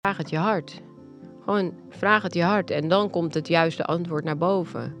vraag het je hart. Gewoon vraag het je hart en dan komt het juiste antwoord naar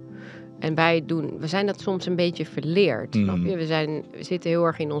boven. En we zijn dat soms een beetje verleerd, snap je? We zitten heel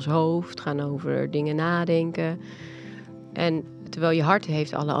erg in ons hoofd, gaan over dingen nadenken. En terwijl je hart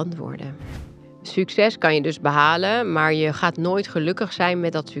heeft alle antwoorden. Succes kan je dus behalen, maar je gaat nooit gelukkig zijn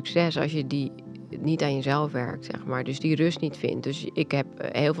met dat succes als je die niet aan jezelf werkt, zeg maar. Dus die rust niet vindt. Dus ik heb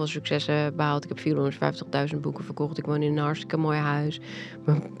heel veel successen behaald. Ik heb 450.000 boeken verkocht. Ik woon in een hartstikke mooi huis.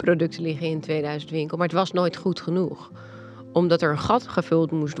 Mijn producten liggen in 2000 winkels. Maar het was nooit goed genoeg. Omdat er een gat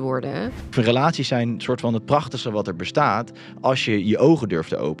gevuld moest worden. Hè? Relaties zijn een soort van het prachtigste wat er bestaat als je je ogen durft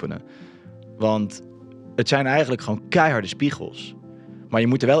te openen. Want het zijn eigenlijk gewoon keiharde spiegels. Maar je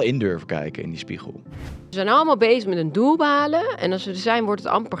moet er wel in durven kijken in die spiegel. We zijn allemaal bezig met een doel behalen. En als we er zijn, wordt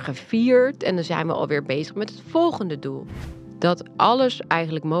het amper gevierd. En dan zijn we alweer bezig met het volgende doel. Dat alles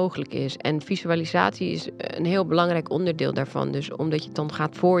eigenlijk mogelijk is. En visualisatie is een heel belangrijk onderdeel daarvan. Dus omdat je het dan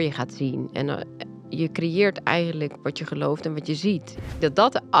voor je gaat zien. En je creëert eigenlijk wat je gelooft en wat je ziet.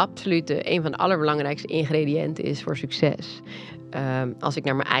 Dat absoluut een van de allerbelangrijkste ingrediënten is voor succes. Als ik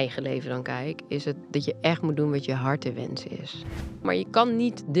naar mijn eigen leven dan kijk, is het dat je echt moet doen wat je hartewens is. Maar je kan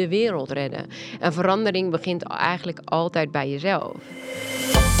niet de wereld redden. En verandering begint eigenlijk altijd bij jezelf.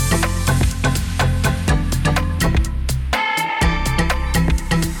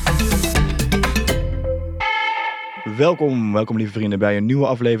 Welkom lieve vrienden bij een nieuwe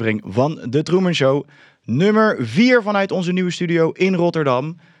aflevering van de Trueman Show. Nummer 4 vanuit onze nieuwe studio in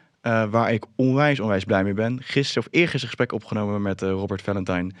Rotterdam. Waar ik onwijs blij mee ben. Eergisteren gesprek opgenomen met Robert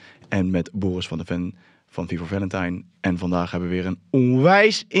Valentine en met Boris van de Ven van Vivo Valentine. En vandaag hebben we weer een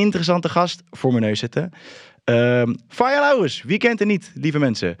onwijs interessante gast voor mijn neus zitten. Fajah Lourens, wie kent het niet, lieve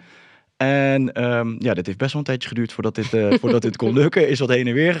mensen? En dit heeft best wel een tijdje geduurd voordat dit kon lukken. Is wat heen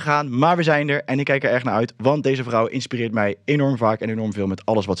en weer gegaan, maar we zijn er en ik kijk er erg naar uit. Want deze vrouw inspireert mij enorm vaak en enorm veel met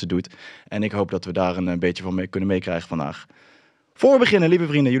alles wat ze doet. En ik hoop dat we daar een beetje van kunnen meekrijgen vandaag. Voor we beginnen, lieve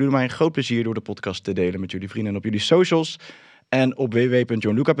vrienden, jullie doen mij een groot plezier door de podcast te delen met jullie vrienden op jullie socials. En op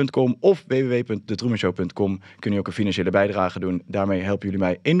www.johnluca.com of www.detruemanshow.com kunnen jullie ook een financiële bijdrage doen. Daarmee helpen jullie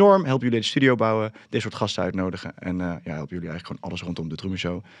mij enorm, helpen jullie de studio bouwen, dit soort gasten uitnodigen. En helpen jullie eigenlijk gewoon alles rondom de Trueman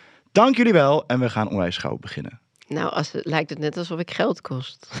Show. Dank jullie wel en we gaan onwijs gauw beginnen. Nou, lijkt het net alsof ik geld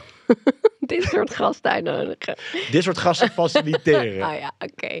kost. Dit soort gasten uitnodigen. Dit soort gasten faciliteren. Oh ja,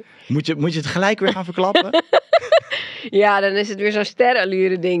 oké. Moet je het gelijk weer gaan verklappen? Ja, dan is het weer zo'n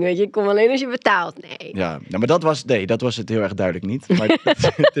sterallure ding, weet je. Ik kom alleen als je betaalt. Nee. Ja, maar dat was het heel erg duidelijk niet. Maar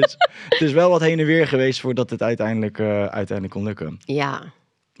het is wel wat heen en weer geweest voordat het uiteindelijk kon lukken. Ja.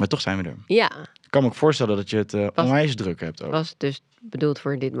 Maar toch zijn we er. Ja. Ik kan me ook voorstellen dat je het onwijs druk hebt ook. Was dus bedoeld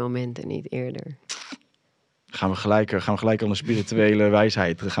voor dit moment en niet eerder. Gaan we gelijk al een spirituele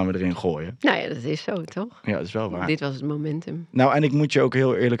wijsheid erin gooien. Nou ja, dat is zo, toch? Ja, dat is wel waar. Dit was het momentum. Nou, en ik moet je ook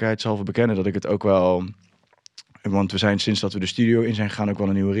heel eerlijkheidshalve bekennen dat ik het ook wel... Want we zijn sinds dat we de studio in zijn gegaan ook wel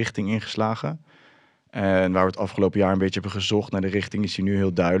een nieuwe richting ingeslagen. En waar we het afgelopen jaar een beetje hebben gezocht naar de richting is die nu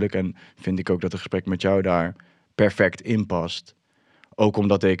heel duidelijk. En vind ik ook dat het gesprek met jou daar perfect in past. Ook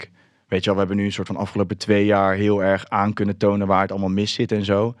omdat we hebben nu een soort van afgelopen 2 jaar heel erg aan kunnen tonen waar het allemaal mis zit en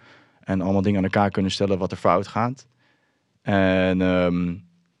zo. En allemaal dingen aan elkaar kunnen stellen wat er fout gaat. En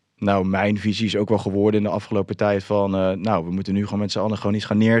mijn visie is ook wel geworden in de afgelopen tijd van... we moeten nu gewoon met z'n allen gewoon iets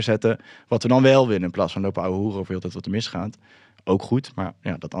gaan neerzetten wat we dan wel willen. In plaats van lopen ouwe hoeren over heel tijd wat er misgaat. Ook goed, maar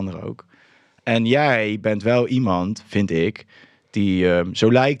ja, dat andere ook. En jij bent wel iemand, vind ik, die,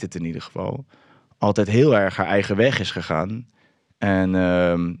 zo lijkt het in ieder geval, altijd heel erg haar eigen weg is gegaan. En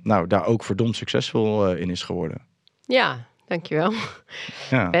daar ook verdomd succesvol in is geworden. Ja, dankjewel.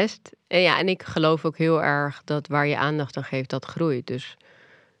 Ja. Best. En ik geloof ook heel erg dat waar je aandacht aan geeft, dat groeit. Dus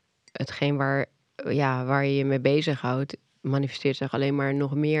hetgeen waar je je mee bezighoudt, manifesteert zich alleen maar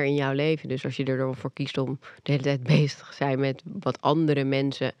nog meer in jouw leven. Dus als je ervoor kiest om de hele tijd bezig te zijn met wat andere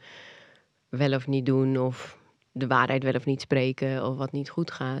mensen wel of niet doen, of de waarheid wel of niet spreken, of wat niet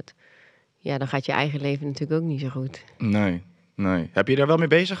goed gaat, ja, dan gaat je eigen leven natuurlijk ook niet zo goed. Nee. Heb je daar wel mee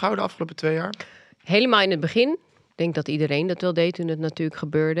bezig gehouden de afgelopen 2 jaar? Helemaal in het begin. Ik denk dat iedereen dat wel deed toen het natuurlijk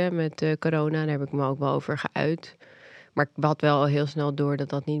gebeurde met corona. Daar heb ik me ook wel over geuit. Maar ik had wel heel snel door dat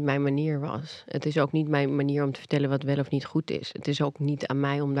dat niet mijn manier was. Het is ook niet mijn manier om te vertellen wat wel of niet goed is. Het is ook niet aan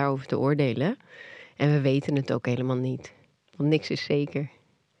mij om daarover te oordelen. En we weten het ook helemaal niet. Want niks is zeker.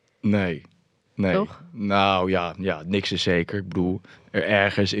 Nee. Toch? Nou ja, niks is zeker. Ik bedoel,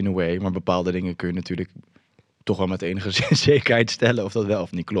 ergens in a way. Maar bepaalde dingen kun je natuurlijk toch wel met enige zekerheid stellen of dat wel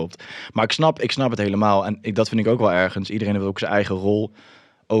of niet klopt. Maar ik snap het helemaal. En dat vind ik ook wel ergens. Iedereen heeft ook zijn eigen rol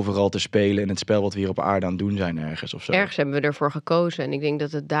overal te spelen in het spel wat we hier op aarde aan het doen zijn ergens of zo. Ergens hebben we ervoor gekozen en ik denk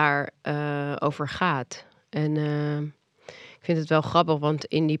dat het daar over gaat. En Ik vind het wel grappig, want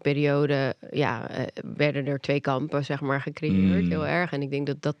in die periode werden er 2 kampen, zeg maar, gecreëerd. Heel erg. En ik denk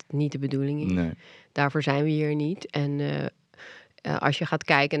dat dat niet de bedoeling is. Nee. Daarvoor zijn we hier niet. En als je gaat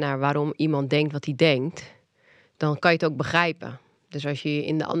kijken naar waarom iemand denkt wat hij denkt, dan kan je het ook begrijpen. Dus als je je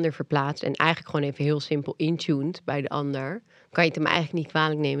in de ander verplaatst en eigenlijk gewoon even heel simpel intuned bij de ander, kan je het hem eigenlijk niet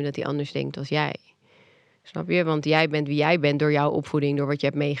kwalijk nemen dat hij anders denkt als jij. Snap je? Want jij bent wie jij bent door jouw opvoeding, door wat je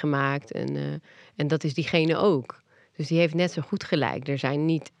hebt meegemaakt. En dat is diegene ook. Dus die heeft net zo goed gelijk.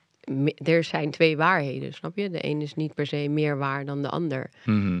 Er zijn 2 waarheden, snap je? De een is niet per se meer waar dan de ander.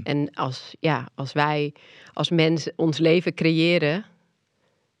 Mm-hmm. En als wij als mens ons leven creëren,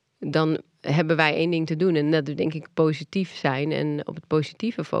 dan hebben wij 1 ding te doen. En dat is denk ik positief zijn en op het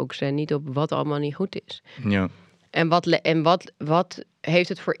positieve focussen en niet op wat allemaal niet goed is. Ja. En wat heeft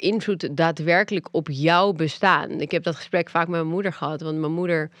het voor invloed daadwerkelijk op jouw bestaan? Ik heb dat gesprek vaak met mijn moeder gehad. Want mijn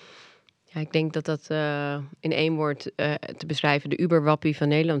moeder, ik denk dat dat in 1 woord te beschrijven de uberwappie van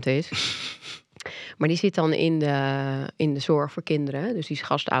Nederland is. Maar die zit dan in de zorg voor kinderen. Dus die is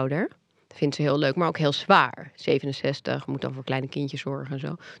gastouder. Dat vindt ze heel leuk, maar ook heel zwaar. 67, moet dan voor kleine kindjes zorgen en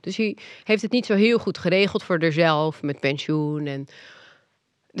zo. Dus die heeft het niet zo heel goed geregeld voor haarzelf met pensioen.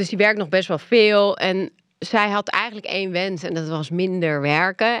 Dus die werkt nog best wel veel. En zij had eigenlijk 1 wens en dat was minder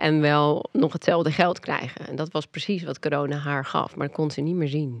werken en wel nog hetzelfde geld krijgen. En dat was precies wat corona haar gaf, maar dat kon ze niet meer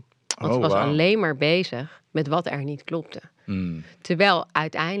zien. Want ze was alleen maar bezig met wat er niet klopte. Terwijl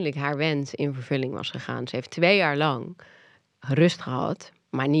uiteindelijk haar wens in vervulling was gegaan. Ze heeft 2 jaar lang rust gehad,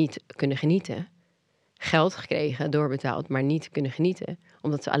 maar niet kunnen genieten. Geld gekregen, doorbetaald, maar niet kunnen genieten.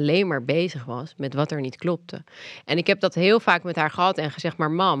 Omdat ze alleen maar bezig was met wat er niet klopte. En ik heb dat heel vaak met haar gehad en gezegd,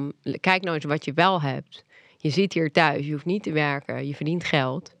 maar mam, kijk nou eens wat je wel hebt. Je zit hier thuis, je hoeft niet te werken, je verdient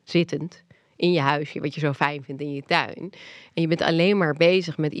geld, zittend, in je huisje, wat je zo fijn vindt in je tuin. En je bent alleen maar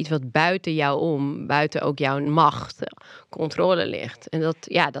bezig met iets wat buiten jou buiten ook jouw macht, controle ligt. En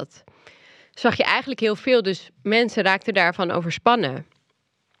dat zag je eigenlijk heel veel. Dus mensen raakten daarvan overspannen.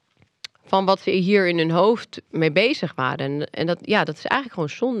 Van wat ze hier in hun hoofd mee bezig waren. En dat is eigenlijk gewoon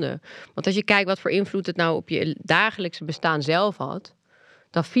zonde. Want als je kijkt wat voor invloed het nou op je dagelijkse bestaan zelf had,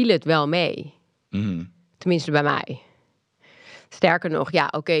 dan viel het wel mee. Mm-hmm. Tenminste bij mij. Sterker nog,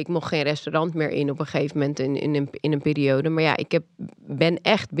 ik mocht geen restaurant meer in op een gegeven moment in een periode. Maar ik ben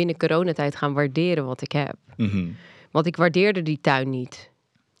echt binnen coronatijd gaan waarderen wat ik heb. Mm-hmm. Want ik waardeerde die tuin niet.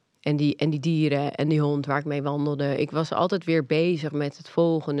 En die dieren en die hond waar ik mee wandelde. Ik was altijd weer bezig met het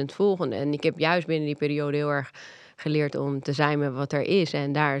volgende. En ik heb juist binnen die periode heel erg geleerd om te zijn met wat er is.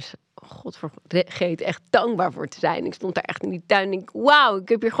 En daar is, godvergeet, echt dankbaar voor te zijn. Ik stond daar echt in die tuin en denk, wauw, ik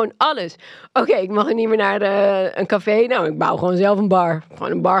heb hier gewoon alles. Oké, ik mag niet meer naar een café. Nou, ik bouw gewoon zelf een bar.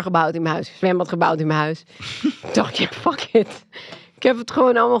 Gewoon een bar gebouwd in mijn huis. Een zwembad gebouwd in mijn huis. Ik dacht, fuck it. Ik heb het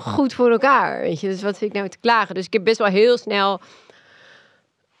gewoon allemaal goed voor elkaar. Weet je, dus wat zit ik nou te klagen? Dus ik heb best wel heel snel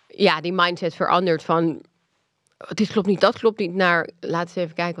die mindset veranderd van dit klopt niet, dat klopt niet, naar laat eens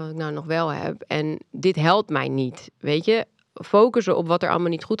even kijken wat ik nou nog wel heb. En dit helpt mij niet, weet je. Focussen op wat er allemaal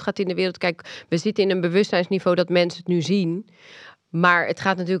niet goed gaat in de wereld. Kijk, we zitten in een bewustzijnsniveau dat mensen het nu zien. Maar het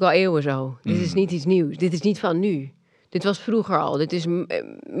gaat natuurlijk al eeuwen zo. Dit is niet iets nieuws. Dit is niet van nu. Dit was vroeger al. Dit is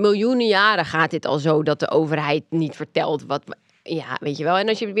miljoenen jaren gaat dit al zo dat de overheid niet vertelt wat. Ja, weet je wel. En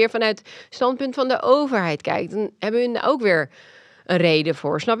als je weer vanuit het standpunt van de overheid kijkt, dan hebben we er ook weer een reden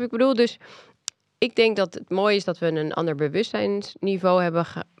voor. Snap je? Ik bedoel, dus ik denk dat het mooi is dat we een ander bewustzijnsniveau hebben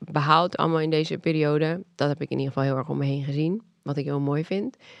behaald allemaal in deze periode. Dat heb ik in ieder geval heel erg om me heen gezien. Wat ik heel mooi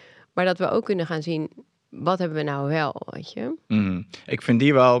vind. Maar dat we ook kunnen gaan zien, wat hebben we nou wel, weet je? Mm. Ik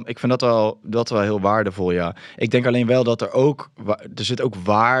vind dat wel heel waardevol, ja. Ik denk alleen wel dat er zit ook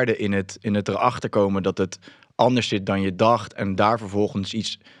waarde in het erachter komen dat het anders zit dan je dacht. En daar vervolgens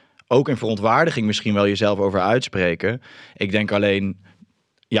iets, ook in verontwaardiging misschien wel jezelf over uitspreken. Ik denk alleen,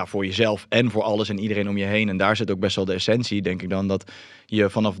 voor jezelf en voor alles en iedereen om je heen. En daar zit ook best wel de essentie, denk ik dan, dat je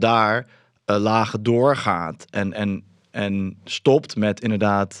vanaf daar lagen doorgaat. En stopt met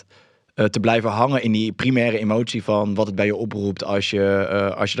inderdaad te blijven hangen in die primaire emotie van wat het bij je oproept als je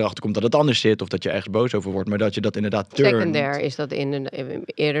erachter komt dat het anders zit of dat je ergens boos over wordt. Maar dat je dat inderdaad turnt. Secundair is dat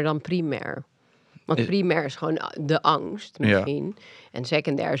eerder dan primair. Want primair is gewoon de angst misschien. Ja. En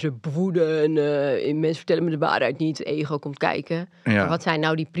secundair is het woede en mensen vertellen me de waarheid niet. Het ego komt kijken. Ja. Maar wat zijn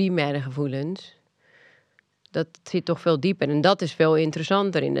nou die primaire gevoelens? Dat zit toch veel dieper. En dat is veel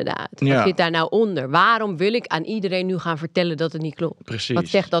interessanter inderdaad. Ja. Wat zit daar nou onder? Waarom wil ik aan iedereen nu gaan vertellen dat het niet klopt? Precies. Wat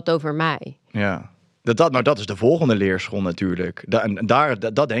zegt dat over mij? Ja. Dat is de volgende leerschool natuurlijk.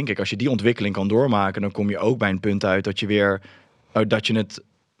 Dat denk ik, als je die ontwikkeling kan doormaken, dan kom je ook bij een punt uit dat je het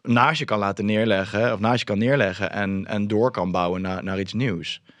naast je kan laten neerleggen, of naast je kan neerleggen en door kan bouwen naar iets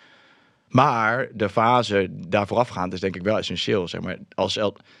nieuws. Maar de fase daar voorafgaand is denk ik wel essentieel. Zeg maar.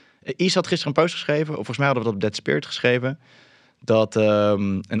 Is had gisteren een post geschreven, of volgens mij hadden we dat op Dead Spirit geschreven, dat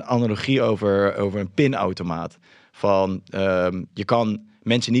een analogie over een pinautomaat. Van je kan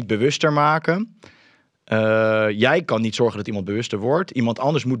mensen niet bewuster maken. Jij kan niet zorgen dat iemand bewuster wordt. Iemand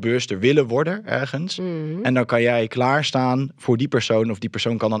anders moet bewuster willen worden ergens. Mm-hmm. En dan kan jij klaarstaan voor die persoon, of die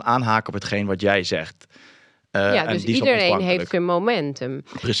persoon kan dan aanhaken op hetgeen wat jij zegt. Dus iedereen heeft zijn momentum.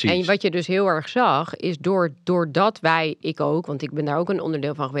 Precies. En wat je dus heel erg zag, is doordat ik ook, want ik ben daar ook een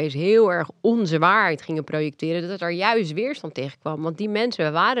onderdeel van geweest, heel erg onze waarheid gingen projecteren, dat er juist weerstand tegenkwam. Want die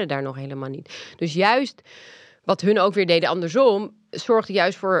mensen waren daar nog helemaal niet. Dus juist wat hun ook weer deden andersom, zorgde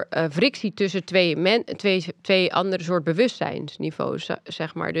juist voor frictie tussen twee andere soort bewustzijnsniveaus,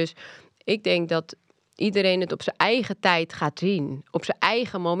 zeg maar. Dus ik denk dat iedereen het op zijn eigen tijd gaat zien. Op zijn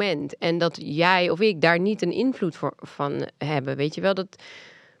eigen moment. En dat jij of ik daar niet een invloed van hebben. Weet je wel, dat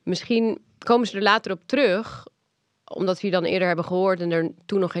misschien komen ze er later op terug, omdat ze je dan eerder hebben gehoord en er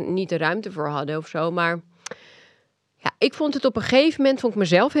toen nog niet de ruimte voor hadden of zo. Maar ja, ik vond het op een gegeven moment, vond ik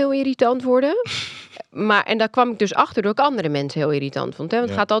mezelf heel irritant worden. En daar kwam ik dus achter dat ik andere mensen heel irritant vond. Hè? Want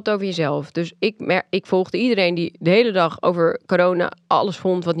het gaat altijd over jezelf. Dus ik volgde iedereen die de hele dag over corona alles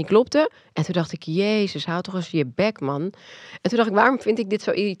vond wat niet klopte. En toen dacht ik, Jezus, hou toch eens je bek, man. En toen dacht ik, waarom vind ik dit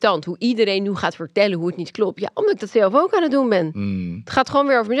zo irritant? Hoe iedereen nu gaat vertellen hoe het niet klopt. Ja, omdat ik dat zelf ook aan het doen ben. Het gaat gewoon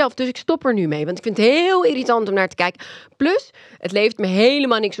weer over mezelf. Dus ik stop er nu mee. Want ik vind het heel irritant om naar te kijken. Plus, het levert me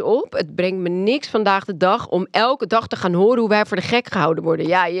helemaal niks op. Het brengt me niks vandaag de dag om elke dag te gaan horen hoe wij voor de gek gehouden worden.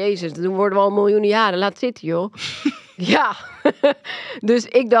 Ja, Jezus, dan worden we al miljoenen jaren. Laat zitten, joh. Ja. Dus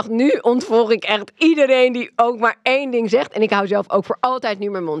ik dacht, nu ontvolg ik echt iedereen die ook maar één ding zegt. En ik hou zelf ook voor altijd nu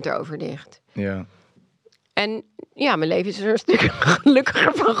mijn mond erover dicht. Ja. En ja, mijn leven is er een stuk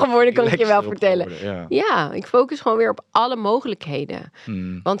gelukkiger van geworden, kan ik je wel vertellen. Ja, ik focus gewoon weer op alle mogelijkheden.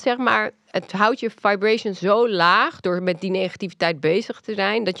 Want zeg maar, het houdt je vibration zo laag door met die negativiteit bezig te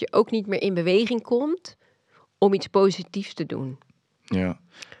zijn, dat je ook niet meer in beweging komt om iets positiefs te doen. Ja.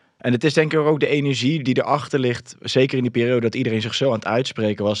 En het is denk ik ook de energie die erachter ligt, zeker in die periode dat iedereen zich zo aan het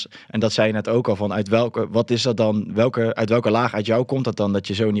uitspreken was. En dat zei je net ook al van, uit welke laag uit jou komt dat dan, dat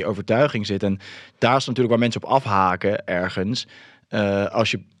je zo in die overtuiging zit. En daar is natuurlijk waar mensen op afhaken ergens,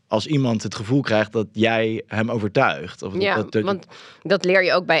 als iemand het gevoel krijgt dat jij hem overtuigt. Of want dat leer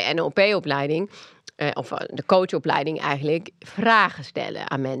je ook bij NLP-opleiding. Of de coachopleiding eigenlijk, vragen stellen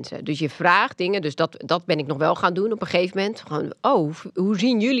aan mensen. Dus je vraagt dingen, dus dat ben ik nog wel gaan doen op een gegeven moment. Gewoon, hoe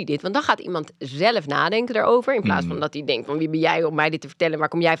zien jullie dit? Want dan gaat iemand zelf nadenken daarover, in plaats van dat hij denkt van, wie ben jij om mij dit te vertellen? Waar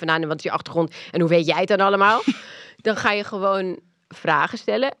kom jij vandaan en wat is je achtergrond? En hoe weet jij het dan allemaal? Dan ga je gewoon vragen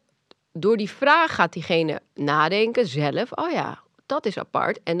stellen. Door die vraag gaat diegene nadenken zelf. Oh ja, dat is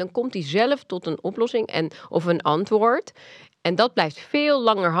apart. En dan komt hij zelf tot een oplossing of een antwoord. En dat blijft veel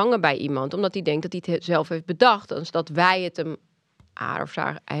langer hangen bij iemand, omdat hij denkt dat hij het zelf heeft bedacht, dan dat wij het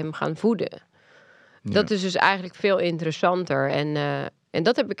hem gaan voeden. Ja. Dat is dus eigenlijk veel interessanter. En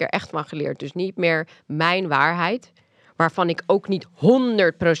dat heb ik er echt van geleerd. Dus niet meer mijn waarheid, waarvan ik ook niet 100%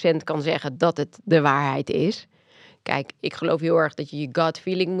 kan zeggen dat het de waarheid is. Kijk, ik geloof heel erg dat je je gut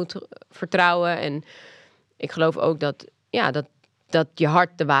feeling moet vertrouwen. En ik geloof ook dat je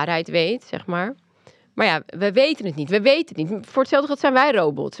hart de waarheid weet, zeg maar. Maar ja, we weten het niet. Voor hetzelfde geld zijn wij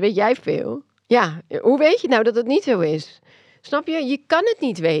robots. Weet jij veel? Ja, hoe weet je nou dat het niet zo is? Snap je? Je kan het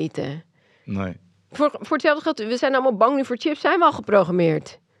niet weten. Nee. Voor hetzelfde geld, we zijn allemaal bang nu voor chips. Zijn we al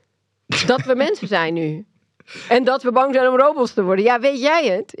geprogrammeerd? Dat we mensen zijn nu. En dat we bang zijn om robots te worden. Ja, weet jij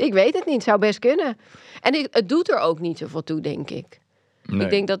het? Ik weet het niet. Zou best kunnen. En het doet er ook niet zoveel toe, denk ik. Nee. Ik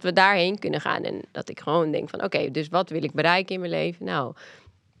denk dat we daarheen kunnen gaan. En dat ik gewoon denk van, oké, dus wat wil ik bereiken in mijn leven? Nou,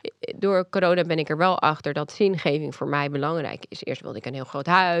 door corona ben ik er wel achter dat zingeving voor mij belangrijk is. Eerst wilde ik een heel groot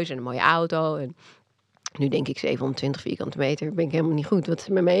huis en een mooie auto. En nu denk ik 720 vierkante meter. Ben ik helemaal niet goed. Wat is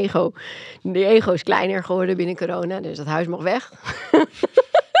met mijn ego? De ego is kleiner geworden binnen corona. Dus dat huis mag weg.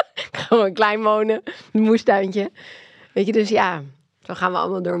 Gewoon klein wonen. Een moestuintje. Weet je, dus ja. Zo gaan we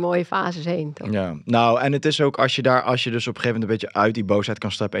allemaal door mooie fases heen. Toch? Ja, nou, en het is ook als je dus op een gegeven moment een beetje uit die boosheid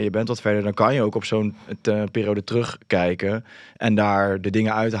kan stappen en je bent wat verder, dan kan je ook op zo'n periode terugkijken en daar de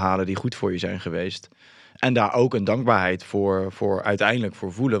dingen uithalen die goed voor je zijn geweest. En daar ook een dankbaarheid voor uiteindelijk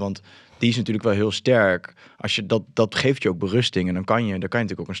voor voelen, want die is natuurlijk wel heel sterk. Als je dat geeft je ook berusting en dan kan je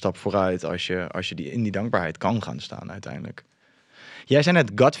natuurlijk ook een stap vooruit als je in die dankbaarheid kan gaan staan uiteindelijk. Jij zei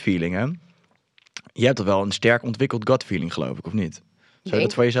net gut feeling, hè? Je hebt toch wel een sterk ontwikkeld gut feeling, geloof ik, of niet? Zou je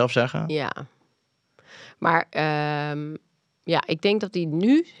dat voor jezelf zeggen? Ja. Maar ik denk dat hij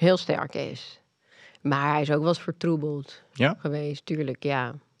nu heel sterk is. Maar hij is ook wel eens vertroebeld geweest, tuurlijk,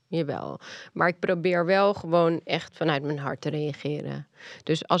 ja. Jawel. Maar ik probeer wel gewoon echt vanuit mijn hart te reageren.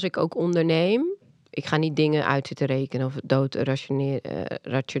 Dus als ik ook onderneem, ik ga niet dingen uit zitten rekenen of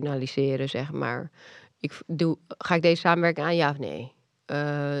rationaliseren, zeg maar. Ga ik deze samenwerking aan, ja of nee?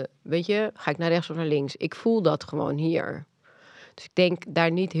 Weet je, ga ik naar rechts of naar links? Ik voel dat gewoon hier. Dus ik denk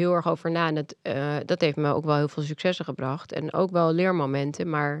daar niet heel erg over na. En dat heeft me ook wel heel veel successen gebracht. En ook wel leermomenten.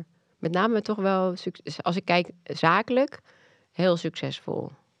 Maar met name toch wel, als ik kijk zakelijk, heel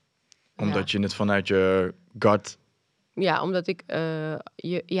succesvol. Omdat je het vanuit je gut... Ja, omdat ik...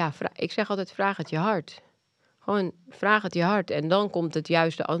 ik zeg altijd, vraag het je hart. Gewoon, vraag het je hart. En dan komt het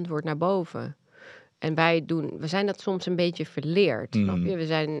juiste antwoord naar boven. En we zijn dat soms een beetje verleerd. Snap je?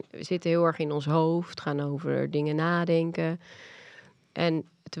 We zitten heel erg in ons hoofd, gaan over dingen nadenken. En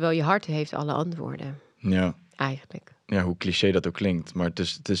terwijl je hart heeft alle antwoorden. Ja. Eigenlijk. Ja, hoe cliché dat ook klinkt. Maar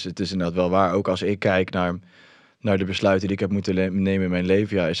het is inderdaad wel waar. Ook als ik kijk naar de besluiten die ik heb moeten nemen in mijn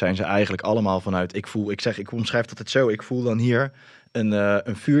leven, ja, zijn ze eigenlijk allemaal vanuit ik omschrijf dat het zo. Ik voel dan hier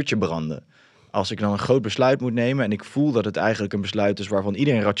een vuurtje branden. Als ik dan een groot besluit moet nemen en ik voel dat het eigenlijk een besluit is waarvan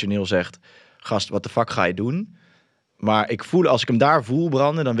iedereen rationeel zegt, gast, wat de fuck ga je doen? Maar ik voel, als ik hem daar voel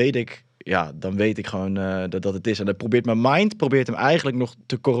branden, dan weet ik gewoon dat het is. En dan probeert mijn mind hem eigenlijk nog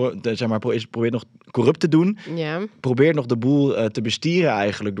probeert nog corrupt te doen. Ja. Probeert nog de boel te bestieren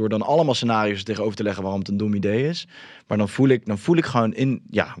eigenlijk, door dan allemaal scenario's tegenover te leggen waarom het een dom idee is. Maar dan voel ik gewoon in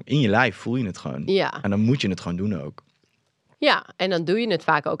je lijf voel je het gewoon. Ja. En dan moet je het gewoon doen ook. Ja, en dan doe je het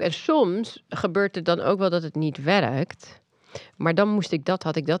vaak ook. En soms gebeurt het dan ook wel dat het niet werkt. Maar dan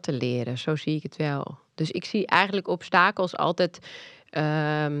had ik dat te leren. Zo zie ik het wel. Dus ik zie eigenlijk obstakels altijd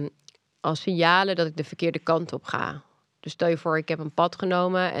als signalen dat ik de verkeerde kant op ga. Dus stel je voor, ik heb een pad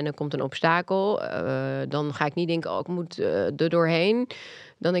genomen en er komt een obstakel. Dan ga ik niet denken, ik moet er doorheen.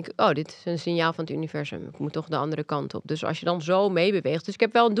 Dan denk ik, dit is een signaal van het universum. Ik moet toch de andere kant op. Dus als je dan zo meebeweegt. Dus ik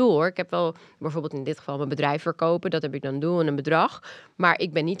heb wel een doel hoor. Ik heb wel bijvoorbeeld in dit geval mijn bedrijf verkopen. Dat heb ik dan doel en een bedrag. Maar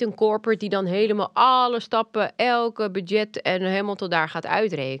ik ben niet een corporate die dan helemaal alle stappen, elke budget en helemaal tot daar gaat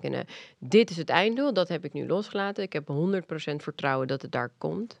uitrekenen. Dit is het einddoel. Dat heb ik nu losgelaten. Ik heb 100% vertrouwen dat het daar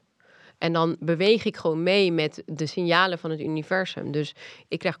komt. En dan beweeg ik gewoon mee met de signalen van het universum. Dus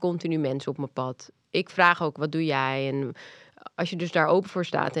ik krijg continu mensen op mijn pad. Ik vraag ook, wat doe jij? En als je dus daar open voor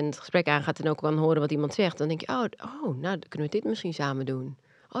staat en het gesprek aangaat en ook kan horen wat iemand zegt, dan denk je, nou, dan kunnen we dit misschien samen doen.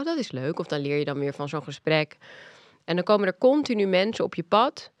 Oh, dat is leuk. Of dan leer je dan weer van zo'n gesprek. En dan komen er continu mensen op je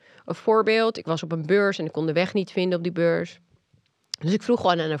pad. Een voorbeeld, ik was op een beurs en ik kon de weg niet vinden op die beurs. Dus ik vroeg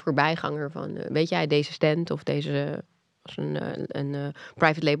gewoon aan een voorbijganger van, weet jij deze stand of deze... was een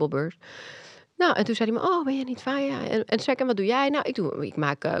private label beurs. Nou, en toen zei hij me, ben je niet Fajah? En zei ik, wat doe jij? Nou, ik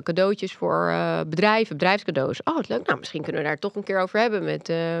maak cadeautjes voor bedrijfscadeaus. Oh, wat leuk. Nou, misschien kunnen we daar toch een keer over hebben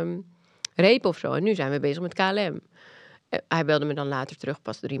met repen of zo. En nu zijn we bezig met KLM. Hij belde me dan later terug,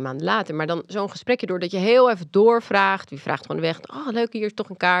 pas 3 maanden later. Maar dan zo'n gesprekje doordat je heel even doorvraagt. Wie vraagt gewoon de weg. Oh, leuk, hier is toch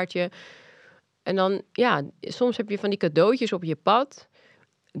een kaartje. En dan, soms heb je van die cadeautjes op je pad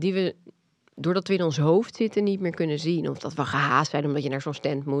die we, doordat we in ons hoofd zitten, niet meer kunnen zien. Of dat we gehaast zijn omdat je naar zo'n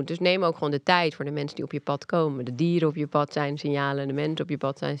stand moet. Dus neem ook gewoon de tijd voor de mensen die op je pad komen. De dieren op je pad zijn signalen. De mensen op je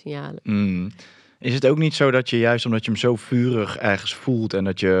pad zijn signalen. Is het ook niet zo dat je juist omdat je hem zo vurig ergens voelt en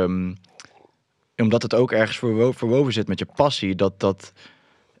dat je... omdat het ook ergens verwoven zit met je passie, dat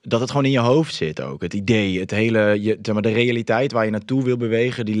het gewoon in je hoofd zit ook. Het idee, het hele, de realiteit waar je naartoe wil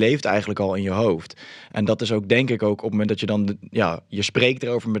bewegen, die leeft eigenlijk al in je hoofd. En dat is ook, denk ik ook, op het moment dat je dan, je spreekt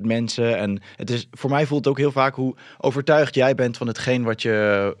erover met mensen. En voor mij voelt het ook heel vaak hoe overtuigd jij bent van hetgeen wat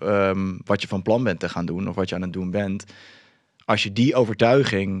je van plan bent te gaan doen, of wat je aan het doen bent. Als je die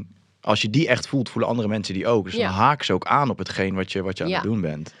overtuiging, als je die echt voelt, voelen andere mensen die ook. Dus dan haken ze ook aan op hetgeen wat je aan het doen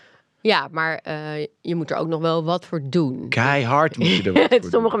bent. Ja, maar je moet er ook nog wel wat voor doen. Keihard moet je er wat voor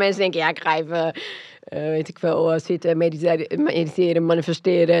doen. Sommige mensen denken, ik ga even, zitten, mediteren,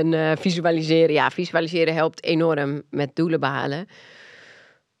 manifesteren en visualiseren. Ja, visualiseren helpt enorm met doelen behalen.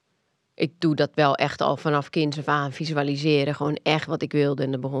 Ik doe dat wel echt al vanaf kinds af aan, visualiseren. Gewoon echt wat ik wilde.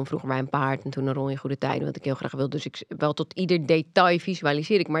 En dat begon vroeger bij een paard en toen een rol in goede tijden, wat ik heel graag wilde. Dus ik wel tot ieder detail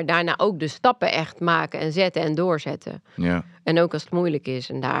visualiseer ik. Maar daarna ook de stappen echt maken en zetten en doorzetten. Ja. En ook als het moeilijk is.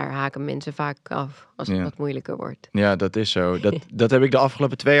 En daar haken mensen vaak af als het wat moeilijker wordt. Ja, dat is zo. Dat heb ik de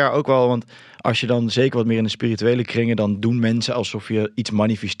afgelopen 2 jaar ook wel. Want als je dan zeker wat meer in de spirituele kringen, dan doen mensen alsof je iets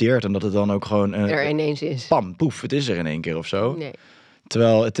manifesteert. En dat het dan ook gewoon... er ineens is. Pam, poef, het is er in 1 keer of zo. Nee.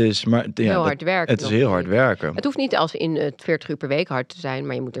 Terwijl het is... heel hard werken. Het is heel hard werken. Het hoeft niet als in het 40 uur per week hard te zijn.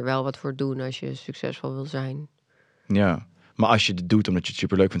 Maar je moet er wel wat voor doen als je succesvol wil zijn. Ja, maar als je het doet omdat je het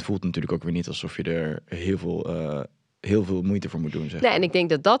superleuk vindt, voelt het natuurlijk ook weer niet alsof je er heel veel moeite voor moet doen. Zeg. Nee, en ik denk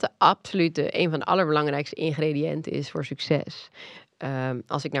dat dat absoluut een van de allerbelangrijkste ingrediënten is voor succes.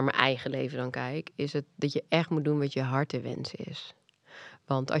 als ik naar mijn eigen leven dan kijk, is het dat je echt moet doen wat je hartewens is.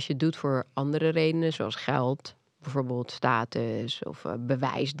 Want als je het doet voor andere redenen, zoals geld, bijvoorbeeld status of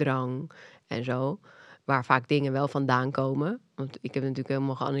bewijsdrang en zo, waar vaak dingen wel vandaan komen. Want ik heb natuurlijk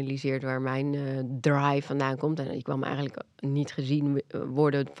helemaal geanalyseerd waar mijn drive vandaan komt. En die kwam eigenlijk niet gezien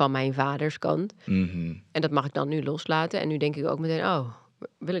worden van mijn vaders kant. Mhm. En dat mag ik dan nu loslaten. En nu denk ik ook meteen,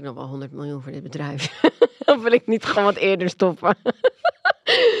 wil ik nog wel 100 miljoen voor dit bedrijf? Of wil ik niet gewoon wat eerder stoppen?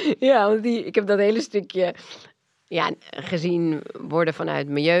 Ja, want ik heb dat hele stukje gezien worden vanuit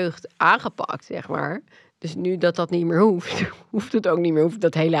mijn jeugd aangepakt, zeg maar. Dus nu dat niet meer hoeft, hoeft het ook niet meer. Hoeft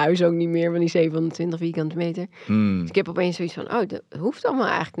dat hele huis ook niet meer van die 720 vierkante meter. Dus ik heb opeens zoiets van, dat hoeft allemaal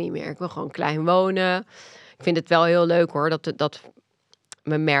eigenlijk niet meer. Ik wil gewoon klein wonen. Ik vind het wel heel leuk hoor, dat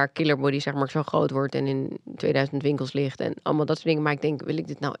mijn merk Killer Body zeg maar zo groot wordt en in 2000 winkels ligt en allemaal dat soort dingen. Maar ik denk, wil ik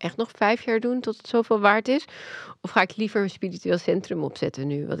dit nou echt nog 5 jaar doen tot het zoveel waard is? Of ga ik liever een spiritueel centrum opzetten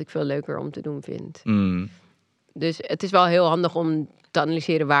nu, wat ik veel leuker om te doen vind? Dus het is wel heel handig om te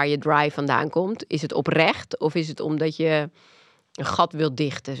analyseren waar je drive vandaan komt. Is het oprecht of is het omdat je een gat wilt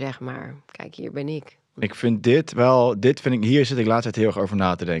dichten, zeg maar? Kijk, hier ben ik. Ik vind hier zit ik laatst tijd heel erg over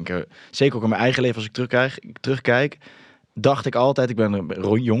na te denken. Zeker ook in mijn eigen leven als ik terugkijk. Dacht ik altijd, ik ben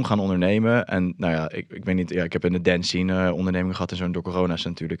jong gaan ondernemen. En nou ja, ik weet niet, ik heb in de dance scene onderneming gehad en zo. En door corona is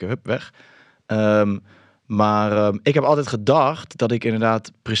natuurlijk weg. Maar ik heb altijd gedacht dat ik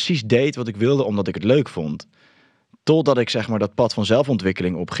inderdaad precies deed wat ik wilde, omdat ik het leuk vond. Totdat ik zeg maar dat pad van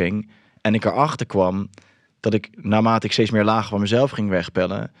zelfontwikkeling opging. En ik erachter kwam dat ik, naarmate ik steeds meer lagen van mezelf ging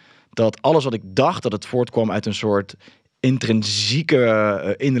wegpellen, dat alles wat ik dacht dat het voortkwam uit een soort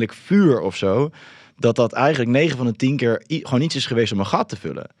intrinsieke innerlijk vuur of zo, dat eigenlijk 9 van de 10 keer gewoon iets is geweest om een gat te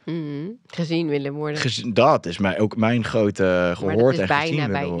vullen. Gezien willen worden. Dat is ook mijn grote gehoord en gezien willen worden. Maar dat is bijna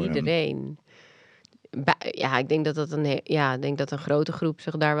bij iedereen. Ik denk dat een grote groep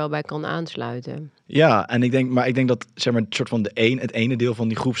zich daar wel bij kan aansluiten. Ja, en ik denk dat zeg maar, het soort van het ene deel van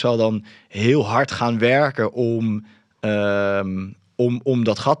die groep zal dan heel hard gaan werken om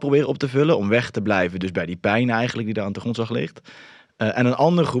dat gat proberen op te vullen, om weg te blijven. Dus bij die pijn eigenlijk die daar aan de grondslag ligt. En een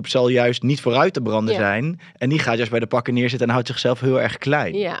andere groep zal juist niet vooruit te branden zijn. En die gaat juist bij de pakken neerzitten en houdt zichzelf heel erg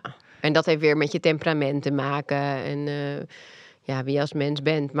klein. Ja, en dat heeft weer met je temperament te maken en wie je als mens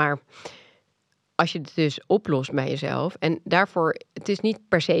bent. Maar als je het dus oplost bij jezelf. En daarvoor, het is niet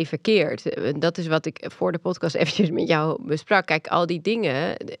per se verkeerd. Dat is wat ik voor de podcast eventjes met jou besprak. Kijk, al die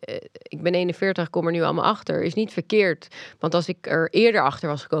dingen, ik ben 41, kom er nu allemaal achter, is niet verkeerd. Want als ik er eerder achter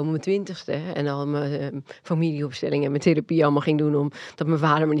was gekomen, mijn 20ste, en al mijn familieopstellingen en mijn therapie allemaal ging doen, omdat mijn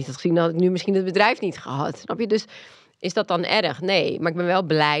vader me niet had gezien, dan had ik nu misschien het bedrijf niet gehad. Snap je? Dus is dat dan erg? Nee, maar ik ben wel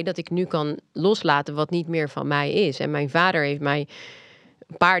blij dat ik nu kan loslaten wat niet meer van mij is. En mijn vader heeft mij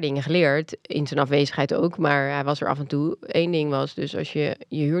een paar dingen geleerd, in zijn afwezigheid ook, maar hij was er af en toe. 1 ding was dus, als je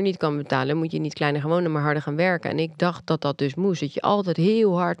je huur niet kan betalen, moet je niet kleiner gaan wonen, maar harder gaan werken. En ik dacht dat dat dus moest, dat je altijd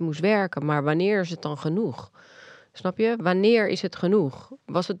heel hard moest werken. Maar wanneer is het dan genoeg? Snap je? Wanneer is het genoeg?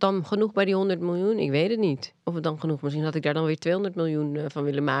 Was het dan genoeg bij die 100 miljoen? Ik weet het niet. Of het dan genoeg, misschien had ik daar dan weer 200 miljoen van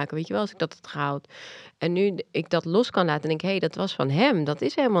willen maken, weet je wel, als ik dat had gehaald. En nu ik dat los kan laten en denk, dat was van hem, dat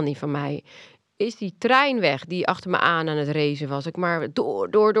is helemaal niet van mij. Is die trein weg die achter me aan het racen was. Ik maar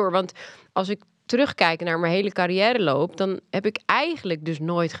door. Want als ik terugkijk naar mijn hele carrièreloop, dan heb ik eigenlijk dus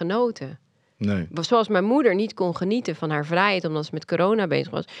nooit genoten. Nee. Zoals mijn moeder niet kon genieten van haar vrijheid, omdat ze met corona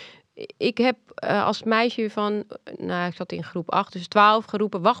bezig was. Ik heb als meisje van, ik zat in groep 8, dus 12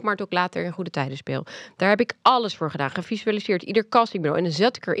 geroepen, wacht maar tot ik later in Goede Tijden speel. Daar heb ik alles voor gedaan, gevisualiseerd, ieder castingbureau. En dan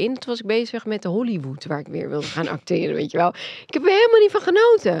zat ik erin, toen was ik bezig met de Hollywood, waar ik weer wilde gaan acteren, weet je wel. Ik heb er helemaal niet van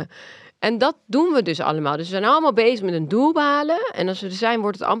genoten. En dat doen we dus allemaal. Dus we zijn allemaal bezig met een doel behalen. En als we er zijn,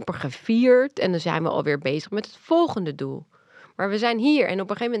 wordt het amper gevierd. En dan zijn we alweer bezig met het volgende doel. Maar we zijn hier. En op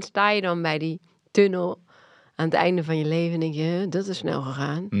een gegeven moment sta je dan bij die tunnel aan het einde van je leven. En denk je, dat is snel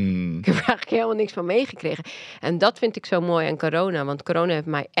gegaan. Ik heb er eigenlijk helemaal niks van meegekregen. En dat vind ik zo mooi aan corona. Want corona heeft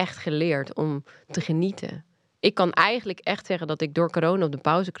mij echt geleerd om te genieten. Ik kan eigenlijk echt zeggen dat ik door corona op de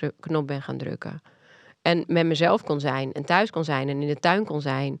pauzeknop ben gaan drukken. En met mezelf kon zijn. En thuis kon zijn. En in de tuin kon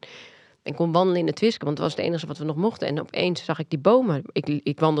zijn. En kon wandelen in het Twiske, want het was het enige wat we nog mochten. En opeens zag ik die bomen.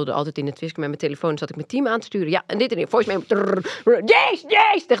 Ik wandelde altijd in het Twiske met mijn telefoon. Zat ik mijn team aan te sturen. Ja, en dit en dit. Voice me.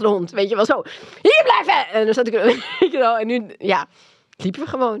 Jees, tegen de hond. Weet je wel, zo. Hier blijven! En dan zat ik weet je wel. En nu, liepen we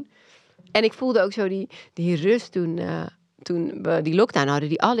gewoon. En ik voelde ook zo die rust toen we die lockdown hadden.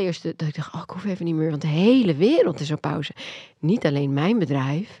 Die allereerste, dat ik dacht, ik hoef even niet meer. Want de hele wereld is op pauze. Niet alleen mijn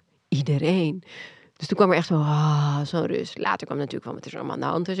bedrijf. Iedereen. Dus toen kwam er echt zo'n rust. Later kwam natuurlijk wel met er allemaal aan de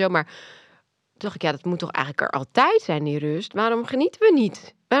hand en zo. Maar toen dacht ik, dat moet toch eigenlijk er altijd zijn, die rust. Waarom genieten we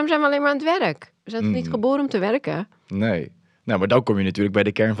niet? Waarom zijn we alleen maar aan het werk? We zijn toch niet geboren om te werken? Nee. Nou, maar dan kom je natuurlijk bij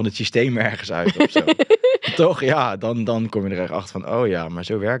de kern van het systeem ergens uit of zo. Toch? Ja, dan kom je er echt achter van, oh ja, maar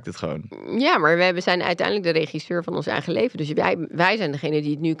zo werkt het gewoon. Ja, maar we zijn uiteindelijk de regisseur van ons eigen leven. Dus wij zijn degene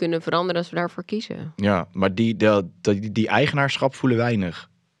die het nu kunnen veranderen als we daarvoor kiezen. Ja, maar die eigenaarschap voelen weinig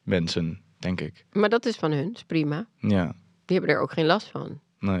mensen, denk ik. Maar dat is van hun, is prima. Ja, Die hebben er ook geen last van.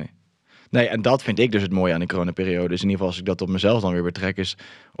 Nee, en dat vind ik dus het mooie aan de coronaperiode. Dus in ieder geval als ik dat op mezelf dan weer betrek, is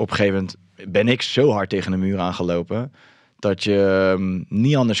op een gegeven moment ben ik zo hard tegen de muur aangelopen, dat je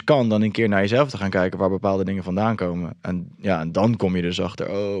niet anders kan dan een keer naar jezelf te gaan kijken waar bepaalde dingen vandaan komen. En ja, en dan kom je dus achter,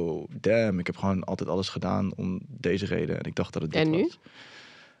 oh damn, ik heb gewoon altijd alles gedaan om deze reden. En ik dacht dat het dit En nu? was.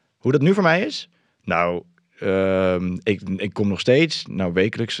 Hoe dat nu voor mij is? Nou, ik kom nog steeds, nou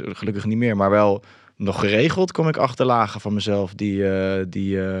wekelijks gelukkig niet meer, maar wel nog geregeld kom ik achter lagen van mezelf. Die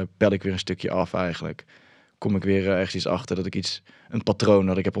pel ik weer een stukje af eigenlijk. Kom ik weer ergens iets achter dat ik een patroon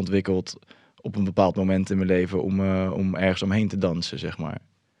dat ik heb ontwikkeld op een bepaald moment in mijn leven om ergens omheen te dansen, zeg maar.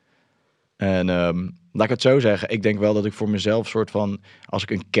 En laat ik het zo zeggen, ik denk wel dat ik voor mezelf soort van, als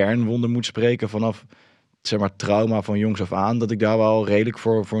ik een kernwonde moet spreken vanaf, zeg maar, trauma van jongs af aan, dat ik daar wel redelijk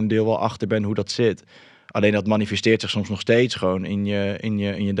voor een deel wel achter ben hoe dat zit. Alleen dat manifesteert zich soms nog steeds gewoon in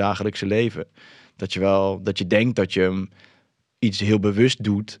je dagelijkse leven. Dat je denkt dat je iets heel bewust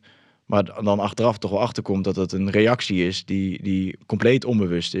doet, maar dan achteraf toch wel achterkomt dat het een reactie is die compleet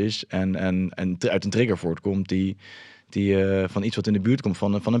onbewust is en uit een trigger voortkomt die van iets wat in de buurt komt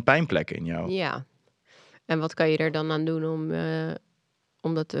van een pijnplek in jou. Ja. En wat kan je er dan aan doen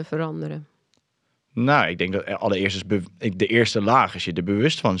om dat te veranderen? Nou, ik denk dat allereerst de eerste laag is je er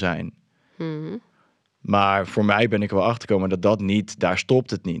bewust van zijn. Hmm. Maar voor mij ben ik er wel achtergekomen dat niet, daar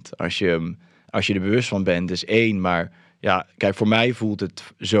stopt het niet. Als je er bewust van bent, is één. Maar ja, kijk, voor mij voelt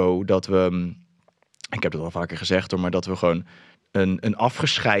het zo dat we, ik heb het al vaker gezegd hoor, maar dat we gewoon een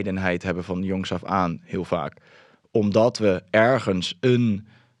afgescheidenheid hebben van jongs af aan, heel vaak. Omdat we ergens een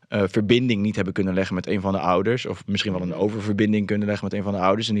verbinding niet hebben kunnen leggen met een van de ouders. Of misschien wel een oververbinding kunnen leggen met een van de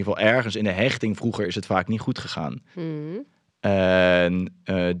ouders. In ieder geval ergens in de hechting vroeger is het vaak niet goed gegaan. Hmm. En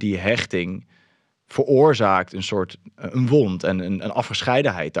die hechting veroorzaakt een wond en een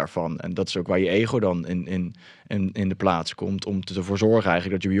afgescheidenheid daarvan. En dat is ook waar je ego dan in de plaats komt om ervoor zorgen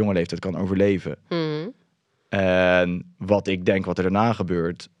eigenlijk dat je op jonge leeftijd kan overleven. Hmm. En wat ik denk wat er daarna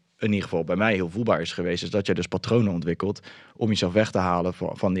gebeurt, in ieder geval bij mij heel voelbaar is geweest, is dat je dus patronen ontwikkelt om jezelf weg te halen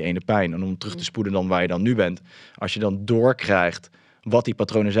van die ene pijn. En om terug te spoeden dan waar je dan nu bent. Als je dan doorkrijgt wat die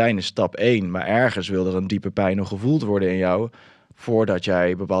patronen zijn, is stap 1. Maar ergens wil er een diepe pijn nog gevoeld worden in jou, voordat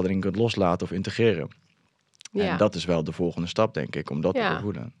jij bepaalde dingen kunt loslaten of integreren. Ja. En dat is wel de volgende stap, denk ik, om dat te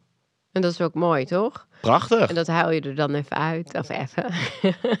voelen. En dat is ook mooi, toch? Prachtig. En dat huil je er dan even uit, of even.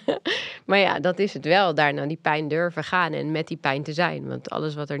 Maar ja, dat is het wel, daarna die pijn durven gaan en met die pijn te zijn. Want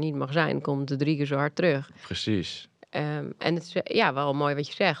alles wat er niet mag zijn, komt 3 keer zo hard terug. Precies. En het is wel mooi wat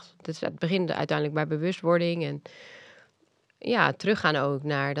je zegt. Het begint uiteindelijk bij bewustwording en ja, teruggaan ook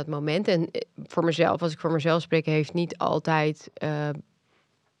naar dat moment. En voor mezelf, als ik voor mezelf spreek, heeft niet altijd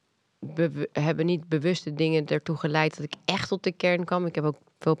hebben niet bewuste dingen ertoe geleid dat ik echt tot de kern kwam. Ik heb ook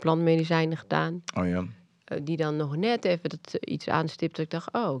veel plantmedicijnen gedaan. Oh ja. Die dan nog net even iets aanstipt. Dat ik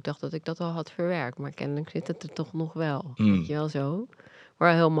dacht dat ik dat al had verwerkt. Maar kennelijk zit het er toch nog wel. Weet je wel zo.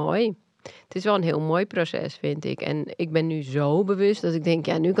 Maar heel mooi. Het is wel een heel mooi proces, vind ik. En ik ben nu zo bewust dat ik denk,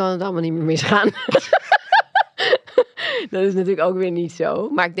 ja, nu kan het allemaal niet meer misgaan. Dat is natuurlijk ook weer niet zo.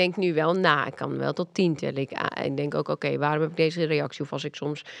 Maar ik denk nu wel na. Ik kan wel tot 10 tellen. Ik denk ook, oké, waarom heb ik deze reactie? Of als ik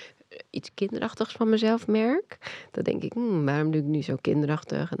soms iets kinderachtigs van mezelf merk, dan denk ik, waarom doe ik nu zo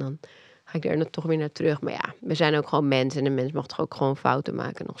kinderachtig? En dan ga ik daar toch weer naar terug. Maar ja, we zijn ook gewoon mensen en een mens mag toch ook gewoon fouten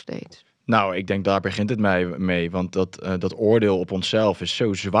maken nog steeds. Nou, ik denk daar begint het mee. Want dat oordeel op onszelf is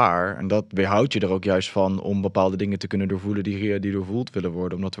zo zwaar. En dat weerhoudt je er ook juist van om bepaalde dingen te kunnen doorvoelen die doorvoeld willen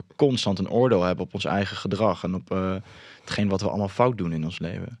worden. Omdat we constant een oordeel hebben op ons eigen gedrag. En op hetgeen wat we allemaal fout doen in ons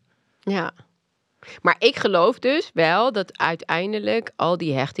leven. Ja. Maar ik geloof dus wel dat uiteindelijk al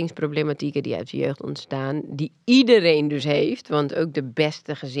die hechtingsproblematieken die uit de jeugd ontstaan, die iedereen dus heeft, want ook de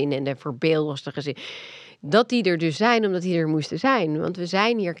beste gezinnen en de voorbeeldigste gezinnen, dat die er dus zijn omdat die er moesten zijn. Want we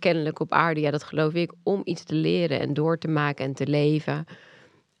zijn hier kennelijk op aarde, ja, dat geloof ik, om iets te leren en door te maken en te leven.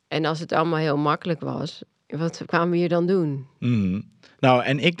 En als het allemaal heel makkelijk was, wat kwamen we hier dan doen? Nou,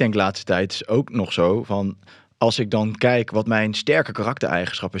 en ik denk de laatste tijd is ook nog zo van, als ik dan kijk wat mijn sterke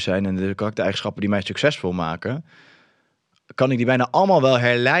karaktereigenschappen zijn en de karaktereigenschappen die mij succesvol maken, kan ik die bijna allemaal wel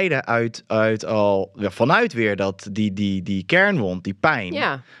herleiden vanuit weer die kernwond, die pijn.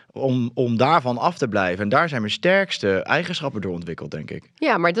 Ja. Om daarvan af te blijven. En daar zijn mijn sterkste eigenschappen door ontwikkeld, denk ik.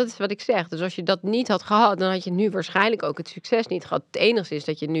 Ja, maar dat is wat ik zeg. Dus als je dat niet had gehad, dan had je nu waarschijnlijk ook het succes niet gehad. Het enige is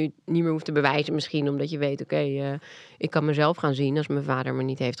dat je nu niet meer hoeft te bewijzen misschien, omdat je weet, ik kan mezelf gaan zien als mijn vader me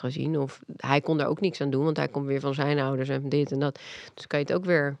niet heeft gezien. Of hij kon er ook niks aan doen, want hij komt weer van zijn ouders en dit en dat. Dus kan je het ook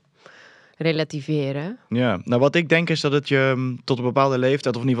weer relativeren. Ja, nou wat ik denk is dat het je tot een bepaalde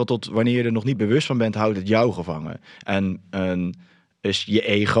leeftijd, of in ieder geval tot wanneer je er nog niet bewust van bent, houdt het jou gevangen. En is je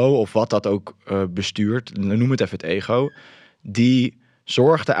ego, of wat dat ook bestuurt, noem het even het ego, die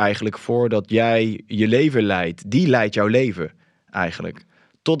zorgt er eigenlijk voor dat jij je leven leidt. Die leidt jouw leven eigenlijk.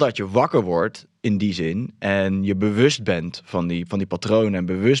 Totdat je wakker wordt in die zin en je bewust bent van die patronen en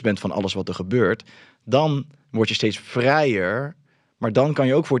bewust bent van alles wat er gebeurt, dan word je steeds vrijer. Maar dan kan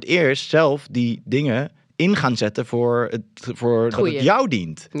je ook voor het eerst zelf die dingen in gaan zetten voor dat het jou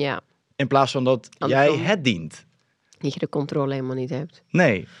dient. Ja. In plaats van dat jij het dient. Dat je de controle helemaal niet hebt.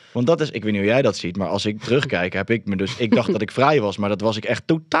 Nee, want dat is, ik weet niet hoe jij dat ziet, maar als ik terugkijk, ik dacht dat ik vrij was, maar dat was ik echt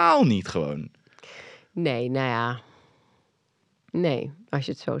totaal niet gewoon. Nee, nou ja. Nee, als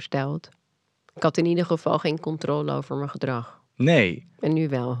je het zo stelt. Ik had in ieder geval geen controle over mijn gedrag. Nee. En nu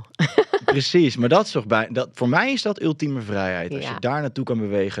wel. Precies, maar dat is toch voor mij is dat ultieme vrijheid. Als je daar naartoe kan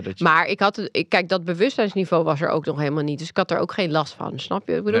bewegen. Maar kijk, dat bewustzijnsniveau was er ook nog helemaal niet. Dus ik had er ook geen last van, snap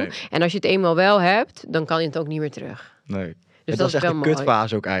je wat ik bedoel? Nee. En als je het eenmaal wel hebt, dan kan je het ook niet meer terug. Nee. Dus dat is echt een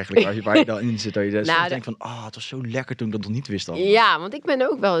kutfase ook eigenlijk, waar je dan in zit. Dat je denkt van, het was zo lekker toen ik dat nog niet wist al. Ja, want ik ben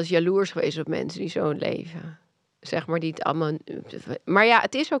ook wel eens jaloers geweest op mensen die zo leven. Zeg maar, die het allemaal... Maar ja,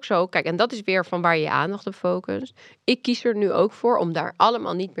 het is ook zo. Kijk, en dat is weer van waar je aandacht op focust. Ik kies er nu ook voor om daar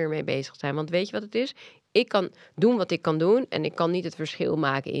allemaal niet meer mee bezig te zijn. Want weet je wat het is? Ik kan doen wat ik kan doen. En ik kan niet het verschil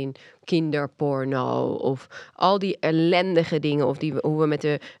maken in kinderporno. Of al die ellendige dingen. Of hoe we met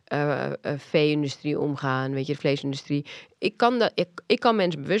de vee-industrie omgaan. Weet je, de vleesindustrie. Ik kan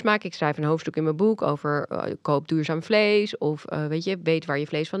mensen bewust maken. Ik schrijf een hoofdstuk in mijn boek over koop duurzaam vlees. Of weet waar je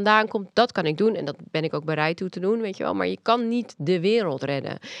vlees vandaan komt. Dat kan ik doen. En dat ben ik ook bereid toe te doen, weet je wel. Maar je kan niet de wereld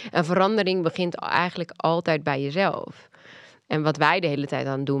redden. En verandering begint eigenlijk altijd bij jezelf. En wat wij de hele tijd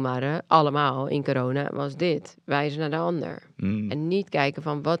aan het doen waren, allemaal in corona, was dit. Wijzen naar de ander. En niet kijken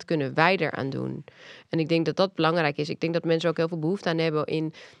van, wat kunnen wij eraan doen? En ik denk dat dat belangrijk is. Ik denk dat mensen ook heel veel behoefte aan hebben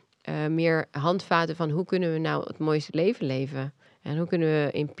in meer handvaten van, hoe kunnen we nou het mooiste leven leven? En hoe kunnen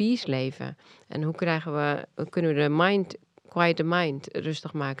we in peace leven? En hoe kunnen we de quiet the mind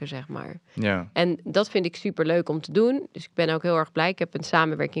rustig maken, zeg maar. Ja. En dat vind ik super leuk om te doen. Dus ik ben ook heel erg blij. Ik heb een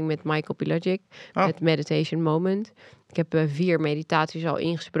samenwerking met Michael Pilagic, met Meditation Moment. Ik heb 4 meditaties al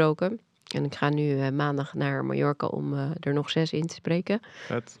ingesproken. En ik ga nu maandag naar Mallorca om er nog 6 in te spreken.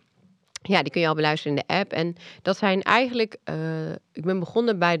 Vet. Ja, die kun je al beluisteren in de app. En dat zijn eigenlijk... ik ben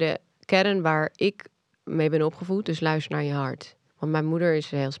begonnen bij de kern waar ik mee ben opgevoed. Dus luister naar je hart. Want mijn moeder is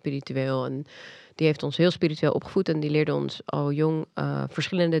heel spiritueel en die heeft ons heel spiritueel opgevoed en die leerde ons al jong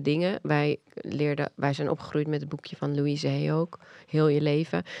verschillende dingen. Wij zijn opgegroeid met het boekje van Louise Hay ook, Heel je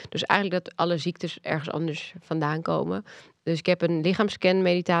leven. Dus eigenlijk dat alle ziektes ergens anders vandaan komen. Dus ik heb een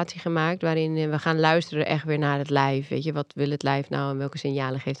lichaamscan-meditatie gemaakt waarin we gaan luisteren echt weer naar het lijf. Weet je, wat wil het lijf nou en welke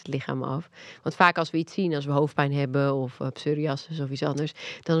signalen geeft het lichaam af? Want vaak als we iets zien, als we hoofdpijn hebben of psoriasis of iets anders,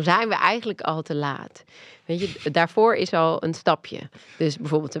 dan zijn we eigenlijk al te laat. Weet je, daarvoor is al een stapje. Dus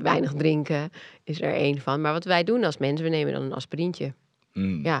bijvoorbeeld te weinig drinken is er één van. Maar wat wij doen als mensen, we nemen dan een aspirintje.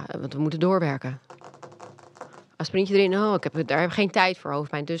 Ja, want we moeten doorwerken. Aspirintje erin, daar heb ik geen tijd voor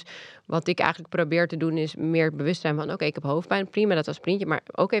hoofdpijn. Dus wat ik eigenlijk probeer te doen is meer bewust zijn van, oké, ik heb hoofdpijn, prima dat aspirintje, maar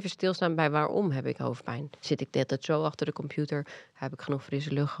ook even stilstaan bij waarom heb ik hoofdpijn. Zit ik de hele tijd zo achter de computer? Heb ik genoeg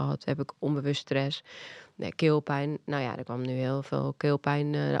frisse lucht gehad? Heb ik onbewust stress? Nee, keelpijn. Nou ja, er kwam nu heel veel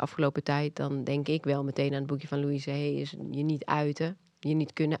keelpijn de afgelopen tijd. Dan denk ik wel meteen aan het boekje van Louise Hay, is je niet uiten, je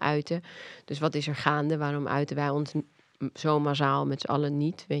niet kunnen uiten. Dus wat is er gaande? Waarom uiten wij ons zo massaal met z'n allen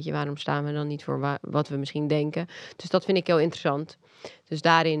niet? Weet je, waarom staan we dan niet voor wat we misschien denken? Dus dat vind ik heel interessant. Dus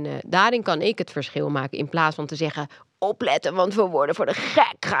daarin kan ik het verschil maken. In plaats van te zeggen, opletten, want we worden voor de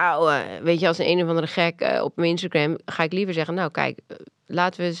gek gehouden. Weet je, als een of andere gek op mijn Instagram, ga ik liever zeggen, nou kijk,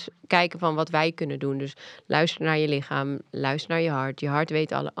 laten we eens kijken van wat wij kunnen doen. Dus luister naar je lichaam, luister naar je hart. Je hart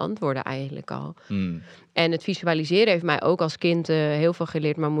weet alle antwoorden eigenlijk al. En het visualiseren heeft mij ook als kind heel veel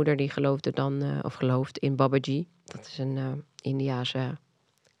geleerd. Mijn moeder die gelooft in Babaji. Dat is een Indiase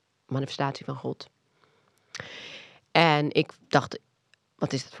manifestatie van God. En ik dacht,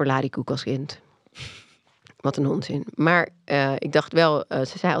 wat is dat voor larikoek als kind? Wat een onzin. Maar ik dacht wel,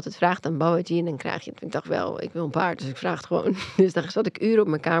 ze zei altijd, vraag dan Babaji en dan krijg je het. Ik dacht wel, ik wil een paard, dus ik vraag het gewoon. Dus dan zat ik uren op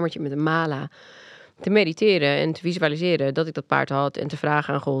mijn kamertje met een mala te mediteren en te visualiseren dat ik dat paard had en te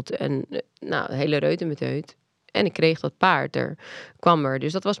vragen aan God en nou, hele reutemeteut. En ik kreeg dat paard, kwam er.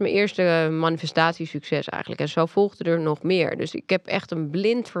 Dus dat was mijn eerste manifestatiesucces eigenlijk. En zo volgde er nog meer. Dus ik heb echt een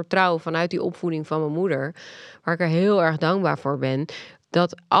blind vertrouwen vanuit die opvoeding van mijn moeder, waar ik er heel erg dankbaar voor ben,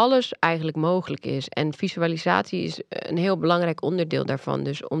 dat alles eigenlijk mogelijk is. En visualisatie is een heel belangrijk onderdeel daarvan.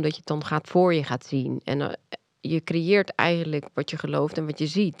 Dus omdat je het dan voor je gaat zien. En je creëert eigenlijk wat je gelooft en wat je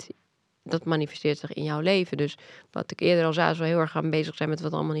ziet. Dat manifesteert zich in jouw leven. Dus wat ik eerder al zei, als we heel erg gaan bezig zijn met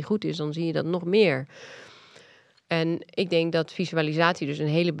wat allemaal niet goed is, dan zie je dat nog meer. En ik denk dat visualisatie dus een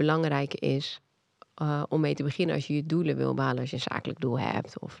hele belangrijke is om mee te beginnen als je je doelen wil behalen. Als je een zakelijk doel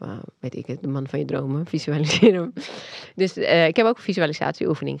hebt of weet ik het, de man van je dromen, visualiseren. Dus ik heb ook een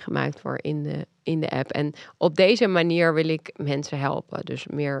visualisatieoefening gemaakt voor in de app. En op deze manier wil ik mensen helpen. Dus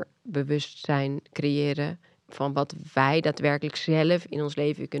meer bewustzijn creëren van wat wij daadwerkelijk zelf in ons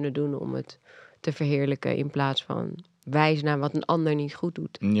leven kunnen doen om het te verheerlijken in plaats van wijzen naar wat een ander niet goed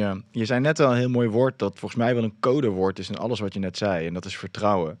doet. Ja, je zei net al een heel mooi woord dat volgens mij wel een codewoord is in alles wat je net zei. En dat is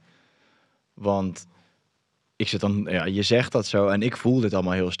vertrouwen. Want ik zit dan, ja, je zegt dat zo en ik voel dit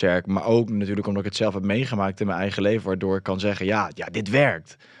allemaal heel sterk. Maar ook natuurlijk omdat ik het zelf heb meegemaakt in mijn eigen leven, waardoor ik kan zeggen, ja, dit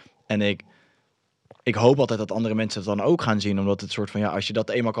werkt. En ik hoop altijd dat andere mensen het dan ook gaan zien. Omdat het soort van, ja, als je dat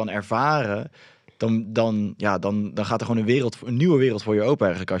eenmaal kan ervaren, dan gaat er gewoon een nieuwe wereld voor je open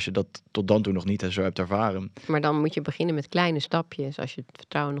eigenlijk. Als je dat tot dan toe nog niet zo hebt ervaren. Maar dan moet je beginnen met kleine stapjes als je het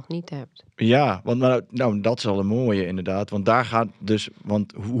vertrouwen nog niet hebt. Ja, want dat is al een mooie inderdaad. Want daar gaat dus,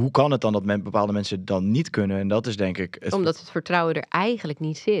 want hoe kan het dan dat bepaalde mensen het dan niet kunnen? En dat is denk ik... Omdat het vertrouwen er eigenlijk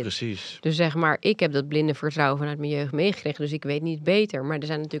niet zit. Precies. Dus zeg maar, ik heb dat blinde vertrouwen vanuit mijn jeugd meegekregen, dus ik weet niet beter. Maar er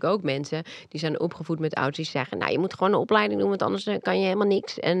zijn natuurlijk ook mensen die zijn opgevoed met ouders die zeggen, nou, je moet gewoon een opleiding doen, want anders kan je helemaal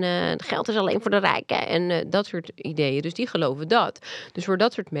niks. En geld is alleen voor de rijken en dat soort ideeën. Dus die geloven dat. Dus voor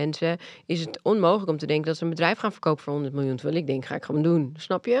dat soort mensen is het onmogelijk om te denken dat ze een bedrijf gaan verkopen voor 100 miljoen. Terwijl ik denk, ga ik gewoon doen.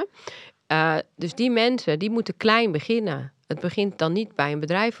 Snap je? Dus die mensen, die moeten klein beginnen. Het begint dan niet bij een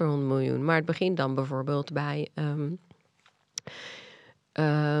bedrijf voor 100 miljoen, maar het begint dan bijvoorbeeld bij...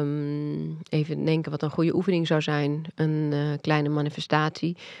 even denken wat een goede oefening zou zijn. Een kleine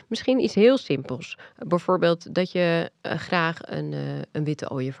manifestatie. Misschien iets heel simpels. Bijvoorbeeld dat je graag een witte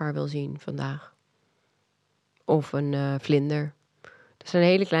ooievaar wil zien vandaag. Of een vlinder. Dat zijn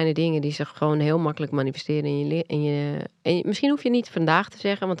hele kleine dingen die zich gewoon heel makkelijk manifesteren en misschien hoef je niet vandaag te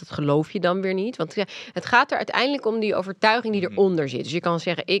zeggen, want dat geloof je dan weer niet. Want het gaat er uiteindelijk om die overtuiging die eronder zit. Dus je kan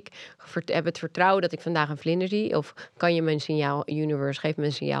zeggen, ik heb het vertrouwen dat ik vandaag een vlinder zie. Of kan je me een signaal, universe, geef me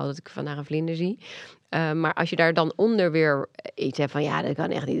een signaal dat ik vandaag een vlinder zie. Maar als je daar dan onder weer iets hebt van, ja, dat kan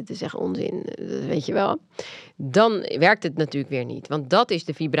echt niet, het is echt onzin, dat weet je wel. Dan werkt het natuurlijk weer niet. Want dat is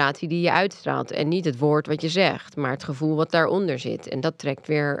de vibratie die je uitstraalt. En niet het woord wat je zegt, maar het gevoel wat daaronder zit. En dat trekt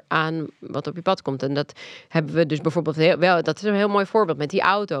weer aan wat op je pad komt. En dat hebben we dus bijvoorbeeld dat is een heel mooi voorbeeld met die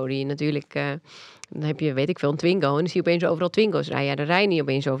auto die je natuurlijk... dan heb je, weet ik veel, een Twingo en dan zie je opeens overal Twingo's rijden. Ja, dan rij je niet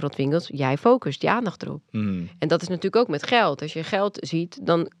opeens overal Twingo's. Jij focust je aandacht erop. En dat is natuurlijk ook met geld. Als je geld ziet,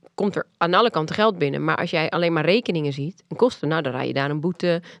 dan komt er aan alle kanten geld binnen. Maar als jij alleen maar rekeningen ziet en kosten, nou, dan rij je daar een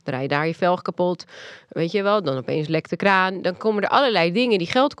boete, dan rij je daar je velg kapot. Weet je wel, dan opeens lekt de kraan. Dan komen er allerlei dingen die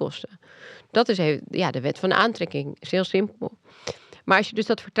geld kosten. Dat is de wet van de aantrekking. Is heel simpel. Maar als je dus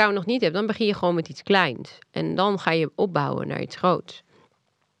dat vertrouwen nog niet hebt, dan begin je gewoon met iets kleins. En dan ga je opbouwen naar iets groots.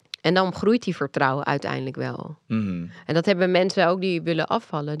 En dan groeit die vertrouwen uiteindelijk wel. En dat hebben mensen ook die willen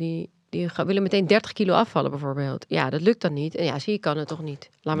afvallen. Die willen meteen 30 kilo afvallen bijvoorbeeld. Ja, dat lukt dan niet. En ja, zie je, kan het toch niet.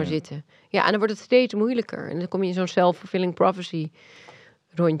 Laat maar zitten. Ja, en dan wordt het steeds moeilijker. En dan kom je in zo'n self-fulfilling prophecy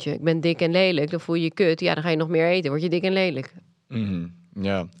rondje. Ik ben dik en lelijk, dan voel je je kut. Ja, dan ga je nog meer eten, word je dik en lelijk.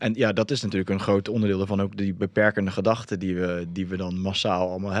 Ja, en ja, dat is natuurlijk een groot onderdeel daarvan. Ook die beperkende gedachten die we dan massaal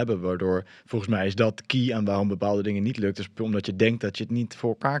allemaal hebben. Waardoor, volgens mij is dat key aan waarom bepaalde dingen niet lukt. Dus omdat je denkt dat je het niet voor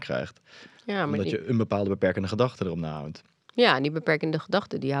elkaar krijgt. Ja, maar omdat je een bepaalde beperkende gedachte erop nahoudt. Ja, en die beperkende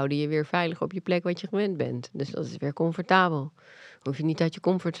gedachten, die houden je weer veilig op je plek wat je gewend bent. Dus dat is weer comfortabel. Hoef je niet uit je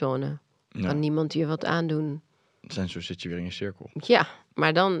comfortzone. Kan niemand je wat aandoen. En zo zit je weer in je cirkel. Ja,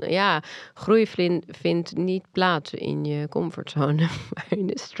 maar dan, groei vindt niet plaats in je comfortzone, maar in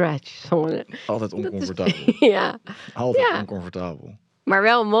de stretchzone. Altijd oncomfortabel. Altijd oncomfortabel. Maar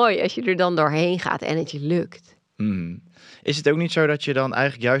wel mooi als je er dan doorheen gaat en het je lukt. Is het ook niet zo dat je dan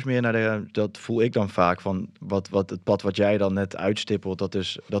eigenlijk juist meer naar dat voel ik dan vaak, van wat het pad wat jij dan net uitstippelt,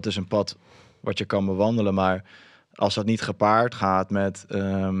 dat is een pad wat je kan bewandelen, maar als dat niet gepaard gaat met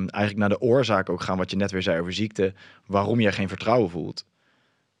eigenlijk naar de oorzaak ook gaan, wat je net weer zei over ziekte, waarom jij geen vertrouwen voelt,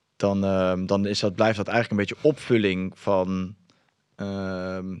 dan blijft dat eigenlijk een beetje opvulling van,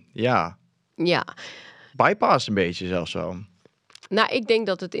 bypass een beetje zelfs zo. Nou, ik denk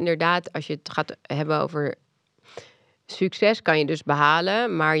dat het inderdaad, als je het gaat hebben over succes, kan je dus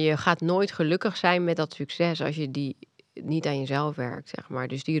behalen, maar je gaat nooit gelukkig zijn met dat succes als je die niet aan jezelf werkt, zeg maar.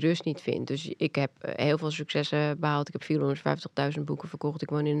 Dus die rust niet vindt. Dus ik heb heel veel successen behaald. Ik heb 450.000 boeken verkocht. Ik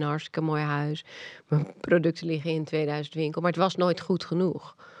woon in een hartstikke mooi huis. Mijn producten liggen in 2000 winkel. Maar het was nooit goed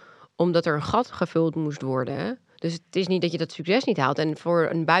genoeg. Omdat er een gat gevuld moest worden. Dus het is niet dat je dat succes niet haalt. En voor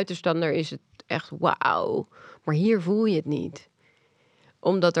een buitenstander is het echt wauw. Maar hier voel je het niet.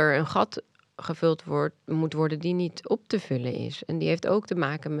 Omdat er een gat gevuld moet worden die niet op te vullen is. En die heeft ook te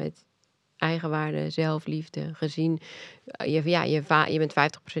maken met eigenwaarde, zelfliefde, gezien. Je bent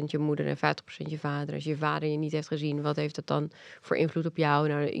 50% je moeder en 50% je vader. Als je vader je niet heeft gezien, wat heeft dat dan voor invloed op jou?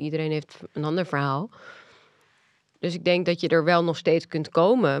 Nou, iedereen heeft een ander verhaal. Dus ik denk dat je er wel nog steeds kunt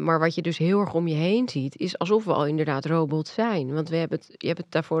komen. Maar wat je dus heel erg om je heen ziet, is alsof we al inderdaad robots zijn. Want je hebt het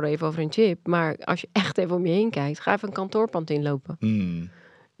daarvoor even over een chip. Maar als je echt even om je heen kijkt, ga even een kantoorpand inlopen.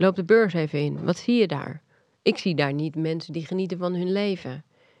 Loop de beurs even in. Wat zie je daar? Ik zie daar niet mensen die genieten van hun leven.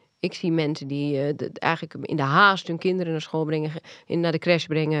 Ik zie mensen die eigenlijk in de haast hun kinderen naar school brengen, naar de crash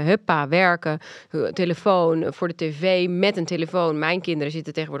brengen, huppa, werken, telefoon voor de tv met een telefoon. Mijn kinderen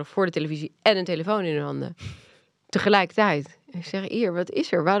zitten tegenwoordig voor de televisie en een telefoon in hun handen. Tegelijkertijd. Ik zeg, hier, wat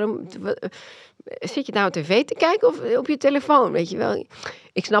is er? Waarom zit je nou tv te kijken of op je telefoon? Weet je wel?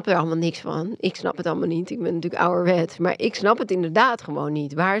 Ik snap er allemaal niks van. Ik snap het allemaal niet. Ik ben natuurlijk ouderwets. Maar ik snap het inderdaad gewoon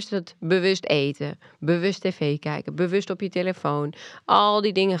niet. Waar is het bewust eten? Bewust tv kijken? Bewust op je telefoon? Al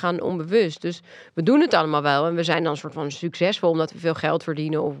die dingen gaan onbewust. Dus we doen het allemaal wel. En we zijn dan een soort van succesvol omdat we veel geld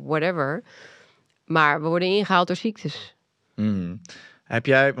verdienen of whatever. Maar we worden ingehaald door ziektes. Heb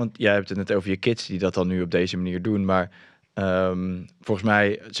jij, want jij hebt het net over je kids die dat dan nu op deze manier doen, maar volgens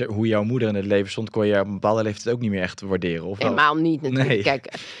mij, hoe jouw moeder in het leven stond, kon je op een bepaalde leeftijd ook niet meer echt waarderen, of wel? Helemaal niet natuurlijk. Nee.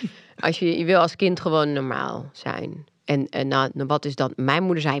 Kijk, als je wil als kind gewoon normaal zijn. En nou, wat is dan? Mijn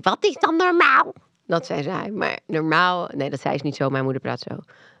moeder zei, wat is dan normaal? Dat zei zij. Maar normaal, nee, dat zei ze niet zo. Mijn moeder praat zo.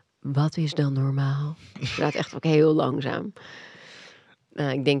 Wat is dan normaal? Ze praat echt ook heel langzaam.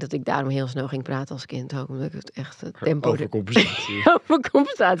 Ik denk dat ik daarom heel snel ging praten als kind ook. Omdat ik het echt het tempo... Overcompensatie.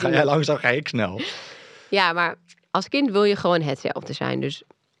 Overcompensatie. Ga jij langzaam, ga ik snel. Ja, maar als kind wil je gewoon hetzelfde zijn. Dus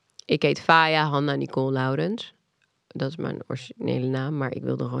ik heet Fajah Hanna Nicole Lourens. Dat is mijn originele naam, maar ik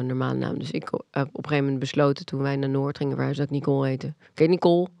wilde gewoon een normale naam. Dus ik heb op een gegeven moment besloten toen wij naar Noord gingen verhuizen dat ik Nicole heette. Ik heet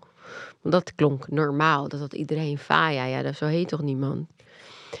Nicole. Want dat klonk normaal. Dat had iedereen Fajah. Ja, dat zo heet toch niemand?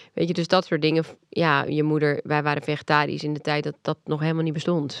 Weet je, dus dat soort dingen. Ja, je moeder, wij waren vegetarisch in de tijd dat dat nog helemaal niet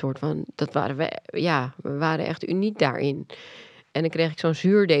bestond. Soort van, dat waren we waren echt uniek daarin. En dan kreeg ik zo'n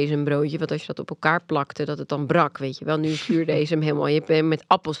zuurdesembroodje, want als je dat op elkaar plakte, dat het dan brak, weet je wel. Nu is zuurdesem helemaal, je hebt met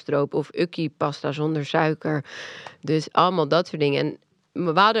appelstroop of ukkie pasta zonder suiker. Dus allemaal dat soort dingen. En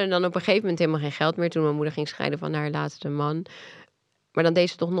we hadden dan op een gegeven moment helemaal geen geld meer toen mijn moeder ging scheiden van haar laatste man. Maar dan deed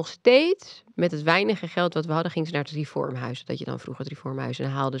ze toch nog steeds, met het weinige geld wat we hadden, ging ze naar het reformhuis. Dat je dan vroeger het reformhuis en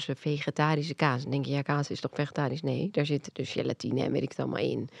dan haalden ze vegetarische kaas. Dan denk je, ja, kaas is toch vegetarisch? Nee, daar zit dus gelatine en weet ik het allemaal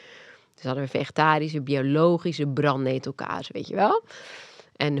in. Dus hadden we vegetarische, biologische brandnetelkaas, weet je wel.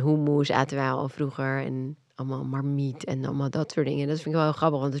 En hummus aten wij al vroeger en allemaal marmiet en allemaal dat soort dingen. Dat vind ik wel heel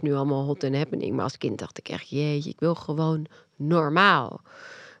grappig, want het is nu allemaal hot and happening. Maar als kind dacht ik echt, jeetje, ik wil gewoon normaal.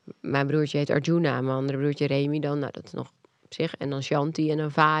 Mijn broertje heet Arjuna, mijn andere broertje Remy dan. Nou, dat is nog op zich. En dan Shanti en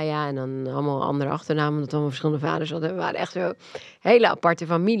dan Fajah en dan allemaal andere achternamen, omdat we allemaal verschillende vaders hadden. We waren echt zo hele aparte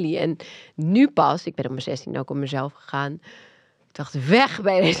familie. En nu pas, ik ben op mijn 16 ook op mezelf gegaan. Ik dacht, weg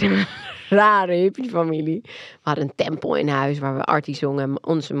bij deze rare hippie-familie. We hadden een tempel in huis waar we artie zongen.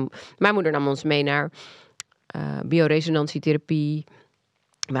 Mijn moeder nam ons mee naar bioresonantietherapie.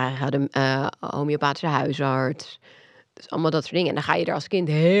 Wij hadden homeopathische huisarts. Dus allemaal dat soort dingen. En dan ga je er als kind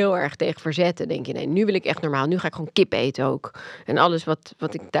heel erg tegen verzetten. Denk je, nee, nu wil ik echt normaal. Nu ga ik gewoon kip eten ook. En alles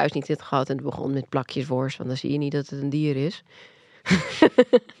wat ik thuis niet had gehad. En het begon met plakjes worst. Want dan zie je niet dat het een dier is.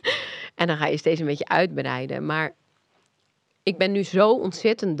 En dan ga je steeds een beetje uitbreiden. Maar ik ben nu zo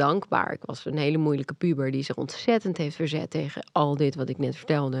ontzettend dankbaar. Ik was een hele moeilijke puber die zich ontzettend heeft verzet tegen al dit wat ik net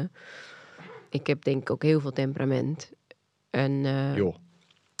vertelde. Ik heb denk ik ook heel veel temperament. En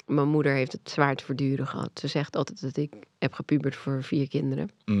mijn moeder heeft het zwaar te verduren gehad. Ze zegt altijd dat ik heb gepubert voor 4 kinderen.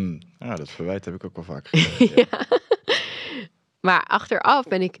 Ja, dat verwijt heb ik ook wel vaak gekregen. Ja. Maar achteraf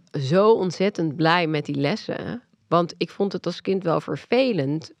ben ik zo ontzettend blij met die lessen. Want ik vond het als kind wel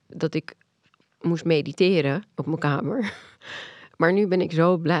vervelend dat ik moest mediteren op mijn kamer. Maar nu ben ik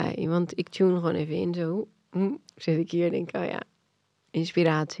zo blij. Want ik tune gewoon even in zo. Zit ik hier en denk, oh ja,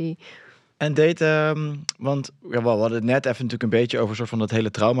 inspiratie. En want we hadden het net even natuurlijk een beetje over soort van dat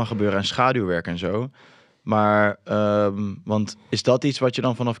hele trauma gebeuren en schaduwwerk en zo. Maar, want is dat iets wat je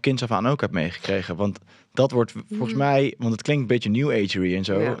dan vanaf kinds af aan ook hebt meegekregen? Want dat wordt volgens mij, want het klinkt een beetje new agery en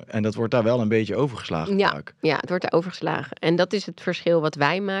zo. Ja. En dat wordt daar wel een beetje overgeslagen. Ja, het wordt daar overgeslagen. En dat is het verschil wat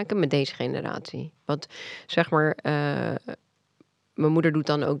wij maken met deze generatie. Want zeg maar, mijn moeder doet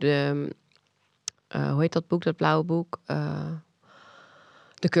dan ook de, hoe heet dat boek, dat blauwe boek?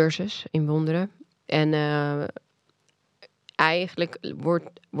 De cursus in wonderen. En eigenlijk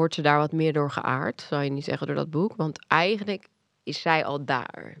wordt ze daar wat meer door geaard, zou je niet zeggen, door dat boek. Want eigenlijk is zij al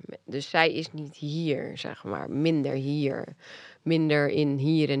daar. Dus zij is niet hier, zeg maar. Minder hier. Minder in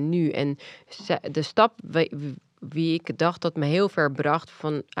hier en nu. En de stap wie ik dacht dat me heel ver bracht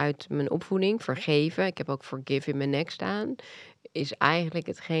vanuit mijn opvoeding, vergeven. Ik heb ook forgive in mijn nek staan. Is eigenlijk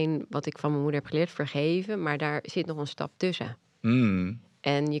hetgeen wat ik van mijn moeder heb geleerd, vergeven. Maar daar zit nog een stap tussen.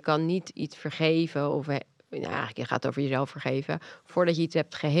 En je kan niet iets vergeven of eigenlijk je gaat over jezelf vergeven voordat je iets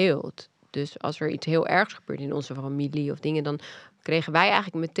hebt geheeld. Dus als er iets heel ergs gebeurt in onze familie of dingen, dan kregen wij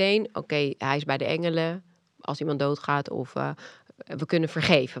eigenlijk meteen, oké, hij is bij de engelen als iemand doodgaat of we kunnen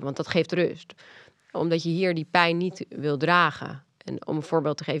vergeven, want dat geeft rust. Omdat je hier die pijn niet wil dragen. En om een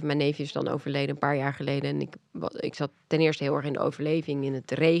voorbeeld te geven, mijn neefje is dan overleden een paar jaar geleden. En ik zat ten eerste heel erg in de overleving, in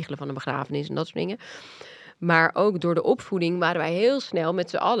het regelen van een begrafenis en dat soort dingen. Maar ook door de opvoeding waren wij heel snel met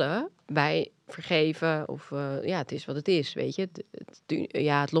z'n allen bij vergeven. Of het is wat het is, weet je.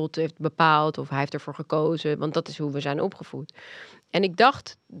 Het lot heeft bepaald of hij heeft ervoor gekozen. Want dat is hoe we zijn opgevoed. En ik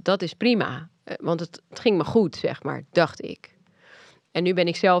dacht, dat is prima. Want het ging me goed, zeg maar, dacht ik. En nu ben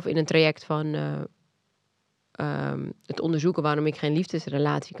ik zelf in een traject van het onderzoeken waarom ik geen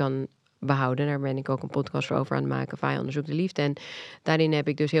liefdesrelatie kan behouden. Daar ben ik ook een podcast voor over aan het maken. Fajah onderzoekt de liefde. En daarin heb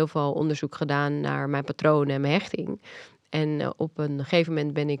ik dus heel veel onderzoek gedaan naar mijn patronen en mijn hechting. En op een gegeven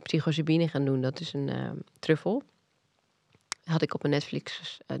moment ben ik psilocybine gaan doen. Dat is een truffel. Had ik op een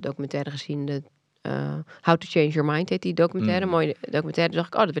Netflix documentaire gezien. How to Change Your Mind heet die documentaire. Mooie documentaire. Toen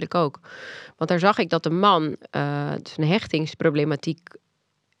dacht ik, dat wil ik ook. Want daar zag ik dat de man zijn hechtingsproblematiek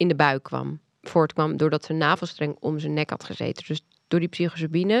in de buik voortkwam doordat zijn navelstreng om zijn nek had gezeten. Dus door die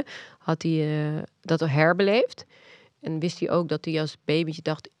psilocybine had hij dat herbeleefd. En wist hij ook dat hij als babytje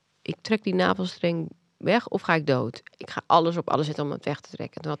dacht, ik trek die navelstreng weg of ga ik dood? Ik ga alles op alles zetten om het weg te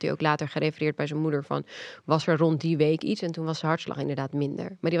trekken. Toen had hij ook later gerefereerd bij zijn moeder van, was er rond die week iets? En toen was zijn hartslag inderdaad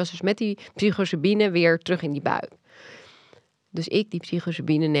minder. Maar die was dus met die psilocybine weer terug in die buik. Dus ik die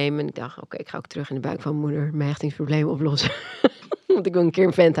psilocybine neem en ik dacht, oké, ik ga ook terug in de buik van mijn moeder mijn hechtingsprobleem oplossen. Want ik wil een keer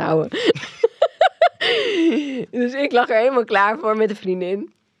een vent houden. Dus ik lag er helemaal klaar voor met een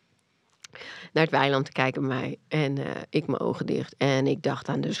vriendin. Naar het weiland te kijken bij mij. En ik mijn ogen dicht. En ik dacht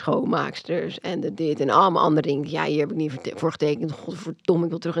aan de schoonmaaksters. En de dit en allemaal andere dingen. Ja, hier heb ik niet voor getekend. Godverdomme, ik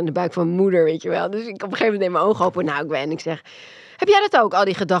wil terug in de buik van mijn moeder, weet je wel. Dus ik op een gegeven moment neem mijn ogen open. Nou, ik zeg, heb jij dat ook? Al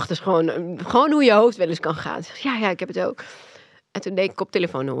die gedachten, gewoon hoe je hoofd wel eens kan gaan. Zeg, ja, ik heb het ook. En toen deed ik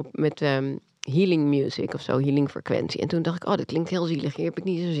koptelefoon op met healing music of zo, healing frequentie. En toen dacht ik, dat klinkt heel zielig. Hier heb ik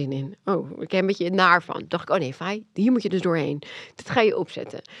niet zo zin in. Ik heb een beetje naar van. Toen dacht ik, nee, Fai, hier moet je dus doorheen. Dat ga je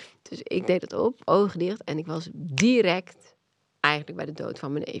opzetten. Dus ik deed het op, ogen dicht. En ik was direct eigenlijk bij de dood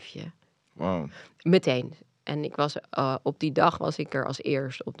van mijn neefje. Wow. Meteen. En ik was op die dag was ik er als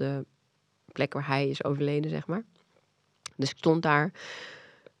eerst op de plek waar hij is overleden, zeg maar. Dus ik stond daar.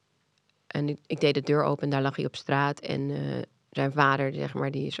 En ik deed de deur open en daar lag hij op straat. En zijn vader, zeg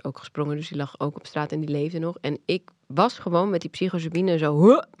maar, die is ook gesprongen. Dus die lag ook op straat en die leefde nog. En ik was gewoon met die psilocybine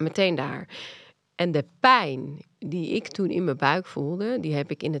zo meteen daar. En de pijn die ik toen in mijn buik voelde, die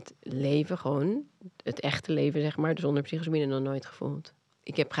heb ik in het leven gewoon, het echte leven, zeg maar, zonder psilocybine nog nooit gevoeld.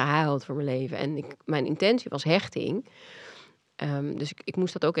 Ik heb gehuild voor mijn leven. En mijn intentie was hechting. Dus ik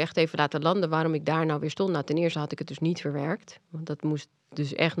moest dat ook echt even laten landen. Waarom ik daar nou weer stond. Nou, ten eerste had ik het dus niet verwerkt. Want dat moest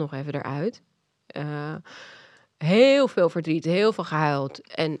dus echt nog even eruit. Heel veel verdriet, heel veel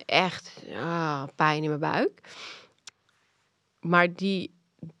gehuild. En echt pijn in mijn buik. Maar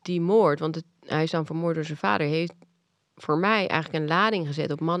die moord, want hij is dan vermoord door zijn vader, heeft voor mij eigenlijk een lading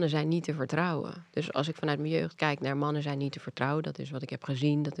gezet op mannen zijn niet te vertrouwen. Dus als ik vanuit mijn jeugd kijk naar mannen zijn niet te vertrouwen, dat is wat ik heb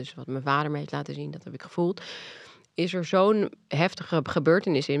gezien, dat is wat mijn vader me heeft laten zien, dat heb ik gevoeld. Is er zo'n heftige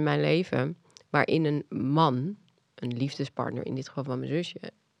gebeurtenis in mijn leven waarin een man, een liefdespartner, in dit geval van mijn zusje,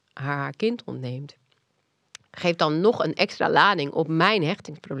 haar kind ontneemt. Geeft dan nog een extra lading op mijn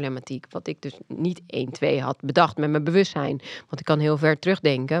hechtingsproblematiek. Wat ik dus niet 1, 2 had bedacht met mijn bewustzijn. Want ik kan heel ver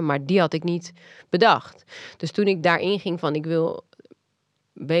terugdenken, maar die had ik niet bedacht. Dus toen ik daarin ging van ik wil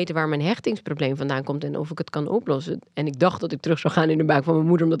weten waar mijn hechtingsprobleem vandaan komt en of ik het kan oplossen. En ik dacht dat ik terug zou gaan in de buik van mijn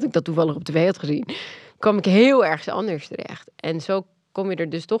moeder, omdat ik dat toevallig op tv had gezien. Kwam ik heel ergens anders terecht. En zo kom je er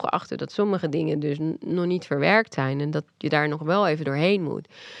dus toch achter dat sommige dingen dus nog niet verwerkt zijn. En dat je daar nog wel even doorheen moet.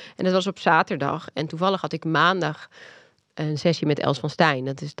 En dat was op zaterdag. En toevallig had ik maandag een sessie met Els van Stijn.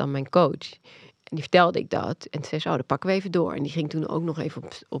 Dat is dan mijn coach. En die vertelde ik dat. En toen zei ze, dat pakken we even door. En die ging toen ook nog even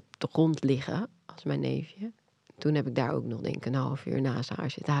op de grond liggen. Als mijn neefje. Toen heb ik daar ook nog denk ik een half uur naast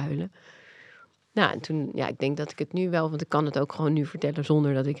haar zitten huilen. Nou, en toen, ik denk dat ik het nu wel... want ik kan het ook gewoon nu vertellen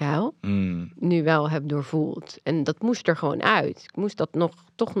zonder dat ik huil. Nu wel heb doorvoeld. En dat moest er gewoon uit. Ik moest dat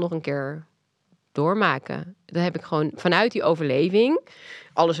toch nog een keer doormaken. Dan heb ik gewoon vanuit die overleving...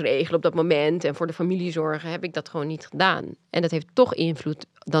 alles regelen op dat moment en voor de familie zorgen... heb ik dat gewoon niet gedaan. En dat heeft toch invloed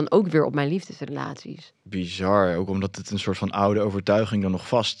dan ook weer op mijn liefdesrelaties. Bizar, ook omdat het een soort van oude overtuiging dan nog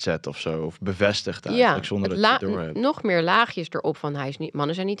vastzet of zo. Of bevestigt eigenlijk, zonder dat je het door hebt. Nog meer laagjes erop van...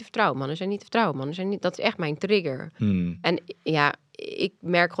 mannen zijn niet te vertrouwen, mannen zijn niet te vertrouwen. Mannen zijn niet, dat is echt mijn trigger. En ik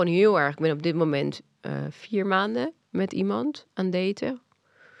merk gewoon heel erg... ik ben op dit moment 4 maanden met iemand aan daten...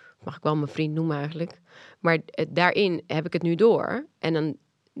 mag ik wel mijn vriend noemen eigenlijk. Maar daarin heb ik het nu door. En dan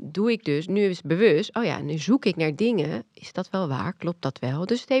doe ik dus, nu is het bewust... nu zoek ik naar dingen. Is dat wel waar? Klopt dat wel?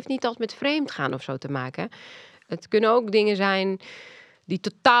 Dus het heeft niet altijd met vreemd gaan of zo te maken. Het kunnen ook dingen zijn die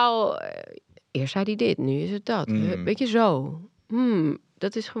totaal... eerst zei hij dit, nu is het dat. Weet je zo.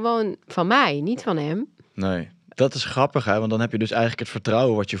 Dat is gewoon van mij, niet van hem. Nee. Dat is grappig, hè? Want dan heb je dus eigenlijk het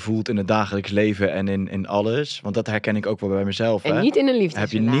vertrouwen wat je voelt in het dagelijks leven en in alles. Want dat herken ik ook wel bij mezelf. En niet in een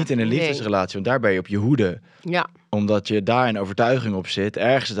liefdesrelatie. Heb je niet in een liefdesrelatie, want daar ben je op je hoede. Ja. Omdat je daar een overtuiging op zit.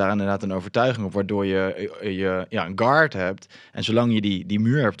 Ergens is daar inderdaad een overtuiging op, waardoor je een guard hebt. En zolang je die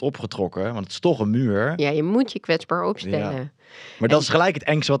muur hebt opgetrokken, want het is toch een muur. Ja, je moet je kwetsbaar opstellen. Ja. Maar dat is gelijk het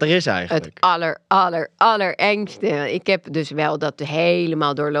engste wat er is eigenlijk. Het allerengste. Ik heb dus wel dat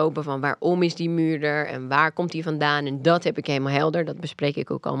helemaal doorlopen van waarom is die muur er en waar komt die vandaan. En dat heb ik helemaal helder. Dat bespreek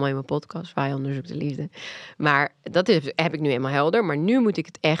ik ook allemaal in mijn podcast, Fajah onderzoekt de liefde. Maar dat heb ik nu helemaal helder. Maar nu moet ik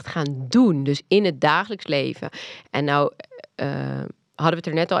het echt gaan doen. Dus in het dagelijks leven. En nou... hadden we het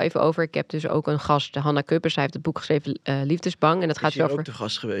er net al even over. Ik heb dus ook een gast, Hanna Kuppers. Zij heeft het boek geschreven, Liefdesbang. En dat gaat over... ook de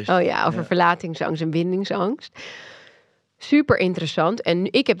gast geweest. Over verlatingsangst en bindingsangst. Super interessant.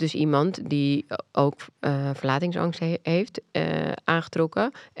 En ik heb dus iemand die ook verlatingsangst heeft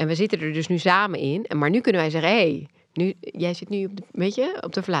aangetrokken. En we zitten er dus nu samen in. Maar nu kunnen wij zeggen, jij zit nu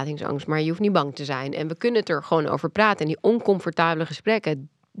op de verlatingsangst. Maar je hoeft niet bang te zijn. En we kunnen het er gewoon over praten. En die oncomfortabele gesprekken,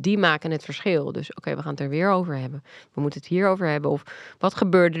 die maken het verschil. Dus oké, we gaan het er weer over hebben. We moeten het hierover hebben. Of wat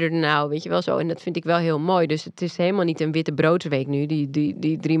gebeurde er nou? Weet je wel zo. En dat vind ik wel heel mooi. Dus het is helemaal niet een witte broodsweek nu,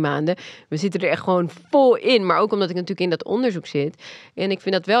 die 3 maanden. We zitten er echt gewoon vol in. Maar ook omdat ik natuurlijk in dat onderzoek zit. En ik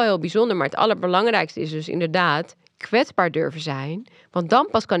vind dat wel heel bijzonder. Maar het allerbelangrijkste is dus inderdaad kwetsbaar durven zijn. Want dan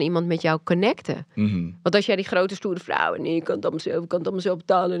pas kan iemand met jou connecten. Want als jij die grote stoere vrouw... nee, ik kan het allemaal zelf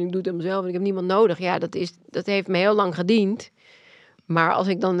betalen en ik doe het allemaal zelf en ik heb niemand nodig. Ja, dat heeft me heel lang gediend. Maar als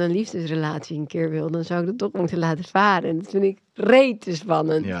ik dan een liefdesrelatie een keer wil, dan zou ik dat toch moeten laten varen. En dat vind ik rete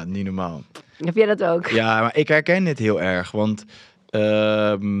spannend. Ja, niet normaal. Heb jij dat ook? Ja, maar ik herken dit heel erg. Want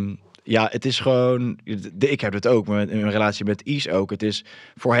het is gewoon... Ik heb het ook, maar in mijn relatie met Is ook. Het is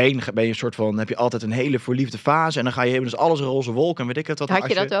voorheen ben je een soort van... heb je altijd een hele verliefde fase. En dan ga je hebben dus alles een roze wolk en weet ik het wat. Had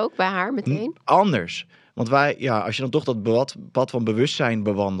je dat ook bij haar meteen? Anders. Want als je dan toch dat pad van bewustzijn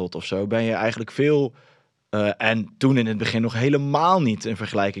bewandelt of zo, ben je eigenlijk veel... en toen in het begin nog helemaal niet in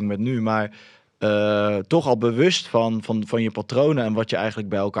vergelijking met nu, maar toch al bewust van je patronen en wat je eigenlijk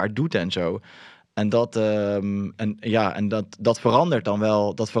bij elkaar doet en zo. En dat verandert dan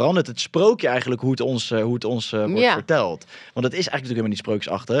wel. Dat verandert het sprookje eigenlijk hoe het ons wordt verteld. Want het is eigenlijk natuurlijk helemaal niet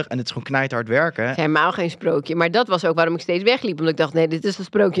sprookjesachtig en het is gewoon knijthard werken. Het is helemaal geen sprookje. Maar dat was ook waarom ik steeds wegliep. Omdat ik dacht, nee, dit is een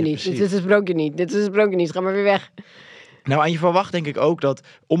sprookje niet. Dit is een sprookje niet. Dit is een sprookje niet. Ga maar weer weg. Nou, en je verwacht denk ik ook dat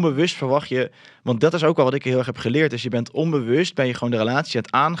onbewust verwacht je... Want dat is ook wel wat ik heel erg heb geleerd. Dus je bent onbewust, ben je gewoon de relatie aan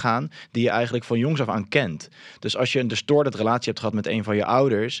het aangaan die je eigenlijk van jongs af aan kent. Dus als je een distorted relatie hebt gehad met een van je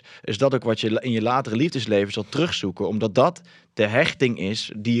ouders, is dat ook wat je in je latere liefdesleven zal terugzoeken. Omdat dat de hechting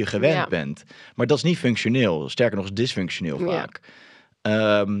is die je gewend bent. Maar dat is niet functioneel. Sterker nog, is dysfunctioneel vaak.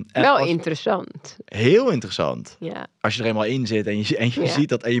 Wel interessant. Heel interessant. Ja. Als je er eenmaal in zit en je ziet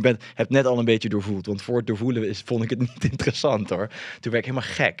dat en je hebt net al een beetje doorvoeld. Want voor het doorvoelen vond ik het niet interessant hoor. Toen werd ik helemaal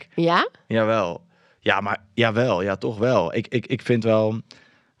gek. Ja? Jawel. Ja, maar jawel. Ja, toch wel. Ik vind wel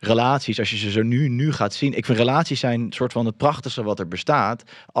relaties, als je ze zo nu gaat zien. Ik vind relaties zijn een soort van het prachtigste wat er bestaat.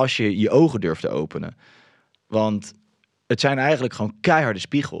 Als je je ogen durft te openen. Want het zijn eigenlijk gewoon keiharde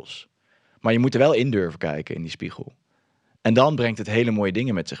spiegels. Maar je moet er wel in durven kijken in die spiegel. En dan brengt het hele mooie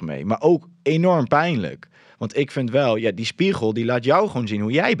dingen met zich mee. Maar ook enorm pijnlijk. Want ik vind wel, die spiegel die laat jou gewoon zien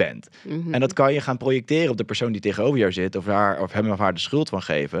hoe jij bent. En dat kan je gaan projecteren op de persoon die tegenover jou zit. Of hem of haar de schuld van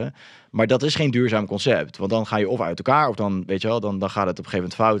geven. Maar dat is geen duurzaam concept. Want dan ga je of uit elkaar, of dan, weet je wel, dan gaat het op een gegeven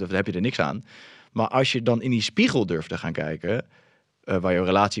moment fout. Of dan heb je er niks aan. Maar als je dan in die spiegel durft te gaan kijken, waar je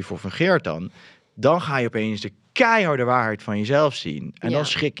relatie voor fungeert dan ga je opeens de keiharde waarheid van jezelf zien. En dan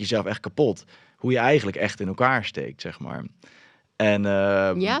schrik je jezelf echt kapot. Hoe je eigenlijk echt in elkaar steekt, zeg maar. En,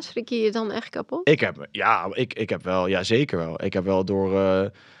 schrik je je dan echt kapot? Ik heb wel, ja zeker wel. Ik heb wel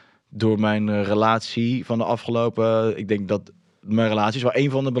door mijn relatie van de afgelopen, ik denk dat mijn relatie is wel een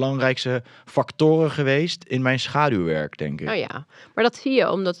van de belangrijkste factoren geweest in mijn schaduwwerk, denk ik. Oh ja, maar dat zie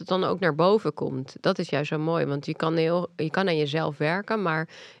je omdat het dan ook naar boven komt. Dat is juist zo mooi, want je kan aan jezelf werken, maar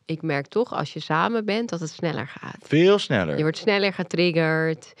ik merk toch als je samen bent dat het sneller gaat. Veel sneller. Je wordt sneller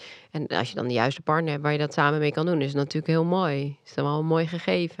getriggerd. En als je dan de juiste partner hebt waar je dat samen mee kan doen, is het natuurlijk heel mooi. Is dan wel een mooi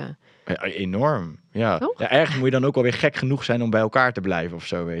gegeven. Ja, enorm, ja. Toch? Ja. Ergens moet je dan ook wel weer gek genoeg zijn om bij elkaar te blijven of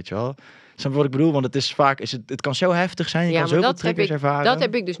zo, weet je wel. Snap je wat ik bedoel? Want het is vaak, het kan zo heftig zijn, je kan zoveel triggers ervaren. Dat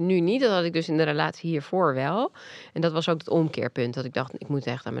heb ik dus nu niet. Dat had ik dus in de relatie hiervoor wel. En dat was ook het omkeerpunt. Dat ik dacht, ik moet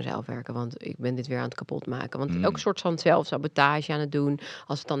echt aan mezelf werken. Want ik ben dit weer aan het kapot maken. Want ook een soort van zelfsabotage aan het doen.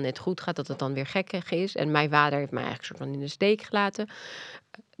 Als het dan net goed gaat, dat het dan weer gekkig is. En mijn vader heeft mij eigenlijk soort van in de steek gelaten.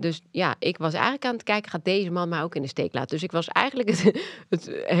 Dus ja, ik was eigenlijk aan het kijken, gaat deze man mij ook in de steek laten? Dus ik was eigenlijk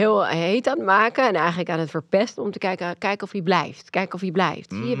het heel heet aan het maken en eigenlijk aan het verpesten om te kijken of hij blijft. Kijken of hij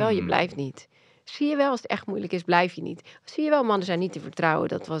blijft. Zie je wel, je blijft niet. Zie je wel, als het echt moeilijk is, blijf je niet. Zie je wel, mannen zijn niet te vertrouwen.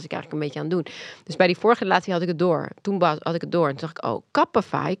 Dat was ik eigenlijk een beetje aan het doen. Dus bij die vorige relatie had ik het door. Toen had ik het door en toen dacht ik, oh, kappen,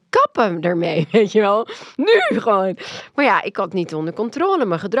 Fai, kappen ermee, weet je wel. Nu gewoon. Maar ja, ik had niet onder controle,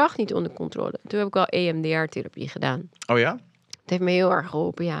 mijn gedrag niet onder controle. Toen heb ik wel EMDR-therapie gedaan. Oh ja? Het heeft me heel erg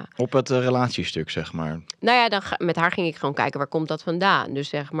geholpen, ja. Op het relatiestuk, zeg maar. Nou ja, met haar ging ik gewoon kijken, waar komt dat vandaan? Dus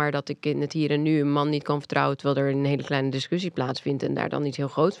zeg maar dat ik in het hier en nu een man niet kan vertrouwen, terwijl er een hele kleine discussie plaatsvindt en daar dan iets heel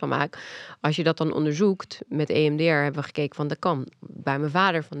groots van maak. Als je dat dan onderzoekt, met EMDR hebben we gekeken van, dat kan bij mijn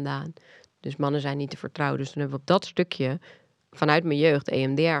vader vandaan. Dus mannen zijn niet te vertrouwen. Dus toen hebben we op dat stukje vanuit mijn jeugd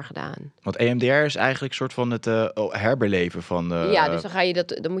EMDR gedaan. Want EMDR is eigenlijk een soort van het herbeleven van... Ja, dus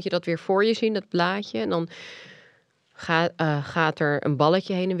dan moet je dat weer voor je zien, dat plaatje. En dan gaat er een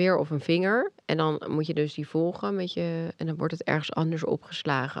balletje heen en weer of een vinger. En dan moet je dus die volgen met je. En dan wordt het ergens anders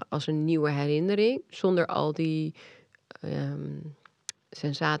opgeslagen als een nieuwe herinnering. Zonder al die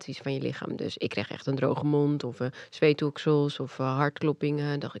sensaties van je lichaam. Dus ik kreeg echt een droge mond of zweetoeksels of hartkloppingen.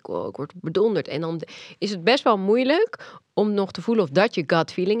 Dan dacht ik, wow, ik word bedonderd. En dan is het best wel moeilijk om nog te voelen of dat je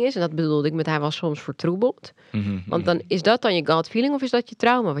gut feeling is. En dat bedoelde ik met hij was soms vertroebeld. Want dan is dat dan je gut feeling of is dat je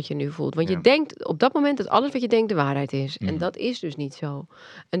trauma wat je nu voelt? Want je denkt op dat moment dat alles wat je denkt de waarheid is. En dat is dus niet zo.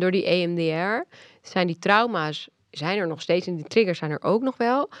 En door die EMDR zijn die trauma's zijn er nog steeds en die triggers zijn er ook nog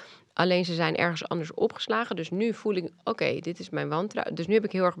wel. Alleen ze zijn ergens anders opgeslagen. Dus nu voel ik, oké, dit is mijn wantrouwen. Dus nu heb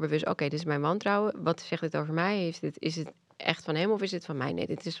ik heel erg bewust, oké, dit is mijn wantrouwen. Wat zegt dit over mij? Is het echt van hem of is dit van mij? Nee,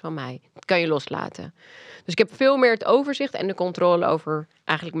 dit is van mij. Dat kan je loslaten. Dus ik heb veel meer het overzicht en de controle over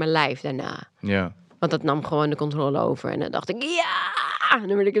eigenlijk mijn lijf daarna. Ja. Want dat nam gewoon de controle over. En dan dacht ik, ja! En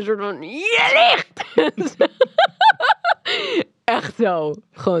dan werd ik een soort van, je ligt! Echt zo.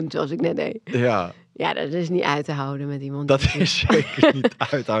 Gewoon zoals ik net deed. Ja. Ja, dat is niet uit te houden met iemand. Dat is zeker niet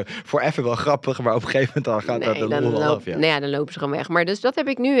uit te houden. Voor even wel grappig, maar op een gegeven moment dan gaat dat de lol af. Ja. Nee, dan lopen ze gewoon weg. Maar dus dat heb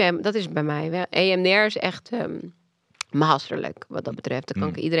ik nu, dat is bij mij. EMDR is echt masterlijk wat dat betreft. Dat kan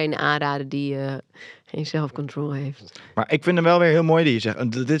ik iedereen aanraden die geen self-control heeft. Maar ik vind hem wel weer heel mooi die je zegt. En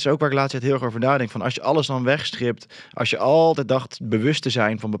dit is ook waar ik laatst tijd heel erg over nadenk. Van als je alles dan wegstript, als je altijd dacht bewust te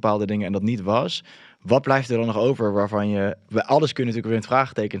zijn van bepaalde dingen en dat niet was, wat blijft er dan nog over waarvan je... Alles kun je natuurlijk weer in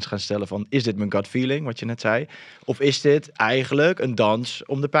vraagtekens gaan stellen van, is dit mijn gut feeling, wat je net zei? Of is dit eigenlijk een dans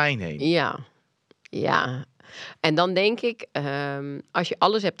om de pijn heen? Ja. En dan denk ik, als je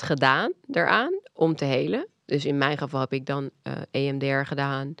alles hebt gedaan daaraan om te helen. Dus in mijn geval heb ik dan EMDR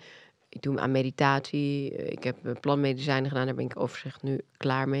gedaan. Ik doe aan meditatie. Ik heb plantmedicijnen gedaan. Daar ben ik overigens nu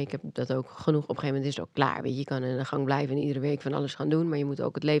klaar mee. Ik heb dat ook genoeg. Op een gegeven moment is het ook klaar. Weet je, je kan in de gang blijven en iedere week van alles gaan doen. Maar je moet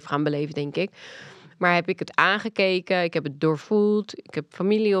ook het leven gaan beleven, denk ik. Maar heb ik het aangekeken. Ik heb het doorvoeld. Ik heb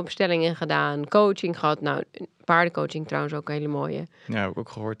familieopstellingen gedaan. Coaching gehad. Nou, paardencoaching trouwens ook een hele mooie. Ja, heb ik ook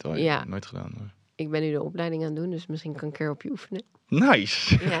gehoord. Ja. Nooit gedaan. Maar... Ik ben nu de opleiding aan het doen. Dus misschien kan ik een keer op je oefenen.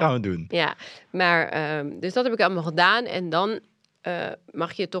 Nice. Ja. Gaan we doen. Ja, maar dus dat heb ik allemaal gedaan. En dan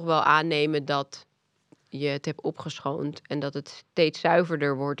mag je toch wel aannemen dat je het hebt opgeschoond. En dat het steeds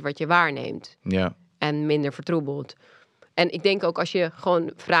zuiverder wordt wat je waarneemt. Ja. En minder vertroebeld. En ik denk ook als je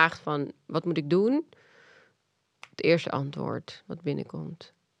gewoon vraagt van, wat moet ik doen? Het eerste antwoord wat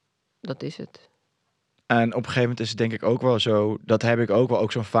binnenkomt. Dat is het. En op een gegeven moment is het denk ik ook wel zo... Dat heb ik ook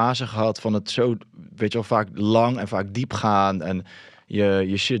wel zo'n fase gehad van het zo... Weet je wel, vaak lang en vaak diep gaan. En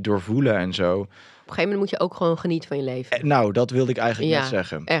je shit doorvoelen en zo. Op een gegeven moment moet je ook gewoon genieten van je leven. Nou, dat wilde ik eigenlijk net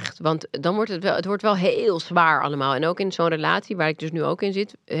zeggen. Echt. Want dan wordt het wordt wel heel zwaar allemaal. En ook in zo'n relatie waar ik dus nu ook in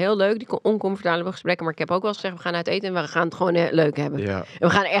zit. Heel leuk, die oncomfortabele gesprekken. Maar ik heb ook wel eens gezegd, we gaan uit eten en we gaan het gewoon leuk hebben. Ja. En we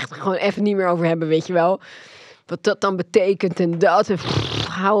gaan er echt gewoon even niet meer over hebben, weet je wel. Wat dat dan betekent en dat. En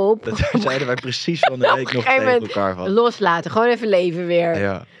hou op. Dat zeiden wij precies van de week nog tegen elkaar van. Loslaten, gewoon even leven weer.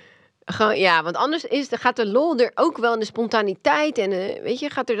 Ja. Gewoon, want anders gaat de lol er ook wel in de spontaniteit. En weet je,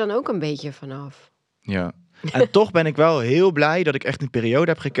 gaat er dan ook een beetje vanaf. Ja. En toch ben ik wel heel blij dat ik echt een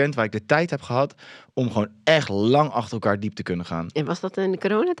periode heb gekend waar ik de tijd heb gehad om gewoon echt lang achter elkaar diep te kunnen gaan. En was dat in de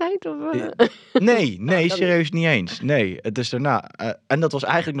coronatijd? Of? Nee, serieus niet eens. Nee, het is daarna. En dat was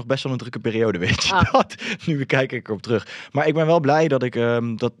eigenlijk nog best wel een drukke periode, weet je dat? Nu kijk ik erop terug. Maar ik ben wel blij dat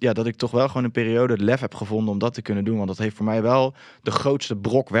ik toch wel gewoon een periode het lef heb gevonden om dat te kunnen doen. Want dat heeft voor mij wel de grootste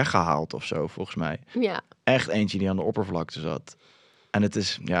brok weggehaald of zo, volgens mij. Ja. Echt eentje die aan de oppervlakte zat. En het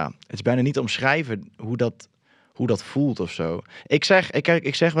is bijna niet te omschrijven hoe dat voelt of zo. Ik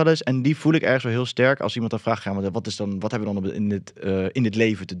zeg wel eens, en die voel ik ergens wel heel sterk, als iemand dan vraagt, wat hebben we dan in dit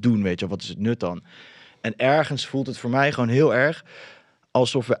leven te doen, weet je, wat is het nut dan? En ergens voelt het voor mij gewoon heel erg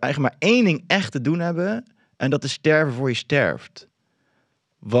alsof we eigenlijk maar één ding echt te doen hebben, en dat is sterven voor je sterft.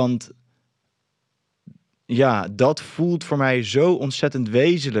 Want ja, dat voelt voor mij zo ontzettend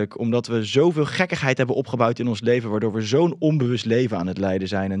wezenlijk, omdat we zoveel gekkigheid hebben opgebouwd in ons leven, waardoor we zo'n onbewust leven aan het leiden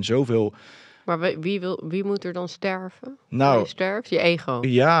zijn en zoveel... Maar wie moet er dan sterven? Nou, je sterft? Je ego.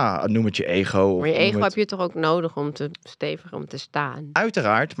 Ja, noem het je ego. Maar je ego heb je toch ook nodig om om te staan?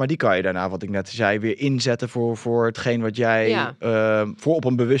 Uiteraard, maar die kan je daarna, wat ik net zei, weer inzetten voor hetgeen wat jij... voor op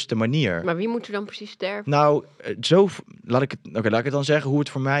een bewuste manier. Maar wie moet er dan precies sterven? Nou, laat ik het dan zeggen hoe het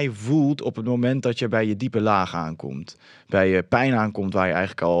voor mij voelt op het moment dat je bij je diepe laag aankomt. Bij je pijn aankomt waar je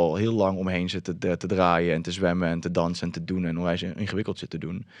eigenlijk al heel lang omheen zit te draaien en te zwemmen en te dansen en te doen en onwijs ingewikkeld zit te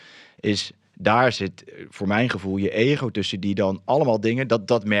doen. Daar zit voor mijn gevoel je ego tussen die dan allemaal dingen,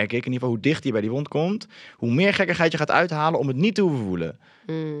 dat merk ik in ieder geval, hoe dicht je bij die wond komt, hoe meer gekkigheid je gaat uithalen om het niet te hoeven voelen.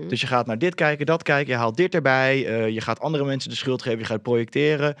 Dus je gaat naar dit kijken, dat kijken, je haalt dit erbij, je gaat andere mensen de schuld geven, je gaat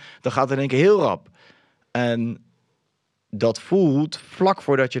projecteren, dan gaat het in één keer heel rap. En dat voelt, vlak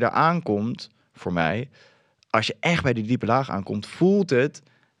voordat je daar aankomt, voor mij, als je echt bij die diepe laag aankomt, voelt het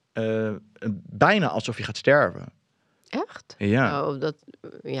bijna alsof je gaat sterven. Echt? Ja.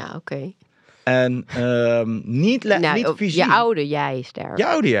 Ja, oké. En niet fysiek. Je oude jij sterft. Je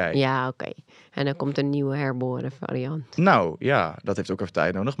oude jij. Ja, oké. En dan komt een nieuwe herboren variant. Nou, ja, dat heeft ook even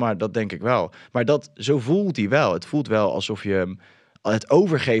tijd nodig, maar dat denk ik wel. Maar zo voelt hij wel. Het voelt wel alsof je het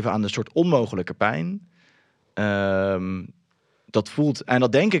overgeven aan een soort onmogelijke pijn. Dat voelt, en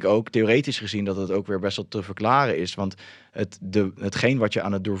dat denk ik ook, theoretisch gezien, dat het ook weer best wel te verklaren is. Want hetgeen wat je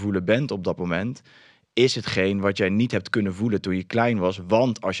aan het doorvoelen bent op dat moment, is hetgeen wat jij niet hebt kunnen voelen toen je klein was.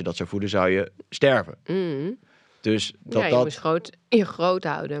 Want als je dat zou voelen, zou je sterven. Dus je moet je groot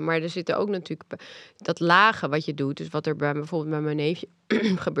houden. Maar er zitten ook natuurlijk dat lage wat je doet. Dus wat er bijvoorbeeld bij mijn neefje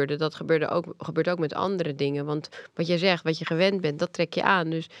gebeurde, dat gebeurt ook met andere dingen. Want wat je zegt, wat je gewend bent, dat trek je aan.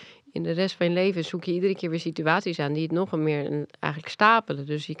 Dus in de rest van je leven zoek je iedere keer weer situaties aan die het nog meer eigenlijk stapelen.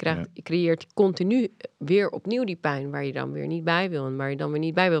 Dus je creëert continu weer opnieuw die pijn waar je dan weer niet bij wil en waar je dan weer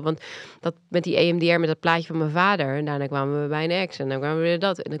niet bij wil. Want dat met die EMDR, met dat plaatje van mijn vader, en daarna kwamen we bij een ex en dan kwamen we weer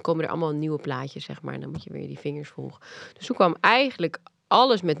dat. En dan komen er allemaal nieuwe plaatjes, zeg maar. En dan moet je weer die vingers volgen. Dus toen kwam eigenlijk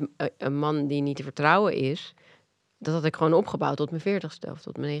alles met een man die niet te vertrouwen is. Dat had ik gewoon opgebouwd tot mijn 40ste of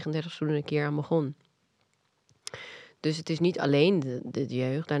tot mijn 39ste toen ik een keer aan begon. Dus het is niet alleen de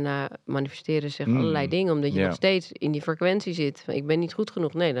jeugd. Daarna manifesteren zich allerlei dingen, omdat je nog steeds in die frequentie zit. Ik ben niet goed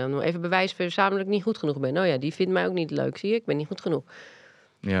genoeg. Nee, dan even bewijs verzamelen dat ik niet goed genoeg ben. Oh ja, die vindt mij ook niet leuk, zie je? Ik ben niet goed genoeg.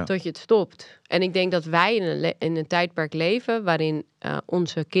 Ja. Tot je het stopt. En ik denk dat wij in een tijdperk leven waarin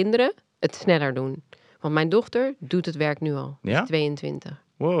onze kinderen het sneller doen. Want mijn dochter doet het werk nu al. Ja? 22.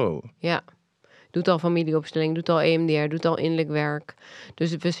 Wow. Ja. Doet al familieopstelling, doet al EMDR, doet al innerlijk werk.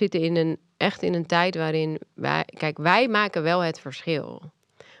 Dus we zitten echt in een tijd waarin wij maken wel het verschil.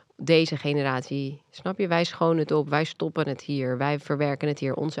 Deze generatie, snap je? Wij schonen het op, wij stoppen het hier, wij verwerken het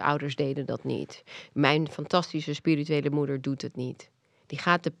hier. Onze ouders deden dat niet. Mijn fantastische spirituele moeder doet het niet. Die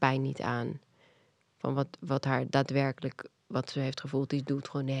gaat de pijn niet aan. Van wat haar daadwerkelijk, wat ze heeft gevoeld, die doet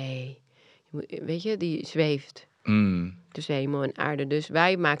gewoon nee. Weet je, die zweeft. Tussen hemel en aarde. Dus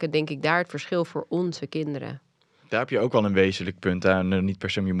wij maken denk ik daar het verschil voor onze kinderen. Daar heb je ook wel een wezenlijk punt aan. Niet per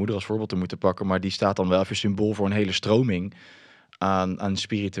se om je moeder als voorbeeld te moeten pakken, maar die staat dan wel even symbool voor een hele stroming aan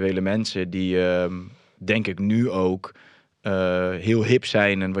spirituele mensen die, denk ik nu ook, heel hip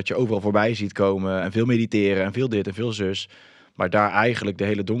zijn en wat je overal voorbij ziet komen en veel mediteren en veel dit en veel zus. Maar daar eigenlijk de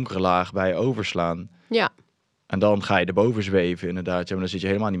hele donkere laag bij overslaan. Ja. En dan ga je erboven zweven inderdaad. Ja, maar dan zit je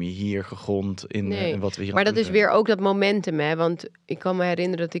helemaal niet meer hier gegrond in wat we hier maar aan dat doen is weer ook dat momentum, hè. Want ik kan me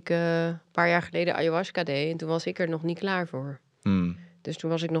herinneren dat ik een paar jaar geleden ayahuasca deed. En toen was ik er nog niet klaar voor. Dus toen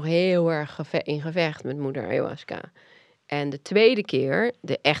was ik nog heel erg in gevecht met moeder ayahuasca. En de tweede keer,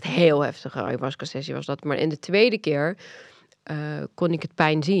 de echt heel heftige ayahuasca-sessie was dat. Maar in de tweede keer kon ik het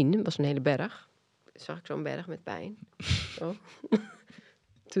pijn zien. Het was een hele berg. Zag ik zo'n berg met pijn. Zo.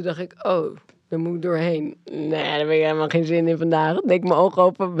 Toen dacht ik, daar moet ik doorheen. Nee, daar heb ik helemaal geen zin in vandaag. Dan deed ik mijn ogen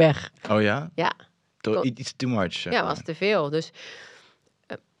open, weg. Oh ja? Ja. Iets too much. Zeg ja, maar. was te veel. Dus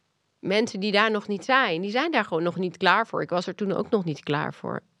mensen die daar nog niet zijn, die zijn daar gewoon nog niet klaar voor. Ik was er toen ook nog niet klaar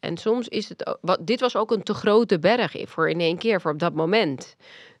voor. En soms is het... dit was ook een te grote berg voor in één keer, voor op dat moment.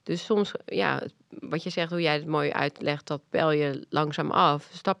 Dus soms, ja, wat je zegt, hoe jij het mooi uitlegt, dat pel je langzaam af,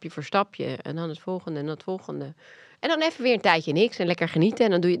 stapje voor stapje. En dan het volgende en het volgende. En dan even weer een tijdje niks en lekker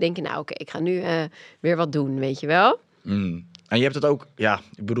genieten. En dan denk je, nou oké, ik ga nu weer wat doen, weet je wel? En je hebt het ook,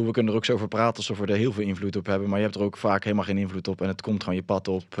 ik bedoel, we kunnen er ook zo over praten alsof we er heel veel invloed op hebben. Maar je hebt er ook vaak helemaal geen invloed op en het komt gewoon je pad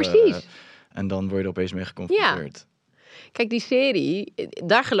op. Precies. En dan word je er opeens mee geconfronteerd. Ja. Kijk, die serie,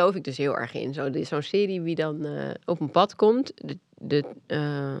 daar geloof ik dus heel erg in. Zo'n serie wie dan op een pad komt.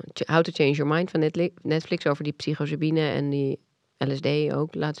 How to Change Your Mind van Netflix over die psilocybine en die LSD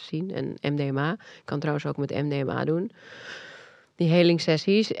ook laten zien. En MDMA. Ik kan trouwens ook met MDMA doen. Die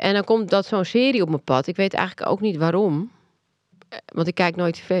helingssessies. En dan komt dat zo'n serie op mijn pad. Ik weet eigenlijk ook niet waarom. Want ik kijk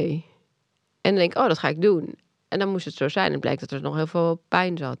nooit tv. En dan denk ik, dat ga ik doen. En dan moest het zo zijn. En blijkt dat er nog heel veel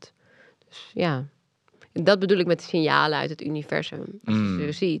pijn zat. Dus ja... Dat bedoel ik met de signalen uit het universum. Als je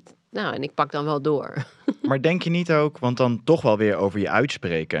ze ziet. Nou, en ik pak dan wel door. Maar denk je niet ook, want dan toch wel weer over je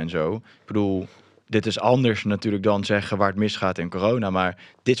uitspreken en zo. Ik bedoel, dit is anders natuurlijk dan zeggen waar het misgaat in corona. Maar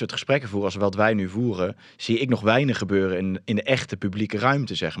dit soort gesprekken voeren, als wat wij nu voeren, zie ik nog weinig gebeuren in de echte publieke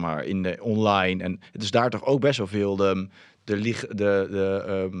ruimte, zeg maar. In de online. En het is daar toch ook best wel veel de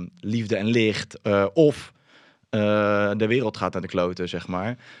liefde en licht. De wereld gaat naar de kloten, zeg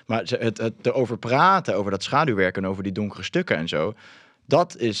maar. Maar het erover praten, over dat schaduwwerken, over die donkere stukken en zo,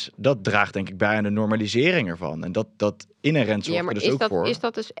 dat draagt denk ik bij aan de normalisering ervan. En dat inherent zorgt er dus ook voor. Is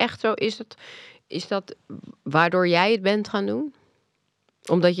dat dus echt zo? Is dat waardoor jij het bent gaan doen?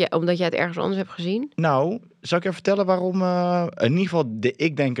 Omdat jij het ergens anders hebt gezien? Nou, zal ik je vertellen waarom in ieder geval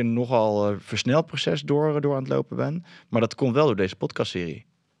ik denk een nogal versneld proces door aan het lopen ben. Maar dat komt wel door deze podcastserie.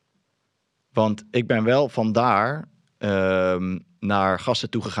 Want ik ben wel vandaar naar gasten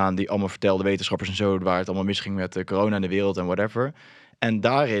toegegaan die allemaal vertelden, wetenschappers en zo, waar het allemaal misging met corona in de wereld en whatever. En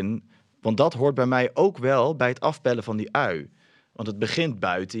daarin, want dat hoort bij mij ook wel bij het afpellen van die ui. Want het begint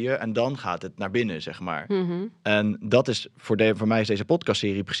buiten je en dan gaat het naar binnen, zeg maar. Mm-hmm. En dat is voor mij is deze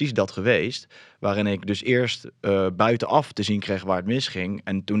podcastserie precies dat geweest. Waarin ik dus eerst buitenaf te zien kreeg waar het misging.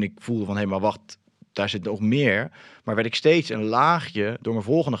 En toen ik voelde van, hé, maar wacht, daar zit nog meer. Maar werd ik steeds een laagje, door mijn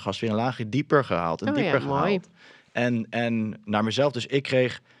volgende gast weer een laagje dieper gehaald. En dieper gehaald. Mooi. En naar mezelf. Dus ik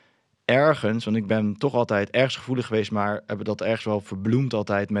kreeg ergens, want ik ben toch altijd ergens gevoelig geweest, maar heb dat ergens wel verbloemd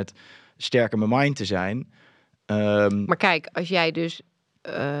altijd met sterk in mijn mind te zijn. Maar kijk, als jij dus,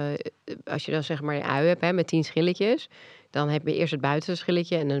 als je dan zeg maar je ui hebt met 10 schilletjes, dan heb je eerst het buitenste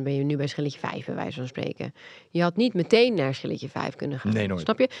schilletje en dan ben je nu bij schilletje 5, bij wijze van spreken. Je had niet meteen naar schilletje 5 kunnen gaan. Nee, nooit.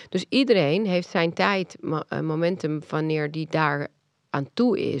 Snap je? Dus iedereen heeft zijn tijd, momentum, wanneer die daar aan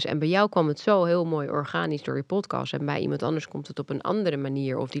toe is. En bij jou kwam het zo heel mooi organisch door je podcast. En bij iemand anders komt het op een andere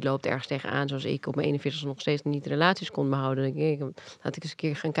manier. Of die loopt ergens tegenaan, zoals ik op mijn 41 nog steeds niet relaties kon behouden. Dan denk ik, laat ik eens een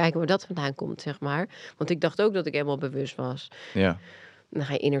keer gaan kijken waar dat vandaan komt, zeg maar. Want ik dacht ook dat ik helemaal bewust was. Ja. Dan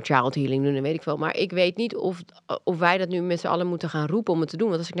ga je inner child healing doen, dan weet ik wel. Maar ik weet niet of wij dat nu met z'n allen moeten gaan roepen om het te doen.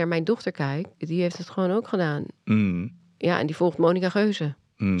 Want als ik naar mijn dochter kijk, die heeft het gewoon ook gedaan. Ja, en die volgt Monica Geuze.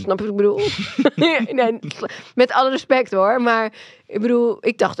 Snap je wat ik bedoel? Nee, met alle respect hoor. Maar ik bedoel,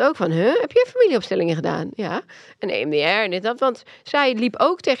 ik dacht ook van, heb je familieopstellingen gedaan? Ja. En EMDR en dit dat. Want zij liep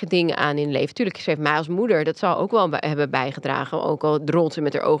ook tegen dingen aan in het leven. Tuurlijk, ze heeft mij als moeder, dat zal ook wel hebben bijgedragen. Ook al rolt ze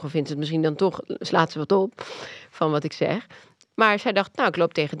met haar ogen, vindt ze het misschien dan toch, slaat ze wat op van wat ik zeg. Maar zij dacht, ik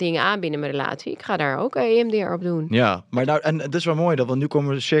loop tegen dingen aan binnen mijn relatie. Ik ga daar ook EMDR op doen. Ja, maar en het is wel mooi, want nu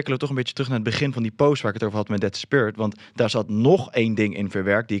komen we cirkelen toch een beetje terug naar het begin van die post waar ik het over had met That Spirit. Want daar zat nog één ding in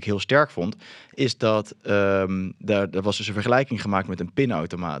verwerkt die ik heel sterk vond. Is dat, er was dus een vergelijking gemaakt met een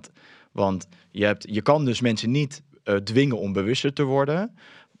pinautomaat. Want je kan dus mensen niet dwingen om bewuster te worden.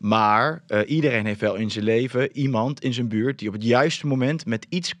 Maar iedereen heeft wel in zijn leven iemand in zijn buurt die op het juiste moment met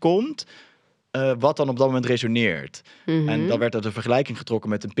iets komt wat dan op dat moment resoneert. Mhm. En dan werd er de vergelijking getrokken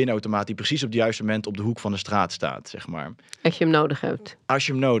met een pinautomaat die precies op het juiste moment op de hoek van de straat staat, zeg maar. Als je hem nodig hebt. Als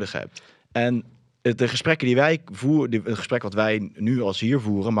je hem nodig hebt. En de gesprekken die wij voeren, het gesprek wat wij nu als hier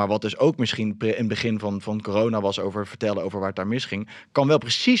voeren, maar wat dus ook misschien in het begin van corona was over vertellen over waar het daar misging, kan wel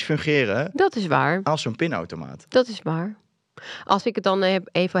precies fungeren Dat is waar. als zo'n pinautomaat. Dat is waar. Als ik het dan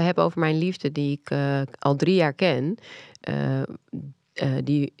even heb over mijn liefde, die ik al 3 jaar ken.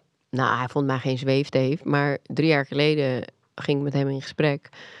 Hij vond mij geen zweefteef, maar 3 jaar geleden ging ik met hem in gesprek.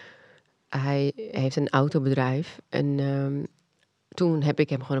 Hij heeft een autobedrijf en toen heb ik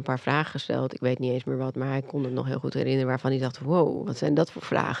hem gewoon een paar vragen gesteld. Ik weet niet eens meer wat, maar hij kon het nog heel goed herinneren waarvan hij dacht, wow, wat zijn dat voor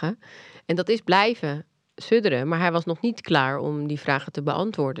vragen? En dat is blijven sudderen, maar hij was nog niet klaar om die vragen te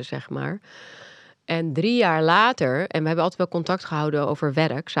beantwoorden, zeg maar. En 3 jaar later, en we hebben altijd wel contact gehouden over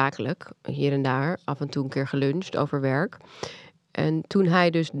werk, zakelijk, hier en daar, af en toe een keer geluncht over werk. En toen hij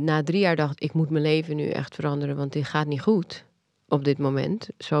dus na 3 jaar dacht, ik moet mijn leven nu echt veranderen, want dit gaat niet goed op dit moment.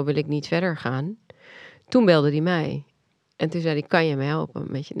 Zo wil ik niet verder gaan. Toen belde hij mij. En toen zei hij, kan je me helpen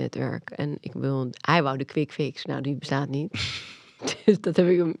met je netwerk? En hij wou de quick fix. Nou, die bestaat niet. Dus dat heb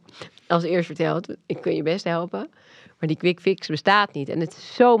ik hem als eerst verteld. Ik kun je best helpen. Maar die quick fix bestaat niet. En het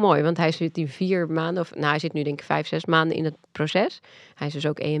is zo mooi, want hij zit in 4 maanden... hij zit nu denk ik 5, 6 maanden in het proces. Hij is dus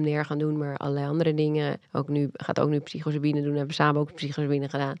ook EMDR gaan doen, maar allerlei andere dingen. Gaat ook nu psychosabine doen. We hebben samen ook psychosabine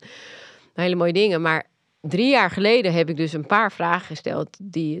gedaan. Hele mooie dingen. Maar 3 jaar geleden heb ik dus een paar vragen gesteld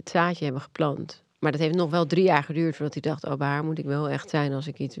die het zaadje hebben geplant. Maar dat heeft nog wel 3 jaar geduurd voordat hij dacht, bij haar moet ik wel echt zijn als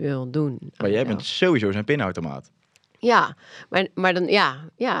ik iets wil doen. Maar jij bent sowieso zijn pinautomaat. Ja, maar dan,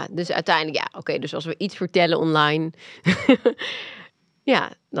 ja. Dus uiteindelijk, oké, dus als we iets vertellen online,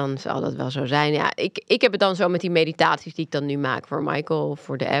 ja, dan zal dat wel zo zijn. Ja, ik heb het dan zo met die meditaties die ik dan nu maak voor Michael,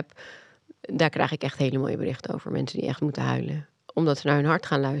 voor de app. Daar krijg ik echt hele mooie berichten over. Mensen die echt moeten huilen. Omdat ze naar hun hart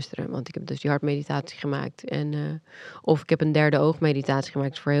gaan luisteren. Want ik heb dus die hartmeditatie gemaakt. En, of ik heb een derde oogmeditatie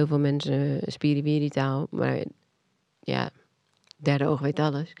gemaakt. Voor heel veel mensen spiriwiri-taal. Maar ja, derde oog weet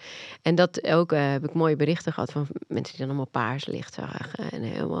alles. En dat ook heb ik mooie berichten gehad van mensen die dan allemaal paars licht zagen. En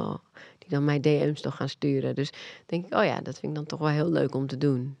helemaal, die dan mij DM's toch gaan sturen. Dus denk ik, dat vind ik dan toch wel heel leuk om te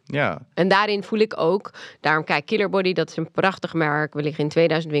doen. Ja. En daarin voel ik ook, daarom kijk, Killer Body, dat is een prachtig merk. We liggen in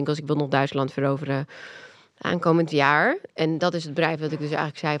 2000 winkels. Ik wil nog Duitsland veroveren aankomend jaar. En dat is het bedrijf dat ik dus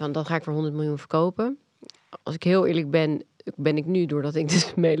eigenlijk zei van, dat ga ik voor 100 miljoen verkopen. Als ik heel eerlijk ben ik nu, doordat ik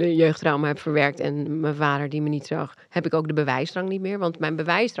dus mijn hele jeugdtrauma heb verwerkt en mijn vader die me niet zag, heb ik ook de bewijsdrang niet meer. Want mijn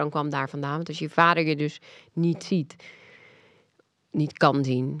bewijsdrang kwam daar vandaan. Want als je vader je dus niet ziet, niet kan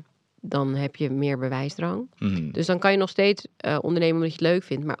zien, dan heb je meer bewijsdrang. Mm. Dus dan kan je nog steeds ondernemen omdat je het leuk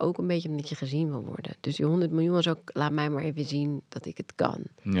vindt, maar ook een beetje omdat je gezien wil worden. Dus die 100 miljoen was ook, laat mij maar even zien dat ik het kan.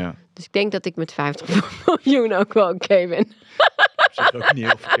 Ja. Dus ik denk dat ik met 50 miljoen ook wel oké ben. Dat is ook niet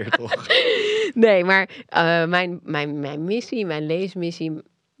heel verkeerd, toch? Nee, maar mijn missie, mijn levensmissie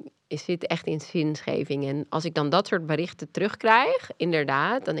zit echt in zingeving. En als ik dan dat soort berichten terugkrijg,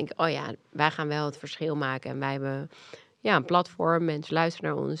 inderdaad, dan denk ik, wij gaan wel het verschil maken. En wij hebben een platform, mensen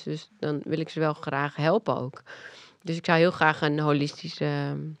luisteren naar ons, dus dan wil ik ze wel graag helpen ook. Dus ik zou heel graag een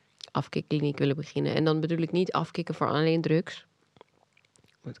holistische afkikkliniek willen beginnen. En dan bedoel ik niet afkicken voor alleen drugs.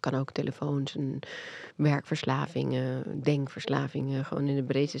 Het kan ook telefoons en werkverslavingen, denkverslavingen, gewoon in de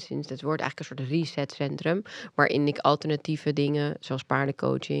breedste zin. Het wordt eigenlijk een soort resetcentrum, waarin ik alternatieve dingen, zoals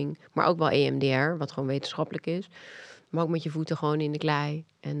paardencoaching, maar ook wel EMDR, wat gewoon wetenschappelijk is. Maar ook met je voeten gewoon in de klei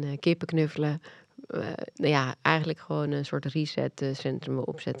en kippen knuffelen. Eigenlijk gewoon een soort resetcentrum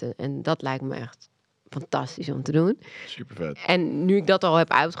opzetten. En dat lijkt me echt fantastisch om te doen. Super vet. En nu ik dat al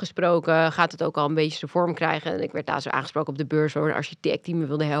heb uitgesproken, gaat het ook al een beetje zijn vorm krijgen. En ik werd daar zo aangesproken op de beurs door een architect die me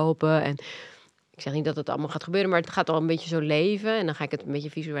wilde helpen. En ik zeg niet dat het allemaal gaat gebeuren, maar het gaat al een beetje zo leven. En dan ga ik het een beetje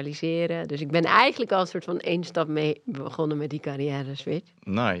visualiseren. Dus ik ben eigenlijk al een soort van 1 stap mee begonnen met die carrière switch.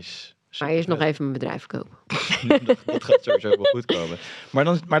 Nice. Maar eerst nog even mijn bedrijf kopen. dat gaat sowieso wel goed komen.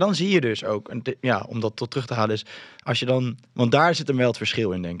 Maar dan zie je dus ook, om dat tot terug te halen is, als je dan, want daar zit hem wel het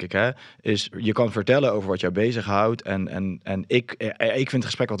verschil in, denk ik, hè, is je kan vertellen over wat jou bezighoudt en ik vind het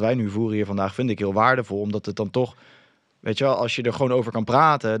gesprek wat wij nu voeren hier vandaag, vind ik heel waardevol, omdat het dan toch, weet je wel, als je er gewoon over kan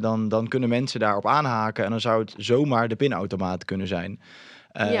praten, dan kunnen mensen daarop aanhaken en dan zou het zomaar de pinautomaat kunnen zijn.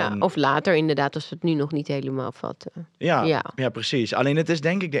 Of later inderdaad, als we het nu nog niet helemaal vatten. Ja, precies. Alleen het is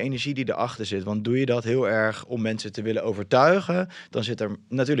denk ik de energie die erachter zit. Want doe je dat heel erg om mensen te willen overtuigen, dan zit er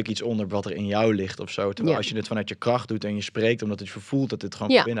natuurlijk iets onder wat er in jou ligt of zo. Terwijl als je het vanuit je kracht doet en je spreekt omdat het je voelt dat het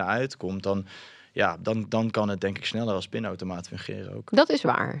gewoon van binnenuit komt, dan kan het denk ik sneller als pinautomaat fungeren ook. Dat is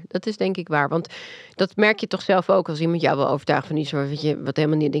waar. Dat is denk ik waar. Want dat merk je toch zelf ook als iemand jou wil overtuigen van iets wat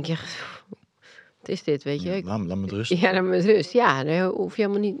helemaal niet, denk je, Wat is dit, weet je? Laat me met rust. Ja, dan met rust. Ja, daar hoef je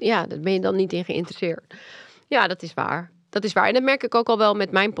helemaal niet. Ja, daar ben je dan niet in geïnteresseerd. Ja, dat is waar. Dat is waar. En dat merk ik ook al wel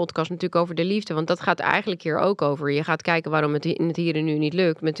met mijn podcast natuurlijk over de liefde. Want dat gaat eigenlijk hier ook over. Je gaat kijken waarom het in het hier en nu niet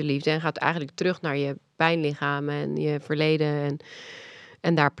lukt met de liefde. En gaat eigenlijk terug naar je pijnlichamen en je verleden.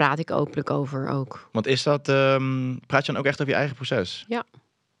 En daar praat ik openlijk over ook. Want is dat, praat je dan ook echt over je eigen proces?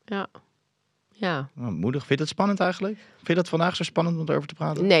 Ja. Nou, moedig. Vind je dat spannend eigenlijk? Vind je dat vandaag zo spannend om erover te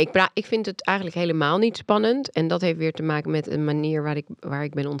praten? Nee, ik vind het eigenlijk helemaal niet spannend. En dat heeft weer te maken met een manier waar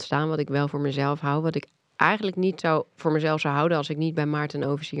ik ben ontstaan. Wat ik wel voor mezelf hou. Wat ik eigenlijk niet voor mezelf zou houden als ik niet bij Maarten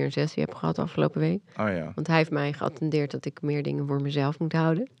Overzier een sessie heb gehad afgelopen week. Oh ja. Want hij heeft mij geattendeerd dat ik meer dingen voor mezelf moet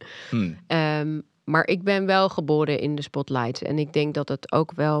houden. Maar ik ben wel geboren in de spotlights. En ik denk dat het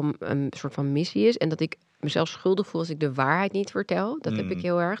ook wel een soort van missie is. En dat ik mezelf schuldig voel als ik de waarheid niet vertel. Dat heb ik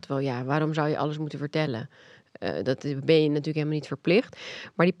heel erg. Terwijl ja, waarom zou je alles moeten vertellen? Dat ben je natuurlijk helemaal niet verplicht.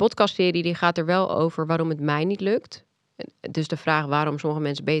 Maar die podcastserie die gaat er wel over waarom het mij niet lukt. Dus de vraag waarom sommige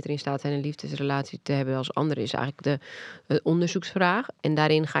mensen beter in staat zijn een liefdesrelatie te hebben als anderen is eigenlijk de onderzoeksvraag. En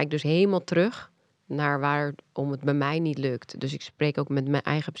daarin ga ik dus helemaal terug naar waarom het bij mij niet lukt. Dus ik spreek ook met mijn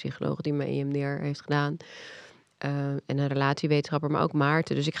eigen psycholoog die mijn EMDR heeft gedaan. En een relatiewetenschapper, maar ook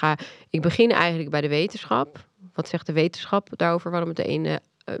Maarten. Dus ik begin eigenlijk bij de wetenschap. Wat zegt de wetenschap daarover waarom het de ene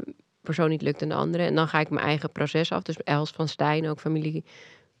persoon niet lukt en de andere? En dan ga ik mijn eigen proces af. Dus Els van Stijn, ook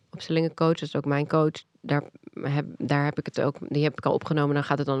familieopstellingencoach, dat is ook mijn coach. Daar heb ik het ook, die heb ik al opgenomen. Dan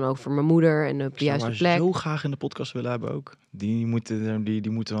gaat het dan over mijn moeder en op de juiste plek. Ik zou zo graag in de podcast willen hebben ook. Die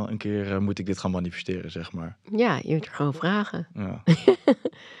moeten wel een keer, moet ik dit gaan manifesteren, zeg maar. Ja, je moet er gewoon vragen. Ja.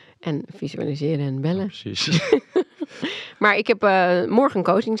 En visualiseren en bellen. Ja, precies. Maar ik heb morgen een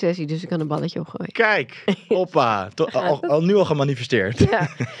coaching sessie, dus ik kan een balletje opgooien. Kijk, hoppa. Nu al gemanifesteerd. Ja.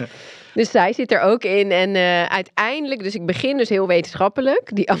 Dus zij zit er ook in. En uiteindelijk, dus ik begin dus heel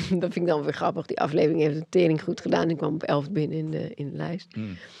wetenschappelijk. Dat vind ik dan weer grappig. Die aflevering heeft het tering goed gedaan. Ik kwam op 11 binnen in de lijst.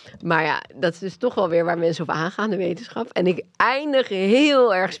 Maar ja, dat is dus toch wel weer waar mensen op aangaan, de wetenschap. En ik eindig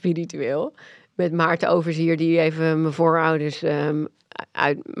heel erg spiritueel. Met Maarten Overzier, die even mijn voorouders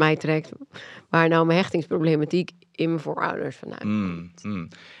uit mij trekt. Waar nou mijn hechtingsproblematiek in mijn voorouders vanuit komt.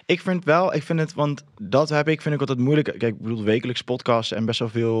 Ik vind het, want vind ik altijd moeilijk. Kijk, ik bedoel, wekelijks podcasts en best wel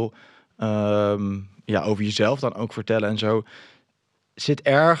veel over jezelf dan ook vertellen en zo. Zit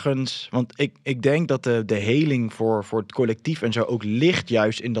ergens, want ik denk dat de heling voor het collectief en zo ook ligt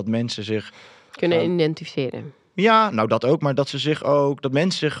juist in dat mensen zich kunnen identificeren. Ja, nou dat ook, maar dat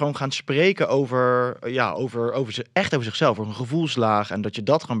mensen zich gewoon gaan spreken over zichzelf, over een gevoelslaag en dat je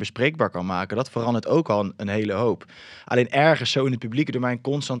dat gewoon bespreekbaar kan maken. Dat verandert ook al een hele hoop. Alleen ergens zo in het publieke domein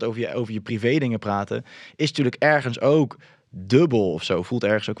constant over je privé dingen praten, is natuurlijk ergens ook dubbel of zo. Voelt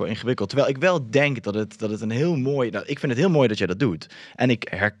ergens ook wel ingewikkeld. Terwijl ik wel denk dat het een heel mooi, ik vind het heel mooi dat jij dat doet. En in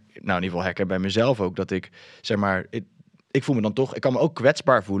ieder geval herken bij mezelf ook dat ik, zeg maar, ik voel me dan toch, ik kan me ook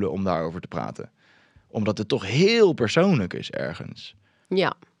kwetsbaar voelen om daarover te praten. Omdat het toch heel persoonlijk is ergens.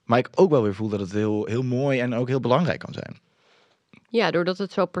 Ja. Maar ik ook wel weer voel dat het heel, heel mooi en ook heel belangrijk kan zijn. Ja, doordat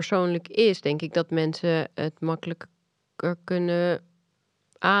het zo persoonlijk is, denk ik dat mensen het makkelijker kunnen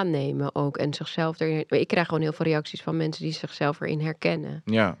aannemen ook. En zichzelf erin. Ik krijg gewoon heel veel reacties van mensen die zichzelf erin herkennen.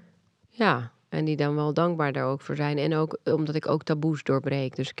 Ja. Ja, en die dan wel dankbaar daar ook voor zijn. En ook omdat ik ook taboes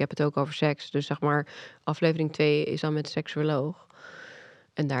doorbreek. Dus ik heb het ook over seks. Dus zeg maar, aflevering 2 is dan met de seksuoloog.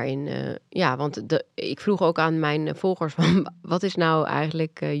 En daarin, ik vroeg ook aan mijn volgers van, wat is nou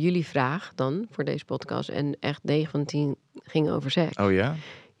eigenlijk jullie vraag dan voor deze podcast? En echt 9 van 10 ging over seks. Oh ja?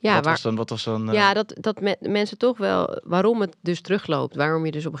 Ja, wat was dan? Ja, dat mensen toch wel, waarom het dus terugloopt. Waarom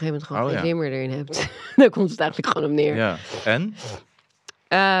je dus op een gegeven moment gewoon geen zin meer erin hebt. Daar komt het eigenlijk gewoon op neer. Ja, en?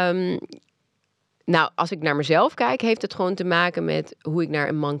 Nou, als ik naar mezelf kijk, heeft het gewoon te maken met hoe ik naar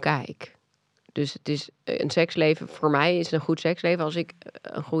een man kijk. Dus het is een seksleven, voor mij is het een goed seksleven als ik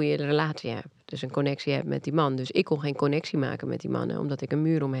een goede relatie heb. Dus een connectie heb met die man. Dus ik kon geen connectie maken met die mannen, omdat ik een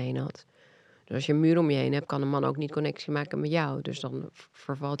muur om me heen had. Dus als je een muur om je heen hebt, kan een man ook niet connectie maken met jou. Dus dan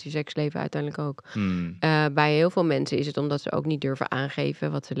vervalt je seksleven uiteindelijk ook. Bij heel veel mensen is het omdat ze ook niet durven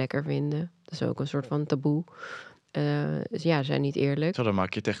aangeven wat ze lekker vinden. Dat is ook een soort van taboe. Dus ja, ze zijn niet eerlijk. Zo, dan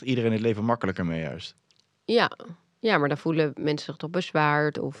maak je het echt iedereen het leven makkelijker mee juist. Ja, maar dan voelen mensen zich toch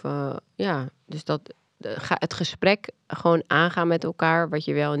bezwaard. Dus het gesprek gewoon aangaan met elkaar, wat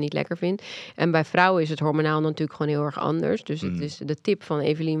je wel en niet lekker vindt. En bij vrouwen is het hormonaal natuurlijk gewoon heel erg anders. Dus het is de tip van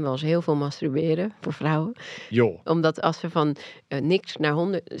Evelien was heel veel masturberen voor vrouwen. Jo. Omdat als ze van niks naar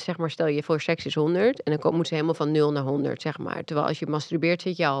 100, zeg maar, stel je voor seks is 100 en dan moet ze helemaal van 0 naar 100, zeg maar. Terwijl als je masturbeert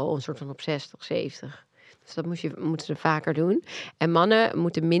zit je al een soort van op 60, 70. Dus dat moeten ze vaker doen. En mannen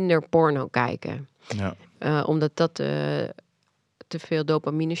moeten minder porno kijken. Ja. Omdat dat te veel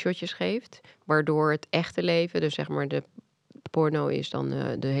dopamine shotjes geeft. waardoor het echte leven, dus zeg maar de porno is dan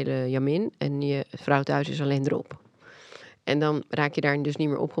de hele jamin en je vrouw thuis is alleen erop. En dan raak je daar dus niet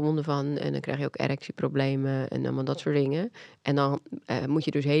meer opgewonden van. En dan krijg je ook erectieproblemen en allemaal dat soort dingen. En dan moet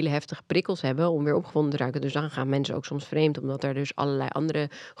je dus hele heftige prikkels hebben om weer opgewonden te raken. Dus dan gaan mensen ook soms vreemd, omdat er dus allerlei andere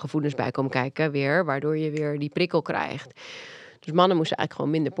gevoelens bij komen kijken weer, waardoor je weer die prikkel krijgt. Dus mannen moesten eigenlijk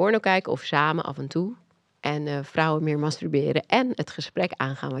gewoon minder porno kijken of samen af en toe. En vrouwen meer masturberen en het gesprek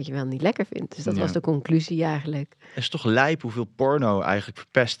aangaan wat je wel niet lekker vindt. Dus dat was de conclusie eigenlijk. Het is toch lijp hoeveel porno eigenlijk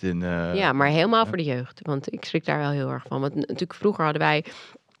verpest in... Ja, maar helemaal voor de jeugd. Want ik schrik daar wel heel erg van. Want natuurlijk vroeger hadden wij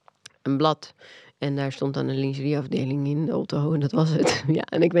een blad en daar stond dan een lingerieafdeling in de auto en dat was het. Ja,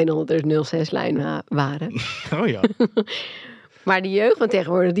 en ik weet nog dat er 06-lijn waren. Oh ja. Maar de jeugd van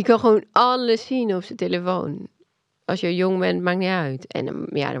tegenwoordig, die kan gewoon alles zien op zijn telefoon. Als je jong bent, maakt niet uit. En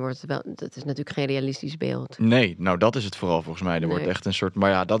dan wordt het wel... Dat is natuurlijk geen realistisch beeld. Nee, nou dat is het vooral volgens mij. Er wordt echt een soort... Maar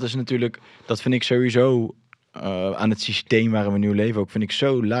ja, dat is natuurlijk... Dat vind ik sowieso aan het systeem waarin we nu leven ook... vind ik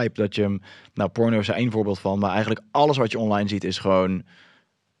zo lijp dat je... Nou, porno is er één voorbeeld van. Maar eigenlijk alles wat je online ziet is gewoon...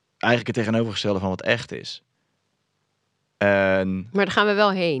 Eigenlijk het tegenovergestelde van wat echt is. Maar daar gaan we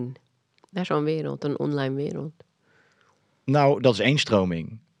wel heen. Naar zo'n wereld, een online wereld. Nou, dat is één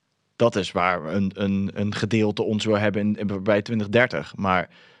stroming. Dat is waar een gedeelte ons wil hebben bij 2030. Maar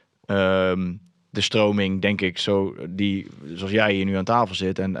de stroming, denk ik, zoals jij hier nu aan tafel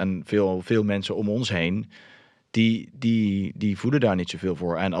zit... en veel mensen om ons heen... die voelen daar niet zoveel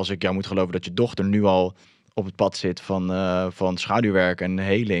voor. En als ik jou moet geloven dat je dochter nu al op het pad zit van schaduwwerk en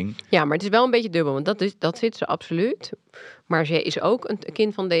heling... Ja, maar het is wel een beetje dubbel, want dat zit ze absoluut. Maar ze is ook een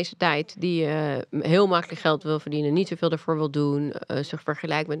kind van deze tijd die heel makkelijk geld wil verdienen, niet zoveel ervoor wil doen, zich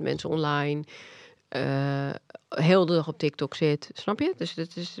vergelijkt met mensen online, heel de dag op TikTok zit, snap je? Dus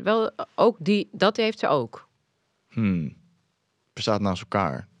het is wel ook dat heeft ze ook. Bestaat naast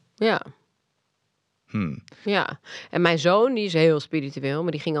elkaar. Ja. Ja, en mijn zoon die is heel spiritueel,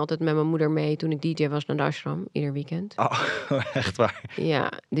 maar die ging altijd met mijn moeder mee toen ik DJ was naar de ashram, ieder weekend. Oh, echt waar?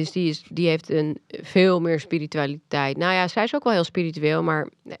 Ja, dus die heeft een veel meer spiritualiteit. Nou ja, zij is ook wel heel spiritueel, maar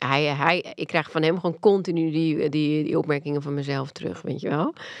ik krijg van hem gewoon continu die opmerkingen van mezelf terug, weet je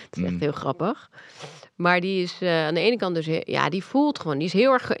wel. Het is echt heel grappig. Maar die is aan de ene kant dus, die voelt gewoon, die is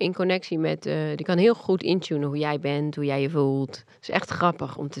heel erg in connectie met, die kan heel goed intunen hoe jij bent, hoe jij je voelt. Het is echt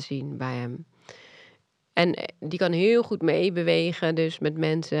grappig om te zien bij hem. En die kan heel goed meebewegen dus met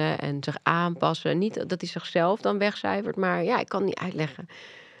mensen en zich aanpassen. Niet dat hij zichzelf dan wegcijfert, maar ja, ik kan niet uitleggen.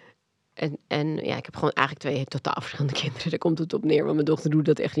 En ik heb gewoon eigenlijk 2 totaal verschillende kinderen. Daar komt het op neer, want mijn dochter doet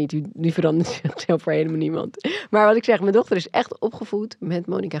dat echt niet. Die verandert zichzelf voor helemaal niemand. Maar wat ik zeg, mijn dochter is echt opgevoed met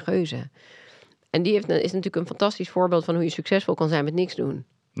Monica Geuze. En die is natuurlijk een fantastisch voorbeeld van hoe je succesvol kan zijn met niks doen.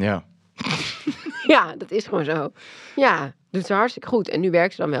 Ja. Ja, dat is gewoon zo. Ja, doet ze hartstikke goed. En nu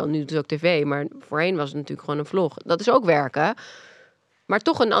werkt ze dan wel. Nu doet ze ook tv. Maar voorheen was het natuurlijk gewoon een vlog. Dat is ook werken. Maar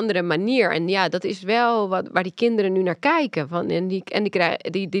toch een andere manier. En ja, dat is wel waar die kinderen nu naar kijken.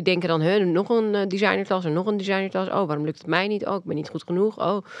 Die denken dan, nog een designertas en nog een designertas. Oh, waarom lukt het mij niet? Oh, ik ben niet goed genoeg.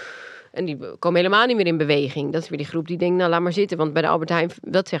 Oh. En die komen helemaal niet meer in beweging. Dat is weer die groep die denkt, nou, laat maar zitten. Want bij de Albert Heijn,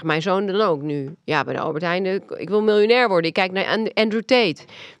 dat zegt mijn zoon dan ook nu. Ja, bij de Albert Heijn, ik wil miljonair worden. Ik kijk naar Andrew Tate.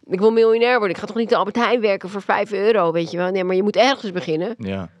 Ik wil miljonair worden. Ik ga toch niet de Albert Heijn werken voor €5, weet je wel. Nee, maar je moet ergens beginnen.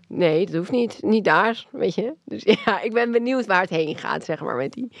 Ja. Nee, dat hoeft niet. Niet daar, weet je. Dus ja, ik ben benieuwd waar het heen gaat, zeg maar,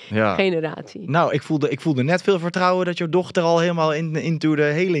 met die generatie. Nou, ik voelde net veel vertrouwen dat jouw dochter al helemaal into de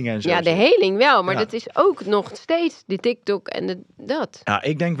heling en zo. Ja, de heling wel, maar dat is ook nog steeds de TikTok en dat. Ja,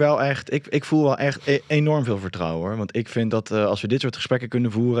 ik denk wel echt, ik voel wel echt enorm veel vertrouwen, hoor. Want ik vind dat als we dit soort gesprekken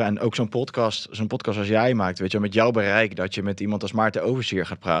kunnen voeren en ook zo'n podcast als jij maakt, weet je, met jouw bereik, dat je met iemand als Maarten Overzier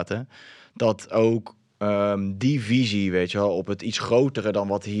gaat praten, dat ook die visie, weet je wel, op het iets grotere dan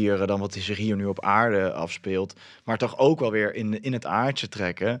wat zich hier nu op aarde afspeelt, maar toch ook wel weer in het aardse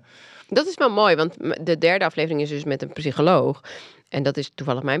trekken. Dat is wel mooi, want de 3e aflevering is dus met een psycholoog. En dat is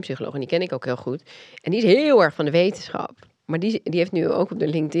toevallig mijn psycholoog en die ken ik ook heel goed. En die is heel erg van de wetenschap. Maar die heeft nu ook op de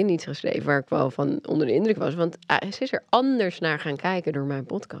LinkedIn iets geschreven waar ik wel van onder de indruk was. Want ze is er anders naar gaan kijken door mijn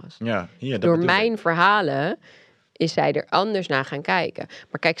podcast. Ja, door mijn verhalen is zij er anders naar gaan kijken.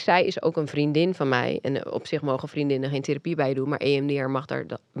 Maar kijk, zij is ook een vriendin van mij. En op zich mogen vriendinnen geen therapie bij doen. Maar EMDR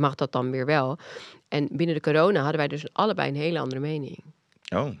mag dat dan weer wel. En binnen de corona hadden wij dus allebei een hele andere mening.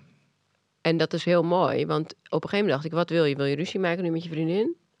 Oh. En dat is heel mooi. Want op een gegeven moment dacht ik, wat wil je? Wil je ruzie maken nu met je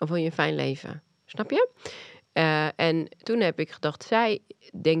vriendin? Of wil je een fijn leven? Snap je? En toen heb ik gedacht, zij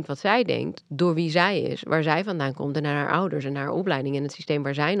denkt wat zij denkt, door wie zij is, waar zij vandaan komt en naar haar ouders en naar haar opleiding en het systeem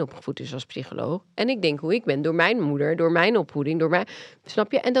waar zij in opgevoed is als psycholoog. En ik denk hoe ik ben, door mijn moeder, door mijn opvoeding,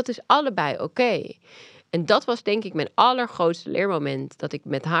 snap je? En dat is allebei oké. En dat was denk ik mijn allergrootste leermoment. Dat ik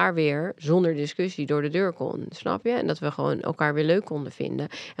met haar weer zonder discussie door de deur kon. Snap je? En dat we gewoon elkaar weer leuk konden vinden.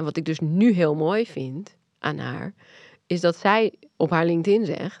 En wat ik dus nu heel mooi vind aan haar, is dat zij op haar LinkedIn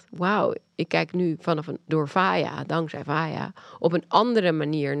zegt, wauw, ik kijk nu door Fajah, dankzij Fajah, op een andere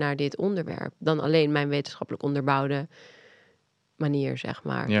manier naar dit onderwerp dan alleen mijn wetenschappelijk onderbouwde manier, zeg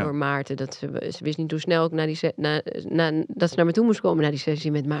maar. Ja. Door Maarten. Dat ze wist niet hoe snel ik dat ze naar me toe moest komen naar die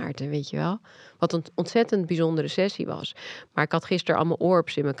sessie met Maarten, weet je wel. Wat een ontzettend bijzondere sessie was. Maar ik had gisteren allemaal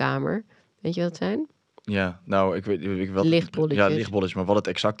orbs in mijn kamer. Weet je wat het zijn? Ja, nou, ik weet wat... Lichtbolletjes. Ja, lichtbolletjes, maar wat het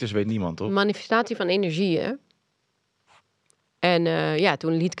exact is, weet niemand, toch? Manifestatie van energieën. En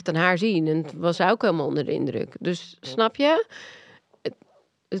toen liet ik het aan haar zien. En het was zij ook helemaal onder de indruk. Dus snap je?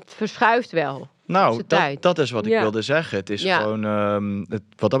 Het verschuift wel. Nou, dat is wat ik wilde zeggen. Het is gewoon,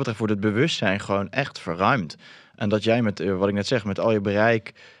 wat dat betreft wordt het bewustzijn gewoon echt verruimd. En dat jij met, wat ik net zeg, met al je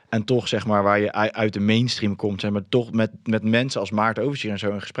bereik en toch zeg maar waar je uit de mainstream komt, zeg maar, toch met mensen als Maarten Overzier en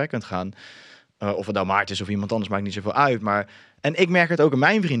zo in gesprek kunt gaan. Of het nou Maarten is of iemand anders, maakt niet zoveel uit. En ik merk het ook in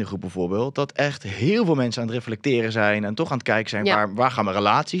mijn vriendengroep bijvoorbeeld, dat echt heel veel mensen aan het reflecteren zijn en toch aan het kijken zijn, waar gaan mijn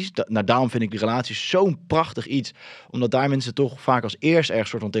relaties? Daarom vind ik die relaties zo'n prachtig iets, omdat daar mensen toch vaak als eerst ergens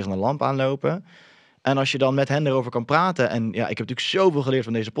soort van tegen een lamp aanlopen. En als je dan met hen erover kan praten, en ja, ik heb natuurlijk zoveel geleerd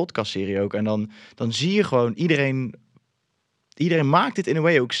van deze podcastserie ook, en dan zie je gewoon, iedereen maakt dit in een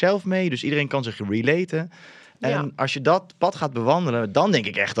way ook zelf mee, dus iedereen kan zich relaten. En als je dat pad gaat bewandelen, dan denk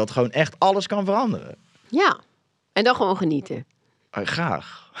ik echt dat gewoon echt alles kan veranderen. Ja, en dan gewoon genieten.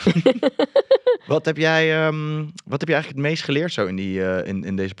 Graag. Wat heb jij eigenlijk het meest geleerd zo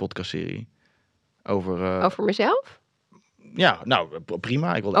in deze podcastserie? Over mezelf? Ja, nou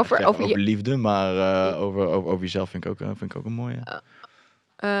prima. Ik wil over liefde, maar over jezelf vind ik ook een mooie.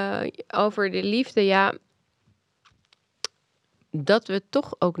 Over de liefde, ja. Dat we het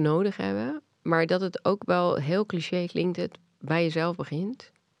toch ook nodig hebben. Maar dat het ook wel heel cliché klinkt, het bij jezelf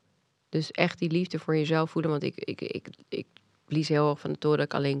begint. Dus echt die liefde voor jezelf voelen. Want ik blies heel erg van de toren dat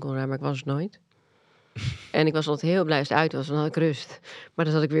ik alleen kon rijden, maar ik was het nooit. En ik was altijd heel blij als het uit was, dan had ik rust. Maar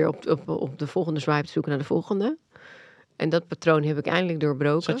dan zat ik weer op de volgende swipe te zoeken naar de volgende. En dat patroon heb ik eindelijk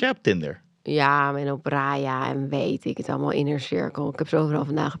doorbroken. Zat jij op Tinder? Ja, en op Raya en weet ik het allemaal, inner circle. Ik heb ze overal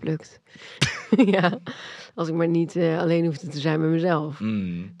vandaan geplukt. Ja, als ik maar niet alleen hoefde te zijn met mezelf.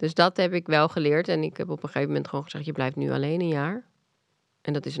 Dus dat heb ik wel geleerd. En ik heb op een gegeven moment gewoon gezegd, je blijft nu alleen een jaar.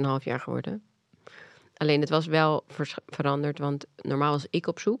 En dat is een half jaar geworden. Alleen het was wel veranderd, want normaal was ik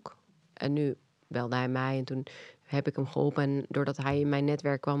op zoek. En nu belde hij mij en toen heb ik hem geholpen. En doordat hij in mijn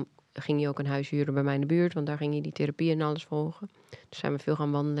netwerk kwam, ging hij ook een huis huren bij mij in de buurt. Want daar ging hij die therapie en alles volgen. Dus zijn we veel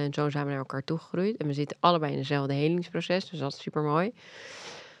gaan wandelen en zo zijn we naar elkaar toegegroeid. En we zitten allebei in dezelfde helingsproces, dus dat is super mooi.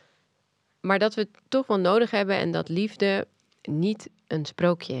 Maar dat we het toch wel nodig hebben en dat liefde niet een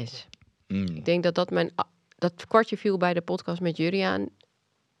sprookje is. Ik denk dat kwartje viel bij de podcast met Juriaan.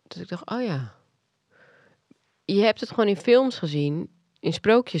 Dat ik dacht, oh ja. Je hebt het gewoon in films gezien, in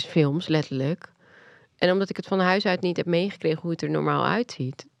sprookjesfilms letterlijk. En omdat ik het van huis uit niet heb meegekregen hoe het er normaal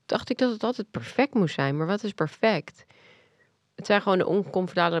uitziet, dacht ik dat het altijd perfect moest zijn. Maar wat is perfect? Het zijn gewoon de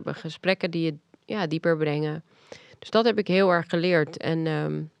oncomfortabele gesprekken die je dieper brengen. Dus dat heb ik heel erg geleerd.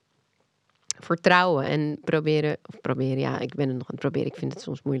 En vertrouwen en proberen, ja, ik ben het nog aan het proberen. Ik vind het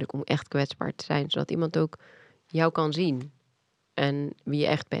soms moeilijk om echt kwetsbaar te zijn, zodat iemand ook jou kan zien. En wie je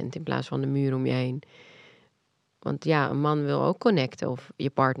echt bent, in plaats van de muur om je heen. Want ja, een man wil ook connecten, of je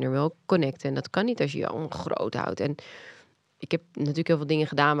partner wil ook connecten. En dat kan niet als je je groot houdt. En ik heb natuurlijk heel veel dingen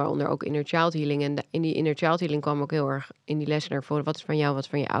gedaan, waaronder ook inner child healing. En in die inner child healing kwam ook heel erg in die lessen naar voren. Wat is van jou, wat is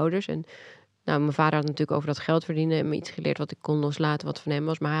van je ouders? En nou, mijn vader had natuurlijk over dat geld verdienen en me iets geleerd wat ik kon loslaten, wat van hem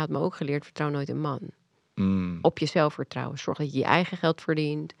was. Maar hij had me ook geleerd, vertrouw nooit een man. Op jezelf vertrouwen. Zorg dat je je eigen geld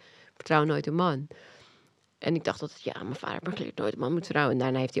verdient. Vertrouw nooit een man. En ik dacht dat, mijn vader heeft me geleerd nooit een man moet vertrouwen. En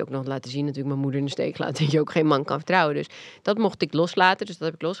daarna heeft hij ook nog laten zien, natuurlijk mijn moeder in de steek laten, dat je ook geen man kan vertrouwen. Dus dat mocht ik loslaten, dus dat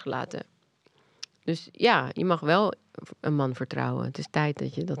heb ik losgelaten. Dus ja, je mag wel een man vertrouwen. Het is tijd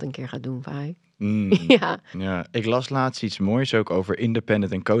dat je dat een keer gaat doen, Fai. Ja, ik las laatst iets moois ook over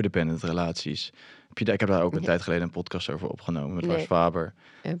independent en codependent relaties. Ik heb daar ook een tijd geleden een podcast over opgenomen met Lars Faber.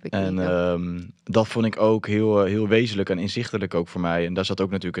 Dat vond ik ook heel wezenlijk en inzichtelijk ook voor mij. En daar zat ook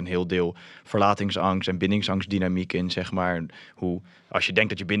natuurlijk een heel deel verlatingsangst en bindingsangstdynamiek in, zeg maar. Hoe, als je denkt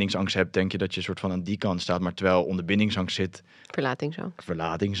dat je bindingsangst hebt, denk je dat je een soort van aan die kant staat. Maar terwijl onder bindingsangst zit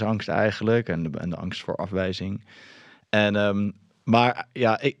verlatingsangst eigenlijk en de angst voor afwijzing. Maar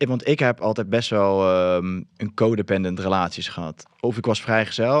ja, want ik heb altijd best wel een codependent relaties gehad. Of ik was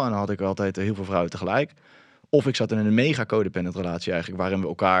vrijgezel en dan had ik altijd heel veel vrouwen tegelijk. Of ik zat in een mega codependent relatie eigenlijk, waarin we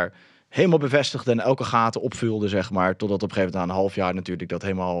elkaar helemaal bevestigden en elke gaten opvulden, zeg maar. Totdat op een gegeven moment na een half jaar natuurlijk dat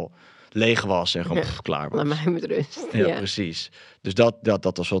helemaal leeg was en gewoon klaar was. Laat mij met rust. Ja, precies. Dus dat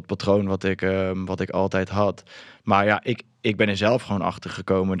was wel het patroon wat ik altijd had. Maar ja, ik ben er zelf gewoon achter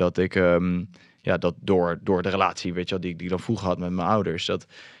gekomen dat ik... dat door de relatie, weet je wel, die ik dan vroeger had met mijn ouders, dat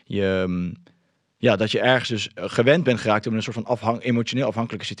je ergens dus gewend bent geraakt om in een soort van emotioneel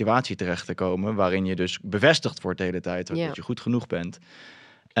afhankelijke situatie terecht te komen, waarin je dus bevestigd wordt de hele tijd dat je goed genoeg bent.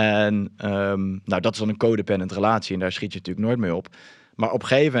 En dat is dan een codependent relatie en daar schiet je natuurlijk nooit mee op. Maar op een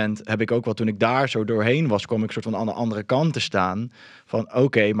gegeven moment heb ik ook wel, toen ik daar zo doorheen was, kwam ik soort van aan de andere kant te staan. Van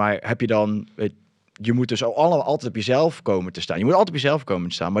oké, maar heb je dan... Je moet dus altijd op jezelf komen te staan. Je moet altijd op jezelf komen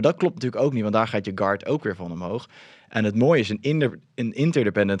te staan. Maar dat klopt natuurlijk ook niet, want daar gaat je guard ook weer van omhoog. En het mooie is een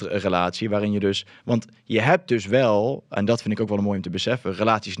interdependent relatie, waarin je dus... Want je hebt dus wel, en dat vind ik ook wel mooi om te beseffen,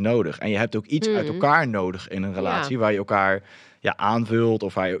 relaties nodig. En je hebt ook iets uit elkaar nodig in een relatie, waar je elkaar aanvult.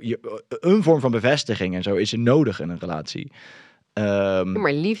 Of waar je een vorm van bevestiging en zo is er nodig in een relatie.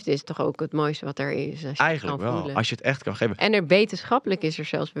 Maar liefde is toch ook het mooiste wat er is. Als je eigenlijk het kan wel, voelen. Als je het echt kan geven. En wetenschappelijk is er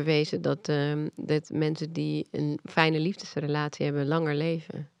zelfs bewezen dat mensen die een fijne liefdesrelatie hebben langer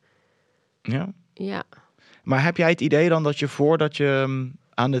leven. Ja? Ja. Maar heb jij het idee dan dat je voordat je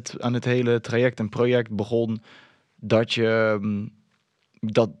aan het hele traject en project begon, dat je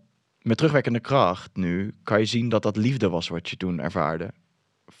dat met terugwerkende kracht nu, kan je zien dat liefde was wat je toen ervaarde,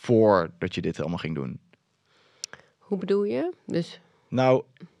 voordat je dit allemaal ging doen? Hoe bedoel je? Dus... Nou,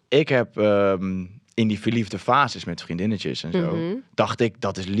 ik heb in die verliefde fases met vriendinnetjes en zo, dacht ik,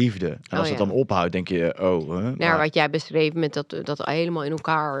 dat is liefde. En als het dan ophoudt, denk je, wat jij beschreef met dat helemaal in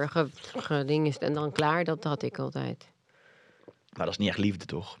elkaar geding is en dan klaar, dat had ik altijd. Maar dat is niet echt liefde,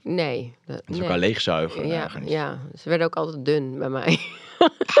 toch? Nee. Dat is elkaar leegzuigen. Ja, ze werden ook altijd dun bij mij.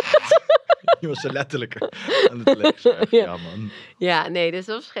 Je was zo letterlijk aan het leegzuigen. Ja, man. Ja, nee, dus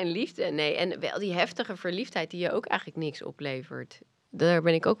dat was geen liefde. Nee, en wel die heftige verliefdheid die je ook eigenlijk niks oplevert. Daar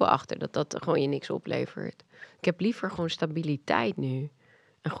ben ik ook wel achter, dat gewoon je niks oplevert. Ik heb liever gewoon stabiliteit nu.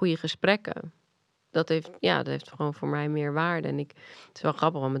 En goede gesprekken. Dat heeft gewoon voor mij meer waarde. En het is wel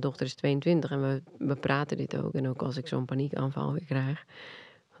grappig, want mijn dochter is 22 en we praten dit ook. En ook als ik zo'n paniekaanval weer krijg.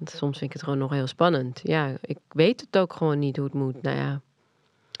 Want soms vind ik het gewoon nog heel spannend. Ja, ik weet het ook gewoon niet hoe het moet. Nou ja.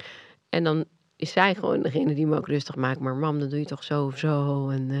 En dan is zij gewoon degene die me ook rustig maakt. Maar mam, dan doe je toch zo of zo.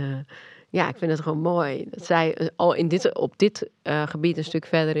 En ik vind het gewoon mooi. Dat zij al op dit gebied een stuk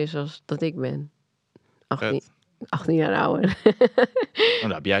verder is dan dat ik ben. 18 jaar ouder.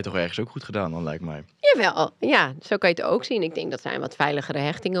 Dat heb jij toch ergens ook goed gedaan, dan lijkt mij. Jawel, ja, zo kan je het ook zien. Ik denk dat zij een wat veiligere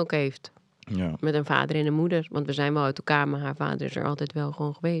hechting ook heeft. Ja. Met een vader en een moeder. Want we zijn wel uit elkaar, maar haar vader is er altijd wel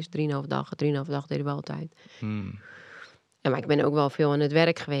gewoon geweest. 3,5 dag deden we altijd. Ja, maar ik ben ook wel veel aan het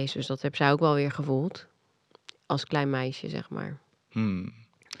werk geweest. Dus dat heb zij ook wel weer gevoeld. Als klein meisje, zeg maar.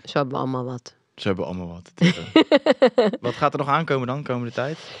 Zo hebben we allemaal wat. Wat gaat er nog aankomen dan, komende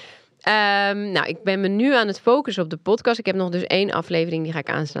tijd? Ik ben me nu aan het focussen op de podcast. Ik heb nog dus 1 aflevering, die ga ik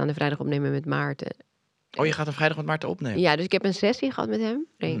aanstaande vrijdag opnemen met Maarten. Oh, je gaat een vrijdag met Maarten opnemen? Ja, dus ik heb een sessie gehad met hem.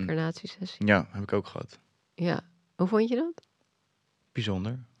 Reïncarnatiesessie. Ja, heb ik ook gehad. Ja. Hoe vond je dat?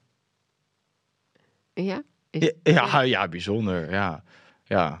 Bijzonder. Ja? Ja, bijzonder.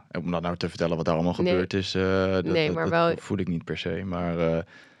 Ja, om dat nou te vertellen wat daar allemaal gebeurd is, dat voel ik niet per se. Maar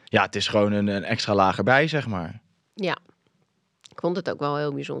het is gewoon een extra laag erbij, zeg maar. Ja. Ik vond het ook wel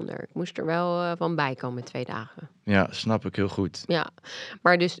heel bijzonder. Ik moest er wel van bijkomen 2 dagen. Ja, snap ik heel goed. Ja,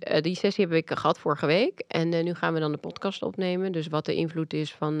 maar dus die sessie heb ik gehad vorige week. En nu gaan we dan de podcast opnemen. Dus wat de invloed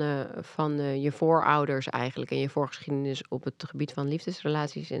is van je voorouders eigenlijk. En je voorgeschiedenis op het gebied van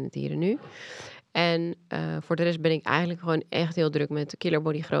liefdesrelaties en het hier en nu. En voor de rest ben ik eigenlijk gewoon echt heel druk met Killer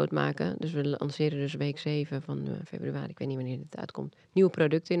Body groot maken. Dus we lanceren dus week 7 van februari. Ik weet niet wanneer het uitkomt. Nieuwe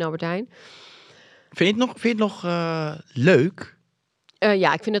producten in Albert Heijn. Vind je het nog leuk?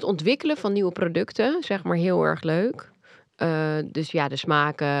 Ja, ik vind het ontwikkelen van nieuwe producten, zeg maar, heel erg leuk. Dus ja, de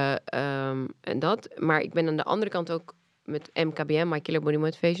smaken en dat. Maar ik ben aan de andere kant ook met MKBM, My Killer Body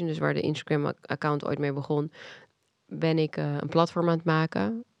Motivation, dus waar de Instagram-account ooit mee begon, ben ik een platform aan het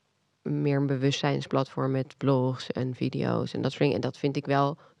maken. Meer een bewustzijnsplatform met blogs en video's en dat soort dingen. En dat vind ik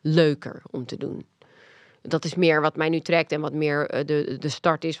wel leuker om te doen. Dat is meer wat mij nu trekt en wat meer de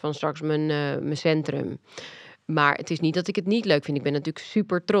start is van straks mijn centrum. Maar het is niet dat ik het niet leuk vind. Ik ben natuurlijk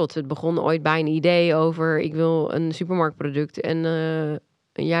super trots. Het begon ooit bij een idee over, ik wil een supermarktproduct. En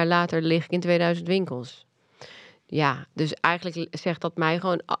een jaar later lig ik in 2000 winkels. Ja, dus eigenlijk zegt dat mij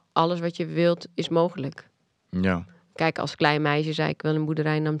gewoon, alles wat je wilt is mogelijk. Ja. Kijk, als klein meisje zei ik wel een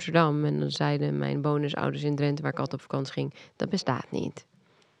boerderij in Amsterdam. En dan zeiden mijn bonusouders in Drenthe, waar ik altijd op vakantie ging, dat bestaat niet.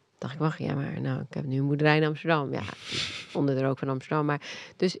 Dacht ik, wacht, ja, maar nou, ik heb nu een boerderij in Amsterdam. Ja, onder de rook van Amsterdam. Maar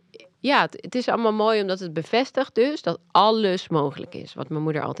dus ja, het is allemaal mooi omdat het bevestigt dus dat alles mogelijk is. Wat mijn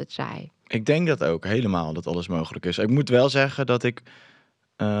moeder altijd zei. Ik denk dat ook helemaal, dat alles mogelijk is. Ik moet wel zeggen dat ik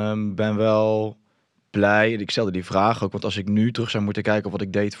ben wel blij. Ik stelde die vraag ook, want als ik nu terug zou moeten kijken op wat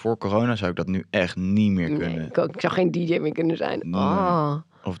ik deed voor corona, zou ik dat nu echt niet meer kunnen. Nee, ik zou geen DJ meer kunnen zijn. Nee. Oh.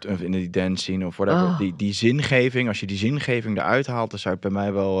 Of in die dance scene of whatever. Oh. Die zingeving, als je die zingeving eruit haalt, dan zou het bij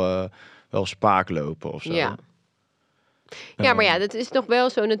mij wel spaak lopen of zo. Ja. Ja, maar ja, dat is nog wel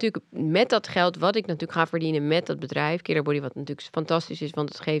zo natuurlijk met dat geld wat ik natuurlijk ga verdienen met dat bedrijf, Killerbody, wat natuurlijk fantastisch is,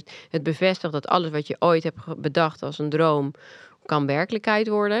 want het bevestigt dat alles wat je ooit hebt bedacht als een droom kan werkelijkheid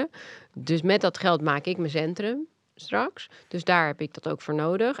worden. Dus met dat geld maak ik mijn centrum straks. Dus daar heb ik dat ook voor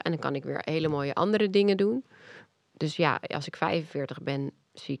nodig. En dan kan ik weer hele mooie andere dingen doen. Dus ja, als ik 45 ben,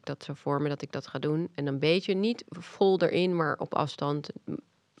 zie ik dat zo voor me dat ik dat ga doen. En een beetje niet vol erin, maar op afstand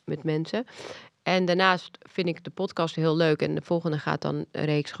met mensen. En daarnaast vind ik de podcast heel leuk. En de volgende een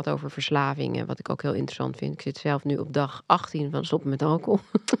reeks gaat over verslavingen. Wat ik ook heel interessant vind. Ik zit zelf nu op dag 18 van stoppen met alcohol.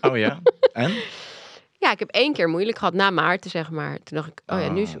 Oh ja? En? Ja, ik heb 1 keer moeilijk gehad na Maarten, zeg maar. Toen dacht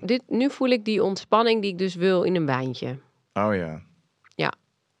ik, nu voel ik die ontspanning die ik dus wil in een wijntje. Oh ja. Ja.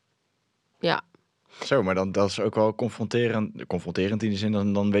 Ja. Zo, maar dat is ook wel confronterend in de zin,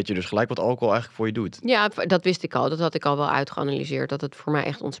 dan weet je dus gelijk wat alcohol eigenlijk voor je doet. Ja, dat wist ik al. Dat had ik al wel uitgeanalyseerd. Dat het voor mij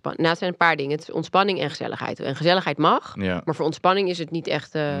echt ontspanning... Nou, het zijn een paar dingen. Het is ontspanning en gezelligheid. En gezelligheid mag, Ja. maar voor ontspanning is het niet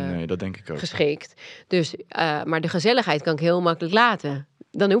echt nee, dat denk ik ook. geschikt. Dus, maar de gezelligheid kan ik heel makkelijk laten.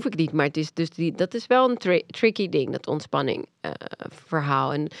 Dan hoef ik niet. Maar het is dus dat is wel een tricky ding, dat ontspanning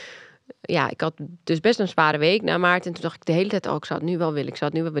verhaal. En ja, ik had dus best een zware week na Maarten. En toen dacht ik de hele tijd, ik zou het nu wel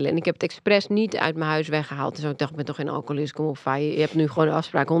willen. En ik heb het expres niet uit mijn huis weggehaald. Dus ik dacht, ik ben toch geen alcoholist, kom op, Fajah. Je hebt nu gewoon de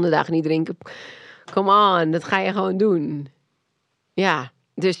afspraak, 100 dagen niet drinken. Come on, dat ga je gewoon doen. Ja,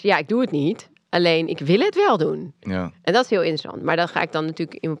 dus ja, ik doe het niet. Alleen, ik wil het wel doen. Ja. En dat is heel interessant. Maar daar ga ik dan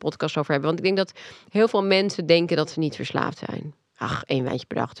natuurlijk in mijn podcast over hebben. Want ik denk dat heel veel mensen denken dat ze niet verslaafd zijn. 1 wijntje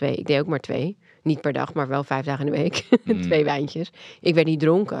per dag, 2. Ik deed ook maar 2. Niet per dag, maar wel 5 dagen in de week. 2 wijntjes. Ik werd niet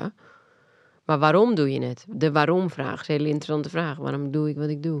dronken. Maar waarom doe je het? De waarom-vraag is een hele interessante vraag. Waarom doe ik wat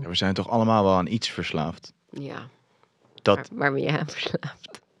ik doe? Ja, we zijn toch allemaal wel aan iets verslaafd? Ja. Dat... Waar ben jij aan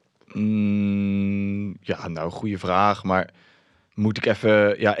verslaafd? Ja, nou, goede vraag. Maar moet ik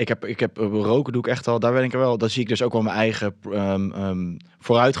even... Ja, ik heb roken doe ik echt al. Daar ben ik er wel. Daar zie ik dus ook wel mijn eigen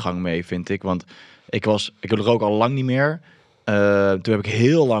vooruitgang mee, vind ik. Want ik rook al lang niet meer. Toen heb ik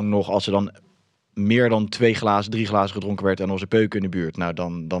heel lang nog, als er dan meer dan 2 glazen, 3 glazen gedronken werd en er was een peuk in de buurt, nou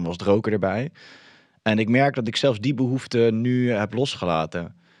dan was het roken erbij. En ik merk dat ik zelfs die behoefte nu heb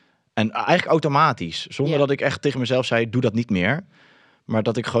losgelaten. En eigenlijk automatisch, zonder dat ik echt tegen mezelf zei, doe dat niet meer. Maar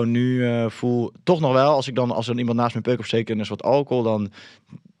dat ik gewoon nu voel, toch nog wel, als er dan iemand naast mijn peuk opsteekt en er is wat alcohol, dan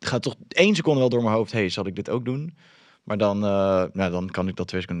gaat toch 1 seconde wel door mijn hoofd, zal ik dit ook doen? Maar dan kan ik dat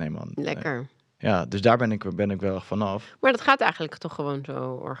 2 seconden nemen. Lekker. Ja, dus daar ben ik wel erg vanaf. Maar dat gaat eigenlijk toch gewoon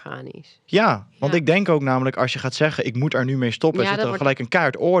zo organisch. Ja, want ik denk ook namelijk, als je gaat zeggen, ik moet er nu mee stoppen, zit er gelijk een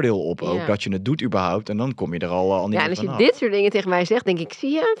kaart oordeel op ook, dat je het doet überhaupt. En dan kom je er al niet meer vanaf. Ja, en als je dit soort dingen tegen mij zegt, denk ik,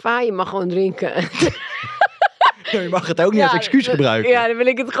 zie je, Fajah, je mag gewoon drinken. Ja, je mag het ook niet als excuus gebruiken. Ja, dan wil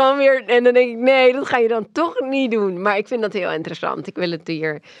ik het gewoon weer. En dan denk ik, nee, dat ga je dan toch niet doen. Maar ik vind dat heel interessant. Ik wil het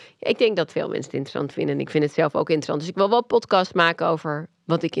hier. Ik denk dat veel mensen het interessant vinden. En ik vind het zelf ook interessant. Dus ik wil wel podcast maken over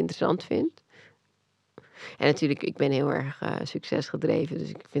wat ik interessant vind. En natuurlijk, ik ben heel erg succesgedreven. Dus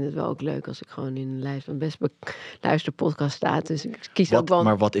ik vind het wel ook leuk als ik gewoon in een lijst van best beluisterde podcast sta. Dus ik kies ook wel.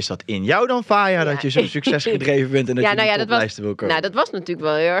 Maar wat is dat in jou dan, Fajah, dat je zo succesgedreven bent en dat je in de toplijsten wil komen? Nou, dat was natuurlijk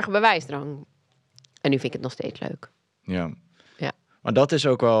wel heel erg bewijsdrang. En nu vind ik het nog steeds leuk. Ja. Maar dat is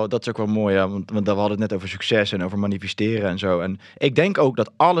ook wel mooi, ja. Want we hadden het net over succes en over manifesteren en zo. En ik denk ook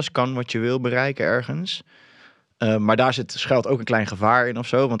dat alles kan wat je wil bereiken ergens. Maar daar schuilt ook een klein gevaar in of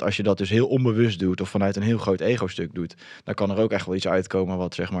zo. Want als je dat dus heel onbewust doet of vanuit een heel groot ego-stuk doet, dan kan er ook echt wel iets uitkomen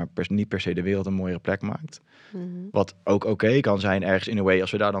wat zeg maar niet per se de wereld een mooiere plek maakt. Mm-hmm. Wat ook oké kan zijn ergens in a way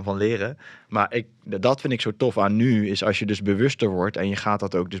als we daar dan van leren. Maar dat vind ik zo tof aan nu, is als je dus bewuster wordt en je gaat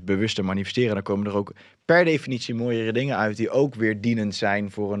dat ook dus bewuster manifesteren, dan komen er ook per definitie mooiere dingen uit die ook weer dienend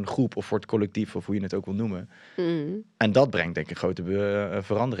zijn voor een groep of voor het collectief of hoe je het ook wil noemen. Mm-hmm. En dat brengt denk ik een grote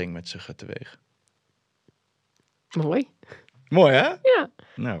verandering met zich teweeg. Mooi. Mooi, hè? Ja.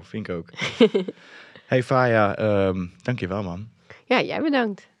 Nou, vind ik ook. Hey Fajah, dankjewel man. Ja, jij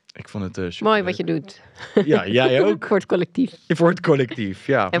bedankt. Ik vond het super mooi leuk. Wat je doet. Ja, jij ook. Voor het collectief. Voor het collectief,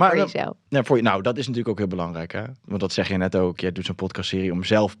 ja. En voor jezelf. Nou, dat is natuurlijk ook heel belangrijk, hè? Want dat zeg je net ook. Jij doet zo'n podcastserie om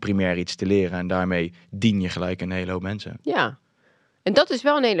zelf primair iets te leren. En daarmee dien je gelijk een hele hoop mensen. Ja. En dat is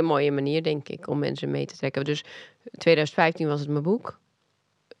wel een hele mooie manier, denk ik, om mensen mee te trekken. Dus 2015 was het mijn boek.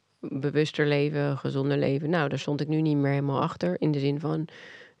 Bewuster leven, gezonder leven. Nou, daar stond ik nu niet meer helemaal achter. In de zin van,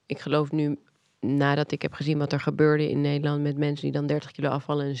 ik geloof nu, nadat ik heb gezien wat er gebeurde in Nederland met mensen die dan 30 kilo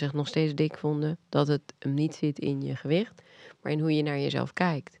afvallen en zich nog steeds dik vonden, dat het hem niet zit in je gewicht, maar in hoe je naar jezelf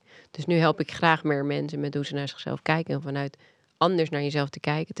kijkt. Dus nu help ik graag meer mensen met hoe ze naar zichzelf kijken en vanuit anders naar jezelf te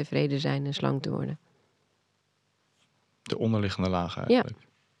kijken, tevreden zijn en slank te worden. De onderliggende laag eigenlijk.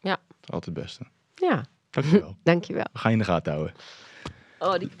 Ja. Altijd het beste. Ja. Dankjewel. Dankjewel. We gaan je in de gaten houden.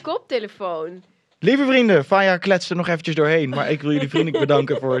 Oh, die koptelefoon. Lieve vrienden, Fajah kletst er nog eventjes doorheen. Maar ik wil jullie vriendelijk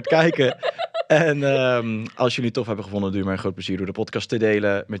bedanken voor het kijken. En als jullie het tof hebben gevonden, doe je mij een groot plezier door de podcast te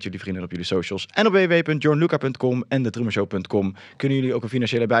delen met jullie vrienden op jullie socials. En op www.johnluca.com en detruemanshow.com kunnen jullie ook een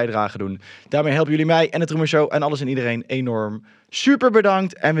financiële bijdrage doen. Daarmee helpen jullie mij en de Trueman Show en alles en iedereen enorm. Super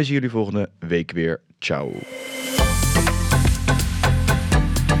bedankt en we zien jullie volgende week weer. Ciao.